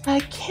I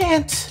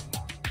can't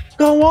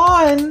go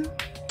on.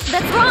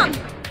 That's wrong.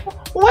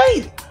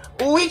 Wait,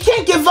 we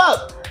can't give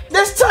up.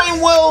 This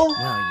time we'll...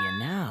 Well, you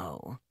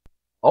know.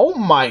 Oh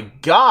my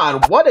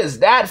god, what is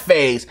that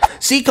face?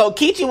 See,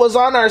 Kokichi was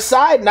on our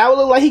side. Now it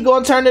look like he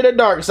gonna turn to the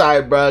dark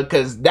side, bro.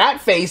 Cause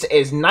that face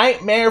is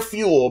nightmare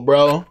fuel,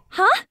 bro.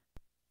 Huh?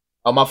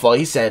 Oh, my fault.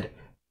 He said,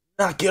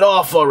 knock it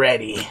off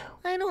already.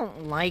 I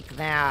don't like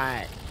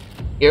that.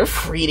 You're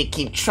free to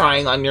keep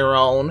trying on your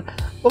own,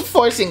 but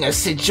forcing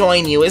us to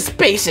join you is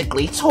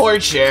basically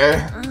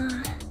torture.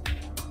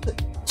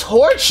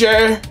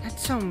 Torture?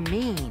 That's so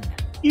mean.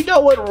 You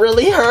know what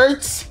really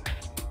hurts?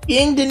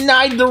 Being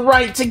denied the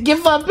right to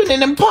give up in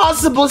an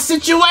impossible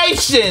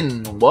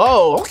situation.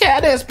 Whoa, okay, I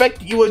didn't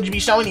expect you would be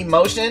showing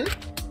emotion.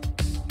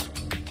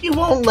 You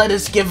won't let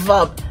us give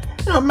up.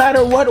 No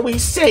matter what we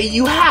say,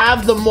 you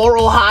have the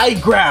moral high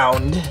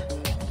ground.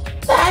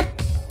 That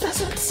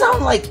doesn't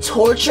sound like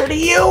torture to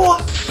you.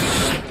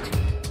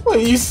 When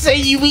you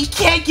say we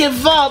can't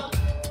give up,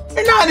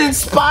 you're not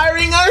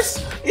inspiring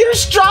us, you're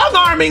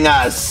strong-arming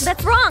us.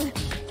 That's wrong.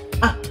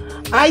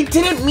 I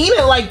didn't mean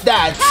it like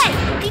that.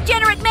 Hey,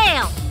 degenerate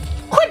male.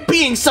 Quit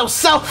being so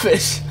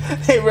selfish.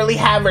 They really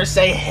have her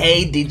say,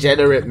 hey,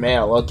 degenerate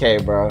male. Okay,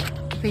 bro.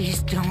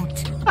 Please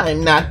don't.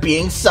 I'm not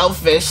being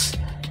selfish.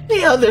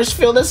 The others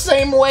feel the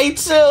same way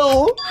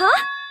too.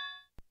 Huh?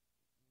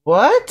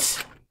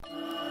 What?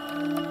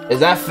 Is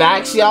that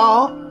facts,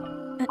 y'all?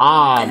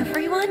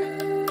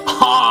 Everyone?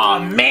 Oh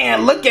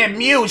man, look at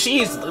Mew.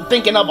 She's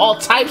thinking of all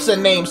types of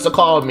names to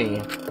call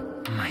me.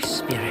 My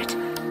spirit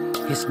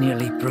is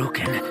nearly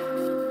broken.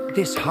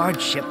 This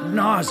hardship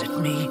gnaws at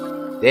me.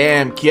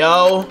 Damn,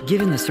 Kyo.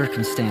 Given the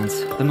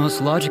circumstance, the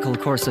most logical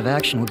course of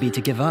action would be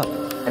to give up.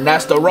 And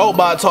that's the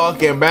robot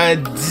talking,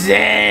 man.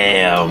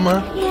 Damn.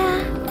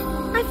 Yeah,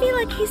 I feel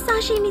like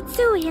Hisashi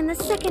Mitsui in the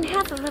second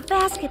half of a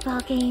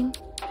basketball game.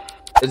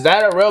 Is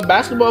that a real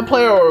basketball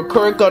player or a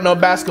Kuriko no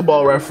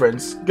basketball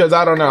reference? Because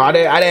I don't know. I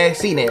didn't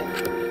seen it.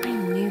 I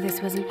knew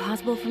this wasn't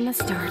possible from the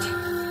start.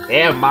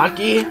 Damn,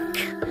 Maki.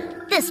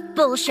 This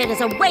bullshit is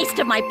a waste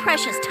of my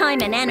precious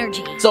time and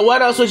energy. So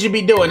what else would you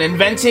be doing?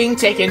 Inventing?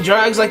 Taking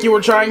drugs like you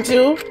were trying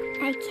to?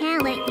 I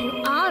can't let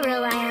you all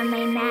rely on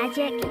my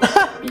magic.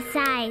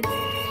 Besides,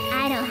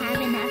 I don't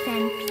have enough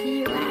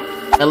MP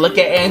left. And look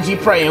at Angie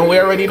praying. We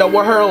already know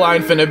what her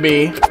line finna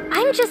be.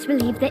 I'm just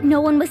relieved that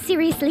no one was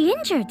seriously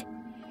injured.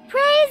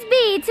 Praise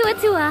be to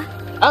Atua.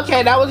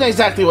 Okay, that wasn't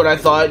exactly what I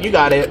thought. You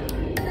got it.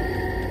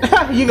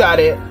 You got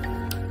it.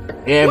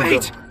 And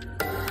Wait!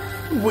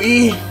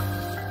 We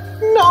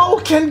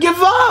can give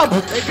up.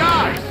 Hey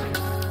guys!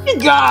 You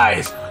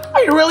guys,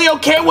 are you really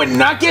okay with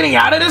not getting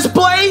out of this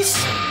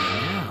place?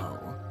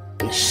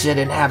 We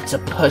shouldn't have to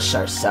push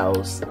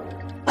ourselves.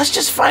 Let's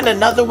just find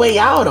another way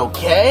out,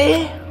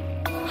 okay?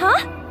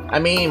 Huh? I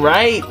mean,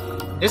 right?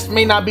 This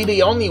may not be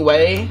the only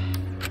way.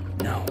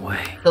 No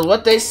way. Cause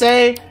what they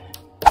say,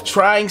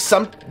 trying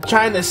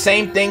the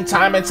same thing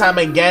time and time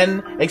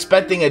again,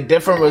 expecting a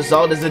different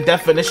result is the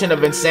definition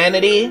of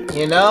insanity,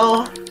 you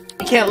know?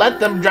 You can't let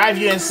them drive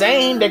you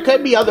insane. There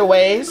could be other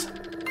ways.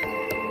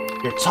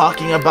 You're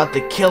talking about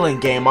the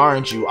killing game,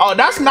 aren't you? Oh,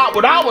 that's not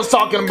what I was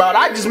talking about.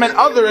 I just meant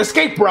other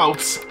escape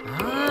routes.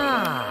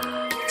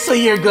 So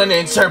you're gonna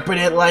interpret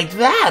it like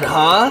that,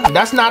 huh?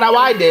 That's not how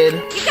I did.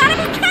 You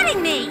gotta be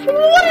kidding me!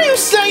 What are you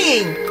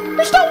saying?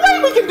 There's no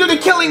way we can do the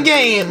killing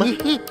game.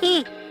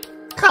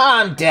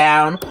 Calm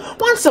down.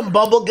 Want some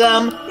bubble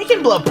gum? You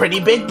can blow pretty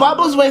big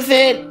bubbles with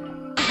it.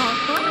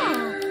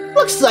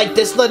 Looks like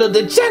this little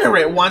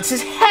degenerate wants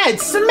his head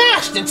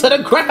smashed into the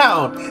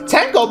ground.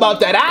 Tenko about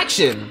that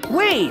action.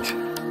 Wait!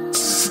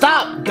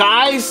 Stop,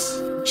 guys.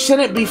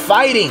 Shouldn't be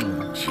fighting.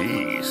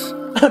 Jeez.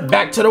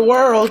 Back to the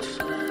world.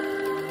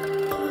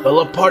 Fell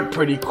apart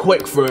pretty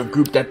quick for a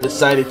group that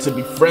decided to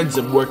be friends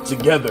and work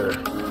together.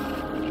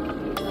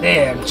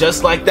 Damn,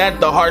 just like that,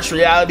 the harsh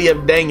reality of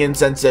Dangan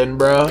sets in,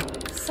 bro.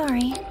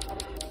 Sorry.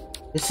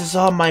 This is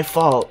all my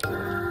fault.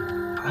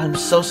 I'm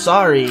so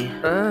sorry.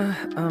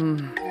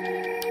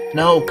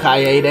 No,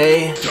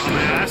 Kaede.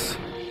 Dumbass.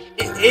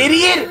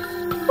 Idiot!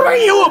 What are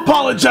you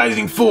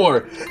apologizing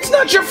for? It's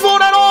not your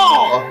fault at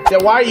all!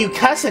 Then why are you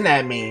cussing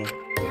at me?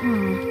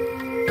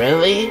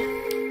 Really?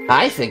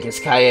 I think it's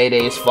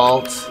Kaede's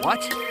fault.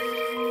 What?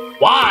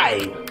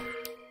 Why?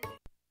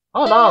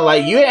 Oh no,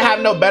 like you didn't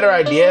have no better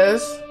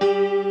ideas?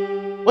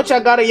 What y'all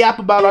gotta yap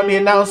about on the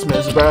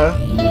announcements, bruh?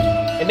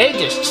 And they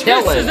just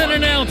chilling. This is an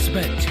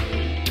announcement.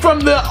 From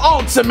the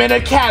Ultimate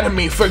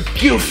Academy for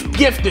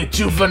Gifted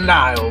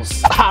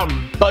Juveniles. I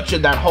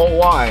butchered that whole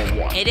line.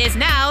 It is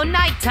now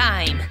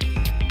nighttime.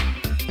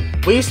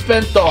 We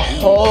spent the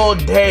whole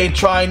day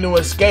trying to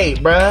escape,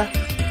 bruh.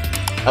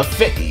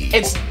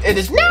 It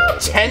is now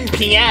 10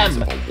 p.m.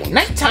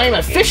 Nighttime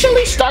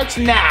officially starts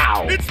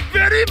now. It's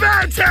Betty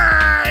Bye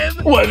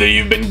time! Whether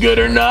you've been good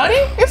or naughty,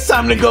 it's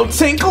time to go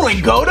tinkle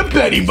and go to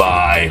Betty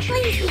Bye.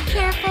 Please be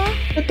careful.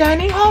 The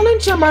dining hall and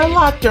gym are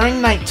locked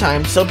during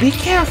nighttime, so be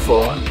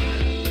careful.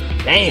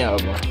 Damn.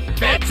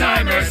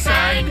 Bedtimer,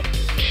 son.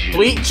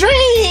 Sweet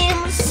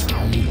dreams.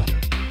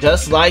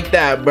 Just like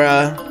that,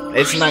 bruh.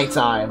 It's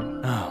nighttime.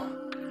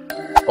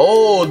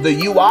 Oh,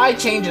 the UI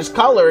changes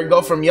color and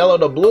go from yellow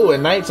to blue at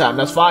nighttime.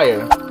 That's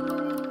fire.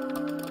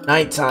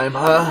 Nighttime,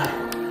 huh?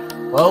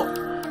 Well,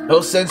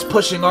 no sense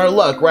pushing our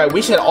luck, right?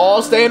 We should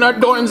all stay in our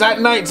dorms at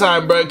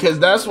nighttime, bruh, because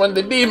that's when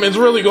the demons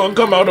really gonna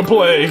come out to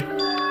play.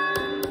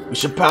 We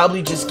should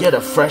probably just get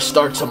a fresh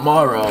start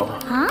tomorrow.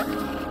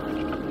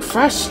 Huh?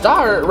 Fresh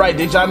start? Right,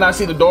 did y'all not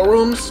see the dorm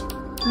rooms?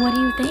 What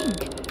do you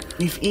think?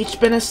 We've each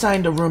been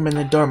assigned a room in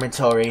the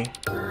dormitory.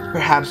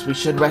 Perhaps we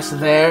should rest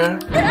there?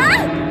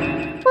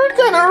 We're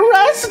gonna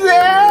rest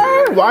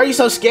there! Why are you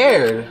so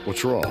scared?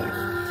 What's wrong?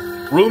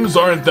 Rooms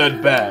aren't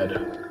that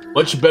bad.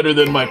 Much better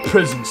than my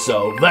prison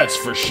cell, that's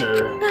for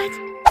sure.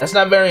 That's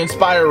not very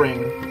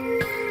inspiring.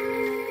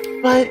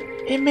 But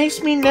it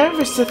makes me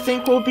nervous to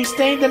think we'll be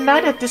staying the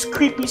night at this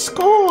creepy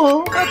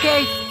school.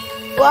 Okay.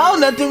 Well,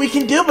 nothing we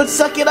can do but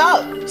suck it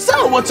up.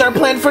 So, what's our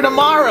plan for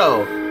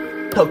tomorrow?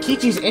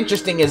 Kokichi's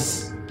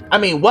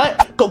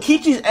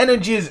Kokichi's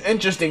energy is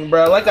interesting,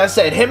 bro. Like I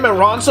said, him and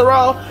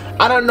Ronsoro,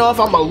 I don't know if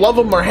I'm gonna love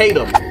him or hate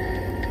him.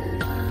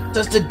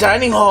 Since the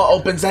dining hall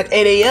opens at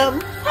 8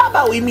 a.m., how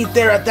about we meet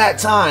there at that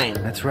time?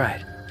 That's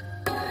right.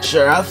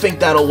 Sure, I think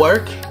that'll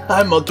work.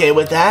 I'm okay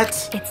with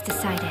that. It's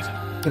decided.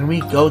 Can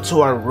we go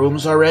to our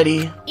rooms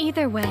already?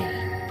 Either way.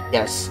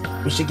 Yes,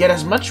 we should get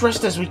as much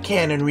rest as we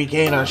can and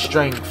regain our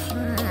strength.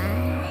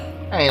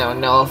 I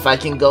don't know if I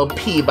can go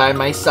pee by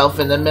myself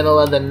in the middle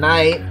of the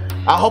night.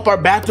 I hope our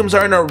bathrooms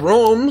are in our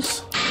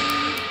rooms.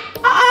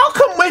 I'll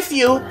come with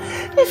you.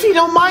 If you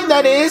don't mind,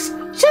 that is.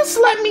 Just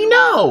let me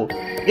know.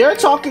 You're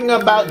talking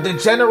about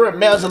degenerate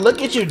males and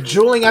look at you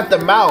drooling at the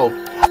mouth.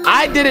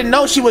 I didn't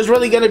know she was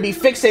really gonna be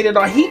fixated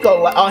on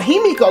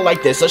Himiko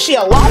like this, so she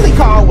a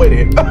lolicon with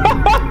it.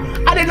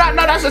 I did not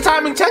know that's the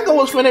timing Tenko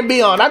was finna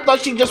be on. I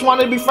thought she just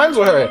wanted to be friends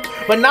with her.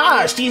 But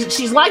nah,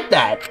 she's like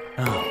that.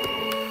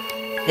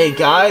 Hey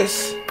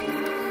guys,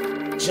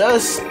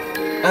 just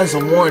as a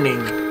warning,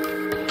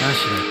 How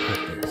should I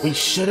put this? we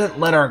shouldn't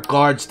let our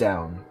guards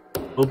down.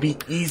 We'll be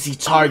easy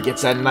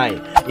targets at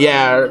night.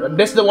 Yeah,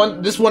 this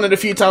one of the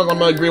few times I'm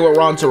gonna agree with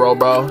Ronsoro,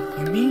 bro.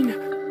 You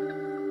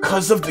mean?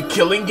 Cause of the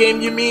killing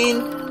game, you mean?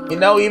 You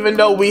know, even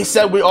though we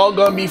said we're all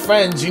gonna be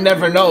friends, you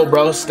never know,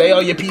 bro. Stay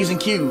on your P's and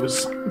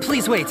Q's.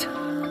 Please wait.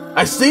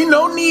 I see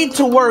no need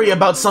to worry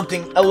about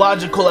something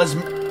illogical as...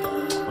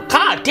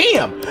 God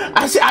damn!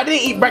 I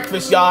didn't eat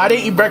breakfast, y'all. I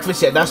didn't eat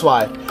breakfast yet, that's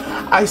why.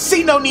 I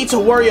see no need to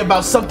worry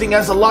about something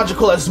as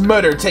illogical as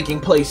murder taking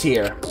place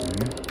here.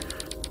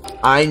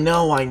 I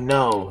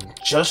know.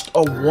 Just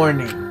a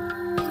warning.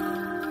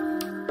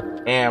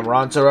 And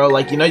Ronsoro,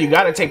 like, you know, you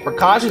gotta take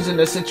precautions in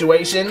this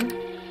situation.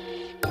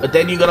 But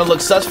then you're gonna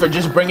look sus for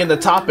just bringing the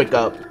topic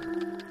up.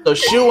 So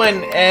Shu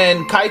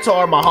and Kaito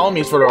are my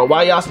homies for real.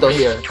 Why y'all still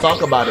here?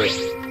 Talk about it.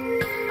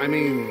 I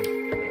mean...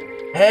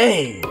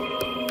 Hey,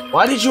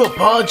 why did you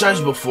apologize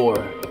before?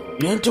 You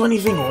didn't do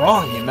anything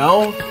wrong, you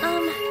know?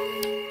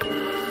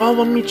 Well,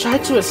 when we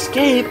tried to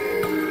escape,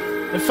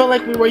 it felt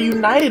like we were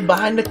united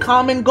behind a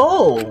common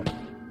goal.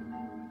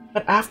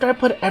 But after I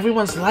put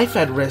everyone's life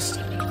at risk,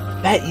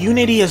 that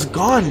unity is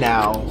gone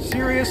now.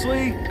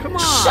 Seriously? Come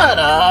on! Shut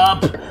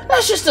up!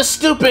 That's just a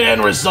stupid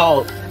end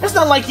result. It's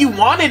not like you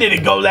wanted it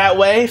to go that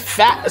way.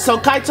 So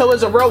Kaito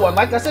is a real one.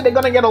 Like I said, they're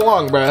gonna get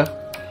along, bruh.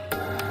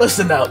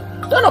 Listen up.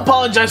 Don't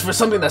apologize for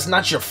something that's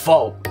not your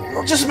fault.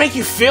 It'll just make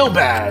you feel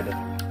bad.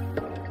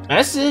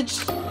 Message?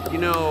 You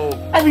know...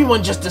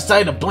 Everyone just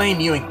decided to blame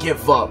you and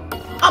give up.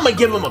 I'm gonna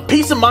give him a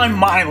piece of my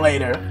mind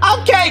later.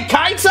 Okay,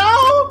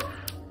 Kaito!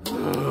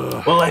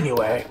 Well,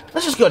 anyway,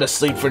 let's just go to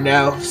sleep for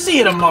now. See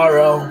you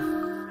tomorrow.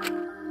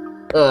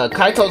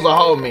 Kaito's a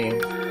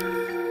homie.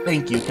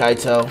 Thank you,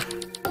 Kaito.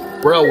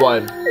 Real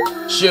one.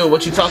 Shu,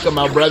 what you talking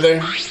about, brother?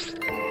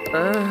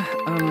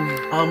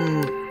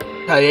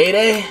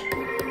 Kaede?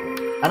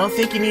 I don't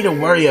think you need to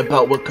worry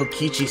about what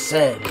Kokichi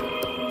said.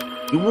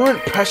 You weren't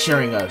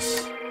pressuring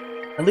us.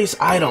 At least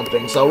I don't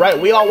think so, right?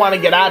 We all want to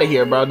get out of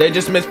here, bro. They're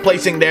just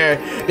misplacing their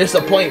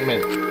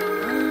disappointment.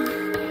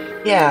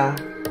 Yeah.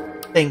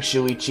 Thanks,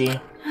 Shuichi.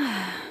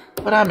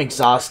 But I'm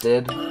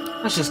exhausted.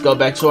 Let's just go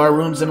back to our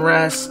rooms and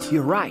rest.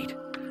 You're right.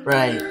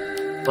 Right.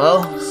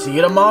 Well, see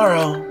you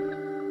tomorrow.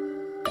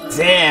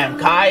 Damn,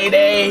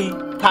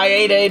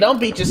 Kaede, don't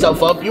beat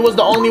yourself up. You was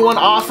the only one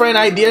offering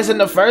ideas in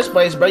the first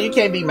place, bro. You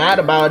can't be mad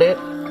about it.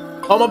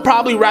 I'm gonna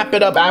probably wrap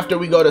it up after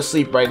we go to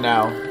sleep right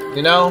now.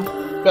 You know?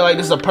 I feel like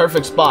this is a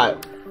perfect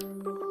spot.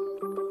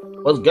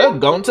 What's good,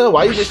 Gonta?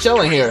 Why are you just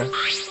chilling here?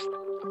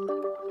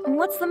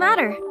 What's the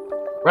matter?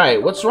 Right,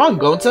 what's wrong,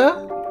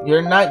 Gonta?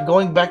 You're not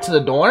going back to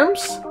the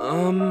dorms?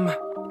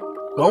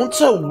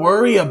 Gonta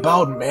worry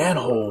about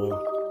manhole.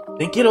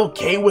 Think it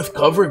okay with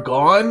cover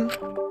gone?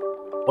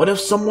 What if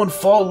someone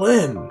fall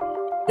in?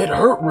 It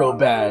hurt real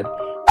bad.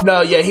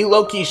 No, yeah, he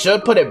low-key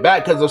should put it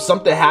back, because if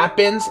something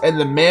happens and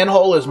the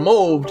manhole is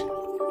moved,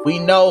 we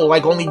know,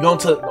 like, only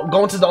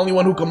Gonta's the only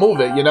one who can move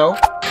it, you know?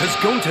 Cause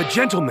Gonta,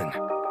 gentlemen.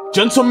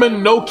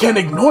 Gentlemen, no can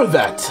ignore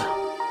that.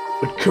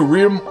 But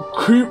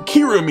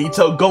Kirumi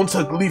tell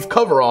Gonta to leave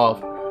cover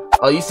off.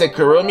 Oh, you said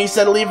Kurumi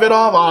said leave it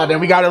off? Oh,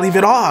 then we gotta leave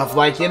it off,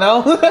 like, you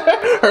know?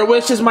 Her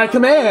wish is my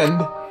command.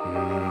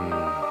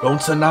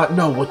 Gonta not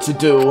know what to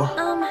do.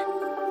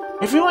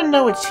 Everyone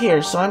know it's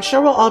here, so I'm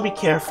sure we'll all be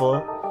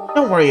careful.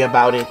 Don't worry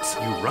about it.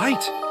 You're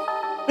right.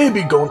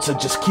 Maybe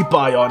Gonta just keep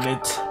eye on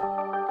it.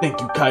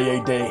 Thank you,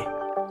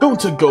 Kaede.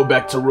 Gonta go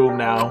back to room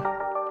now.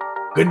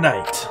 Good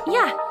night.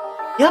 Yeah.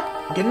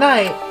 Yep, good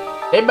night.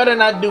 They better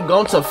not do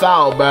Gonta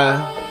foul, bruh.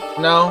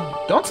 No,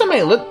 Gonta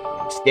may look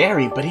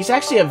scary, but he's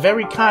actually a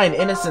very kind,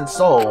 innocent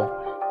soul.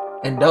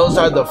 And those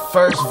are the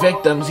first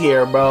victims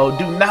here, bro.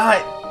 Do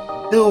not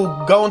do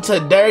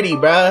Gonta dirty,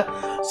 bruh.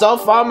 So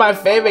far, my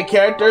favorite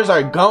characters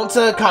are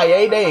Gonta,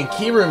 Kaede, and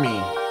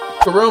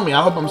Kirumi.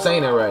 I hope I'm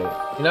saying it right.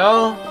 You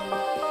know?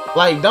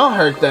 Like, don't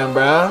hurt them,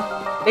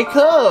 bruh. They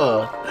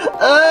cool.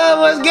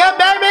 What's good,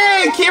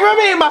 baby?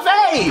 Kirumi, my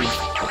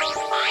fave!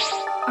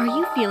 Are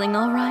you feeling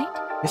alright?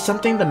 Is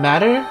something the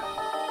matter?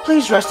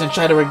 Please rest and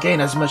try to regain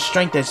as much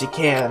strength as you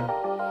can.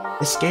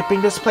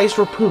 Escaping this place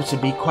will prove to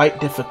be quite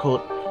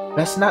difficult.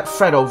 Best not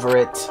fret over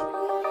it.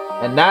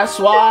 And that's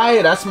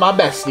why, that's my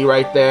bestie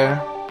right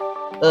there.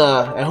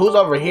 And who's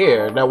over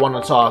here that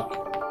wanna talk?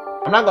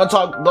 I'm not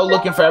gonna go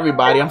looking for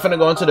everybody. I'm finna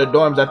go into the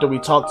dorms after we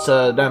talk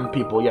to them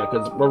people. Yeah,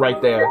 cause we're right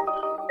there.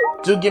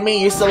 Dude, give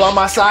me, you still on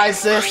my side,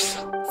 sis?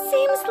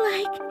 Seems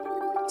like...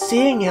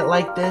 Seeing it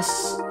like this,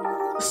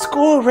 the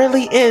school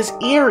really is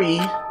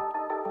eerie.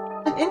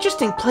 An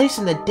interesting place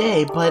in the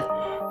day, but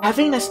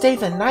having to stay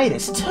the night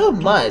is too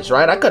much,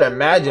 right? I could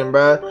imagine,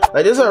 bro.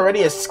 Like, this is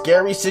already a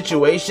scary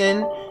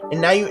situation, and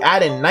now you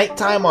add in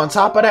nighttime on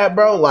top of that,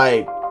 bro.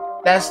 Like,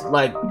 that's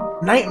like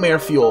nightmare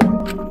fuel.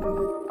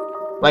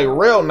 Like,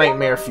 real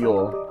nightmare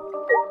fuel.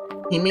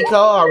 Himiko,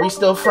 are we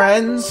still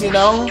friends, you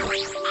know?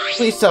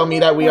 Please tell me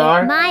that we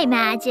are. My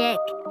magic.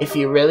 If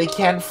you really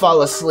can't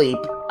fall asleep,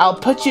 I'll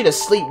put you to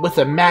sleep with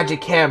a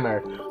magic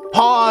hammer.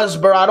 Pause,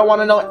 bro. I don't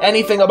want to know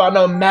anything about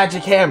no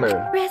magic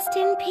hammer. Rest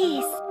in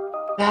peace.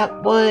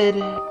 That would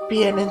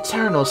be an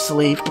eternal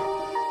sleep.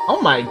 Oh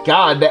my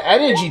god, the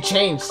energy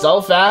changed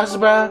so fast,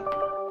 bro.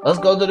 Let's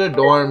go to the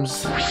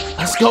dorms.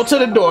 Let's go to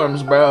the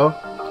dorms, bro.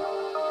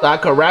 So I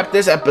could wrap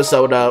this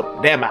episode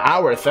up. Damn, 1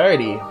 hour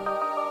 30.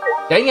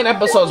 Dang it,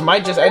 episodes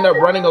might just end up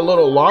running a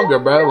little longer,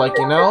 bro. Like,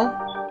 you know?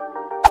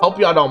 Hope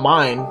y'all don't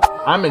mind.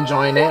 I'm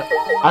enjoying it.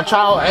 I'll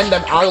try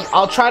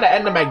to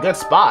end them at good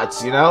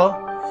spots, you know?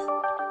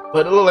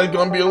 But it looks like it's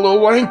gonna be a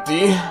little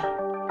lengthy.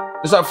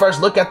 This is our first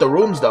look at the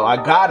rooms, though. I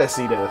gotta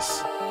see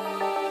this.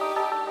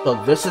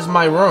 So this is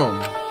my room.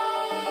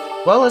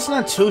 Well, it's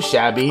not too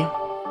shabby.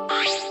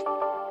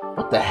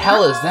 What the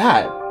hell is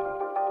that?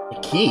 A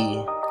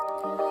key?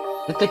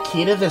 Is it the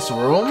key to this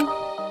room?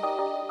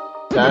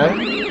 Okay.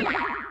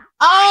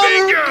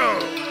 Bingo!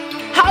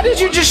 How did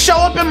you just show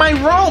up in my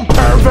room,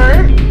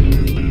 pervert?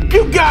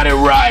 You got it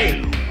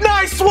right!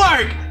 Nice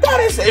work! That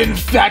is, in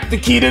fact, the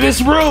key to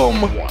this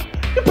room!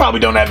 You probably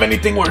don't have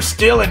anything worth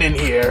stealing in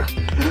here.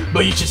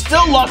 But you should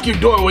still lock your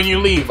door when you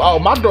leave. Oh,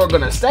 my door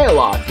gonna stay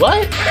locked.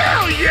 What?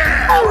 Hell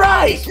yeah!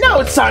 Alright, now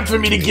it's time for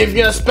me to give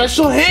you a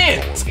special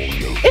hint.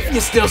 If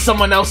you steal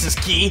someone else's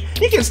key,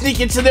 you can sneak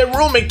into their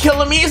room and kill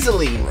them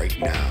easily. Right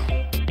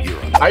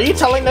now, are you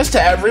telling this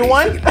to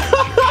everyone?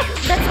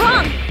 That's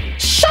wrong!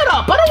 Shut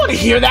up! I don't want to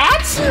hear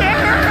that!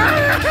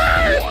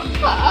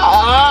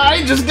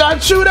 I just got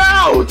chewed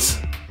out!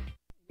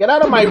 Get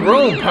out of my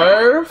room,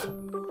 perv!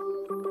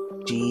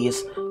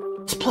 Jeez,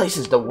 this place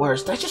is the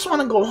worst. I just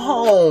want to go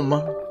home.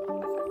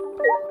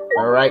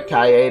 Alright,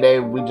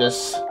 Kaede,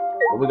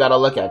 we gotta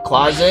look at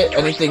closet.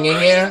 Anything in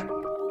here?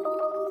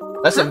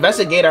 Let's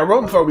investigate our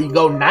room before we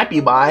go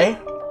nappy by.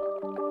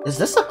 Is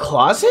this a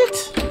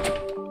closet?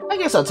 I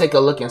guess I'll take a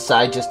look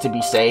inside just to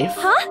be safe.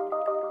 Huh?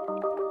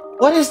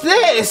 What is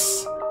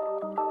this?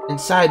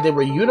 Inside there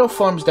were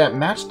uniforms that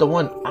matched the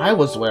one I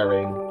was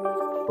wearing.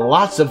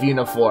 Lots of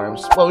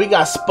uniforms. Well, we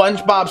got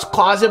SpongeBob's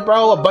closet,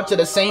 bro. A bunch of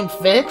the same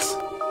fits.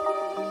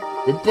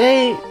 Did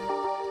they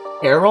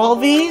pair all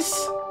these?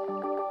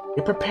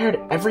 They prepared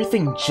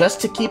everything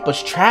just to keep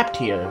us trapped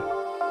here.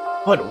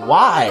 But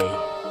why?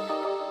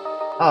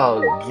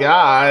 Oh,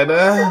 God.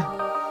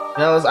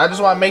 You know, I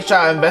just want to make sure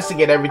I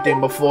investigate everything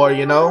before,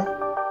 you know,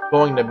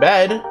 going to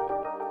bed.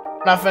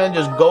 I'm not finna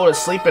just go to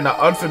sleep in an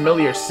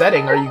unfamiliar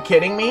setting. Are you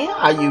kidding me?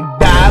 Are you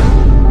dumb?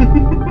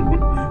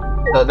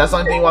 So that's the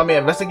only thing you want me to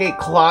investigate?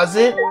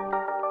 Closet?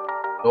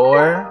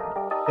 Door?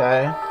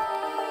 Okay.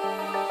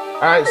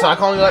 Alright, so I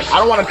can only I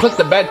don't want to click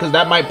the bed because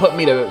that might put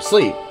me to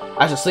sleep.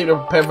 I should sleep to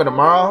prepare for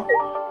tomorrow?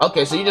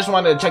 Okay, so you just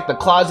wanted to check the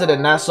closet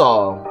and that's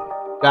all.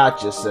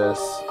 Gotcha, sis.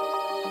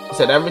 You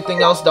said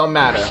everything else don't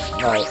matter.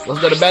 Alright,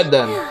 let's go to bed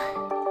then.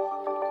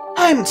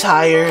 I'm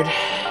tired.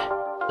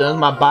 As soon as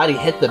my body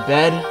hit the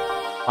bed,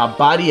 my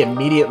body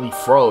immediately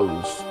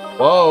froze.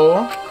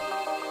 Whoa.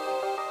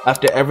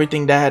 After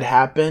everything that had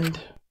happened,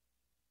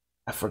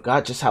 I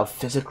forgot just how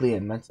physically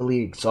and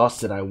mentally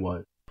exhausted I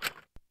was.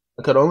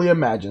 I could only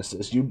imagine,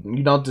 sis. You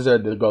don't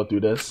deserve to go through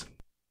this.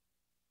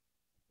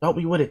 Thought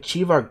we would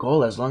achieve our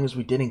goal as long as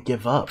we didn't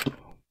give up.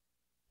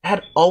 That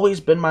had always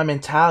been my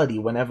mentality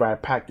whenever I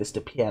practiced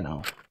the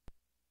piano.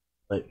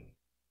 But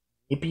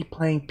maybe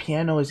playing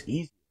piano is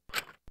easy.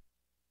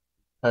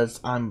 Because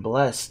I'm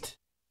blessed.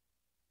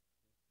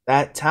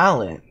 That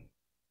talent.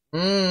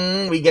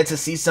 We get to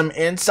see some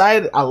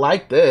insight. I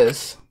like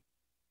this.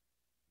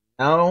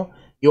 No,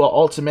 you're an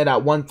ultimate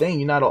at one thing.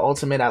 You're not an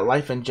ultimate at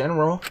life in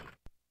general.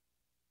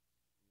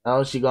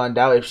 No, she gonna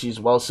doubt if she's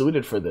well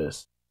suited for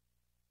this.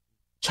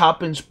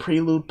 Chopin's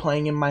prelude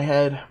playing in my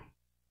head.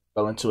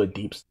 Fell into a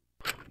deep sleep.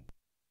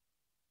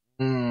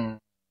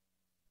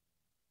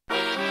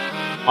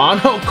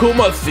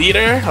 Onokuma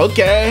Theater?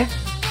 Okay.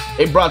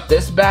 They brought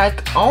this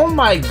back? Oh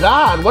my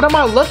god, what am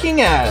I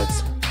looking at?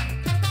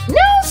 New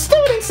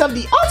students of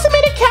the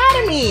Ultimate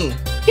Academy!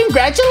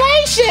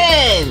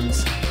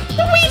 Congratulations!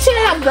 The we two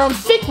have grown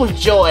thick with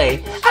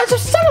joy as of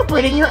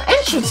celebrating your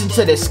entrance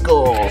into this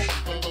school.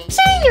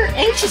 Seeing your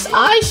anxious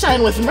eyes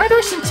shine with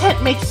murderous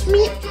intent makes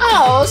me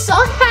oh so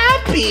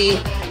happy.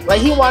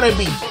 Like he wanna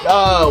be,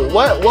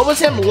 what was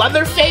him,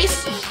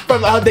 Leatherface?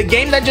 From the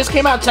game that just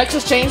came out,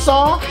 Texas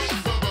Chainsaw?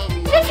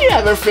 If you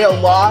ever feel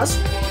lost,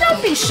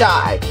 don't be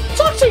shy.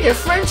 Talk to your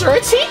friends or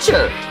a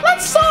teacher.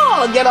 Let's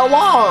all get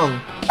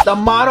along. The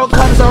model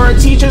comes to our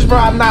teachers, bro.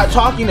 I'm not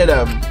talking to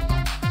them.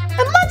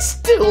 And let's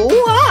do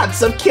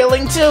lots of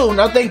killing too.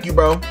 No, thank you,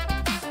 bro.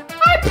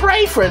 I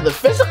pray for the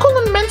physical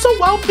and mental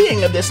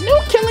well-being of this new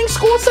killing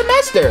school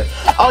semester.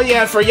 Oh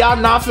yeah, for y'all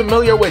not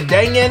familiar with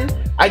Dangan,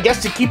 I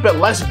guess to keep it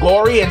less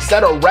gory,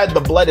 instead of red,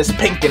 the blood is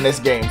pink in this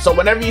game. So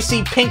whenever you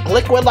see pink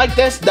liquid like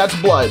this, that's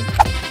blood.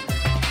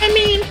 I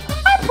mean,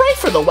 I pray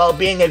for the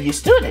well-being of you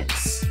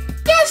students.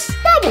 Yes,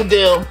 that will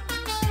do.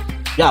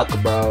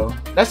 Yuck, bro.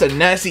 That's a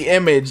nasty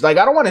image. Like,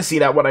 I don't want to see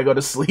that when I go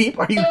to sleep.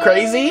 Are you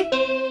crazy?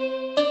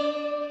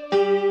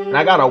 And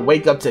I gotta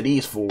wake up to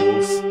these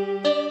fools.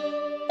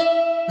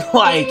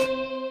 Like,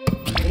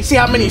 you see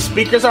how many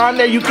speakers are on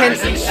there? You can't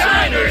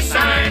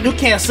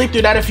sleep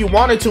through that if you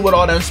wanted to with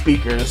all them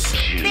speakers.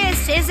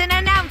 This is an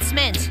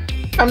announcement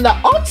from the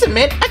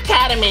Ultimate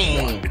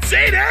Academy. It's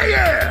 8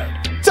 a.m.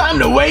 Time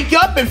to wake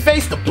up and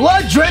face the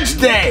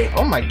blood-drenched day!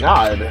 Oh my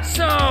god.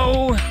 So...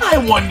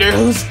 I wonder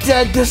who's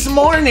dead this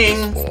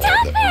morning.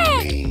 Stop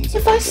it!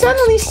 If I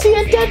suddenly see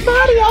a dead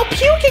body, I'll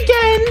puke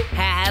again!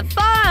 Have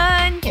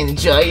fun!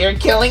 Enjoy your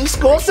killing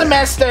school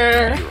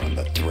semester!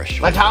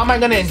 Like, how am I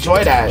gonna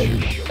enjoy that?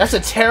 That's a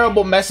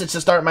terrible message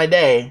to start my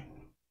day.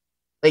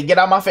 Like, get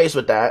out my face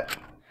with that.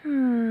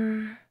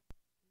 I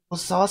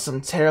saw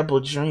some terrible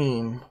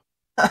dream.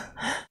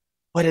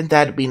 Wouldn't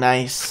that be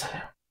nice?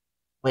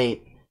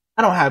 Wait.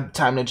 I don't have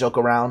time to joke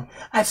around.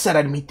 I said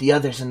I'd meet the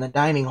others in the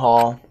dining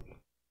hall.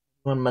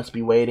 One must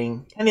be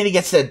waiting. I need to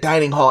get to the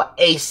dining hall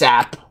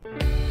ASAP.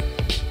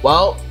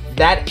 Well,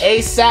 that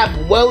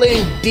ASAP will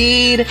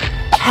indeed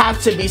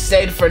have to be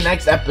saved for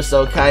next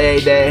episode,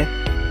 Kaede.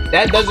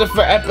 That does it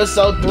for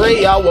episode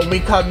 3, y'all. When we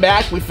come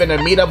back, we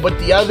finna meet up with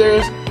the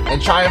others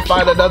and try and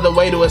find another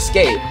way to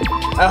escape.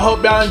 I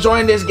hope y'all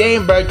enjoying this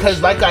game, bro,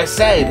 because like I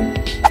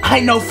said, I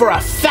know for a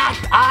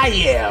fact I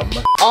am.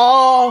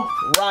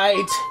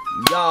 Alright,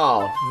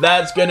 y'all,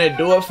 that's gonna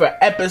do it for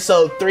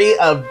episode 3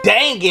 of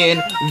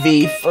Dangan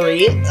v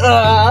Free.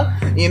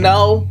 You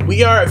know,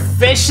 we are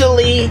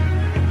officially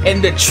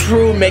in the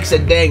true mix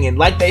of Dangan.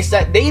 Like they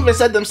said, they even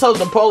said themselves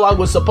the prologue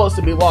was supposed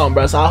to be long,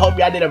 bro. So I hope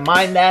y'all didn't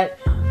mind that.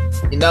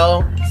 You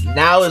know,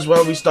 now is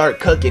where we start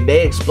cooking.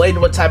 They explained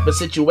what type of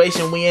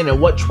situation we in and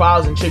what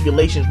trials and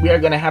tribulations we are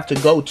gonna have to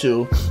go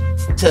to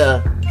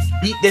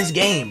beat this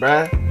game,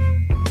 bruh.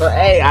 But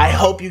hey, I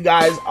hope you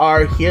guys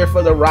are here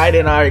for the ride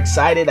and are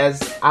excited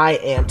as I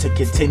am to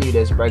continue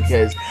this, bro,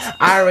 because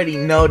I already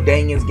know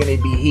Dangan's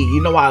gonna be heat.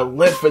 You know I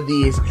live for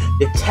these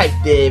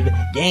detective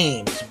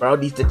games, bro,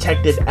 these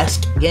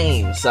detective-esque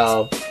games.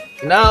 So,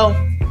 you know,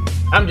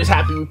 I'm just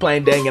happy we're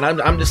playing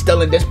Dangan. I'm just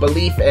still in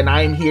disbelief, and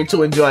I'm here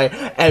to enjoy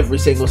every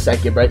single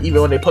second, bro.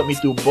 Even when they put me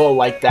through bull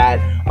like that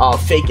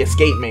fake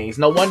escape maze.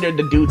 No wonder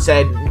the dude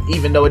said,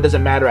 even though it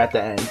doesn't matter at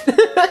the end.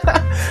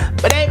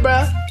 But hey,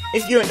 bro,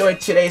 if you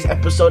enjoyed today's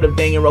episode of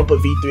Danganronpa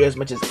V3 as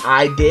much as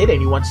I did,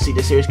 and you want to see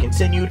the series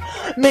continued,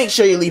 make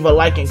sure you leave a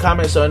like and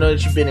comment so I know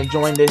that you've been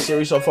enjoying this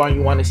series so far and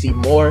you want to see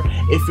more.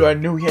 If you are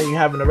new here and you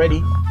haven't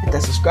already, hit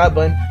that subscribe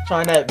button,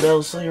 turn on that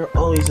bell so you're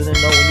always in the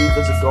know when new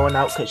videos are going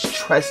out, because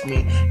trust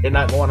me, you're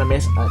not going to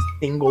miss a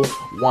single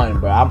one,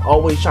 bro. I'm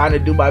always trying to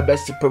do my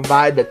best to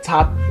provide the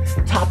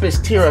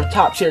toppest tier of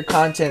top tier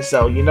content,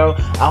 so, you know,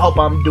 I hope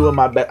I'm doing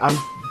my best.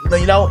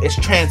 You know, it's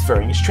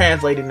transferring, it's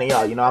translating to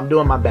y'all. You know, I'm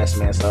doing my best,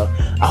 man, so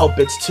I hope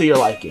it's to your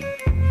liking.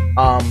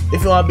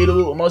 If you want to be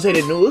the most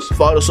hated news,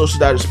 follow the socials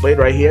that are displayed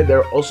right here.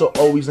 They're also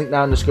always linked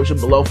down in the description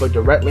below for a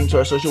direct link to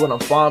our social you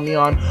want to follow me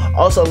on.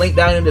 Also link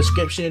down in the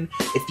description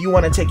if you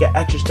want to take an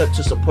extra step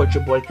to support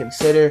your boy.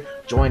 Consider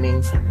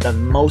joining the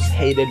most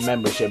hated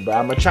membership, bro.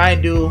 I'm gonna try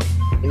and do,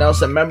 you know,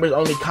 some members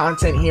only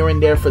content here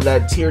and there for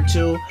that tier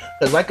 2,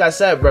 because like I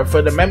said, bro,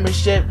 for the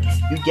membership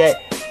you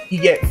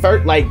get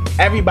first, like,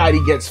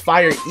 everybody gets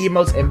fire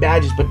emotes and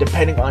badges, but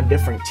depending on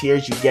different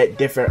tiers you get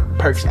different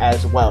perks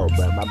as well,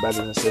 bro, my brothers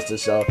and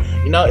sisters. So,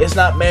 you know, it's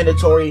not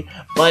mandatory,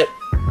 but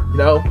you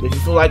know, if you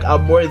feel like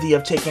I'm worthy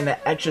of taking an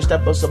extra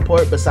step of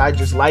support besides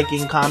just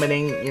liking,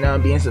 commenting, you know,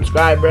 and being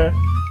subscribed, bro,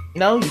 you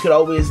know, you could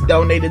always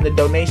donate in the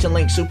donation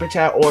link, super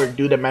chat, or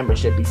do the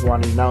membership if you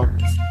want to, you know,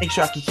 make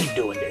sure I can keep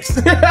doing this.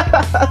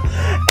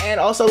 And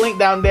also link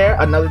down there,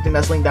 another thing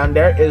that's linked down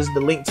there is the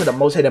link to the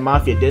Most Hated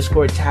Mafia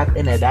Discord. Tap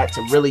into that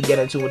to really get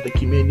into with the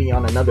community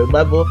on another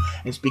level.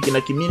 And speaking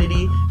of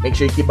community, make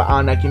sure you keep an eye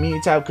on that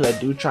community tab, because I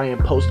do try and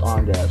post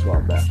on there as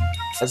well, bro.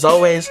 As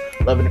always,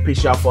 love and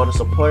appreciate y'all for all the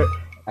support.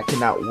 I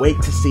cannot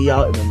wait to see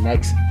y'all in the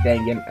next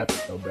Dangan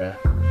episode, bruh.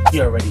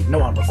 You already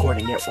know I'm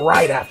recording it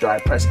right after I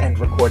press end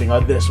recording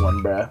of this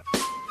one, bruh.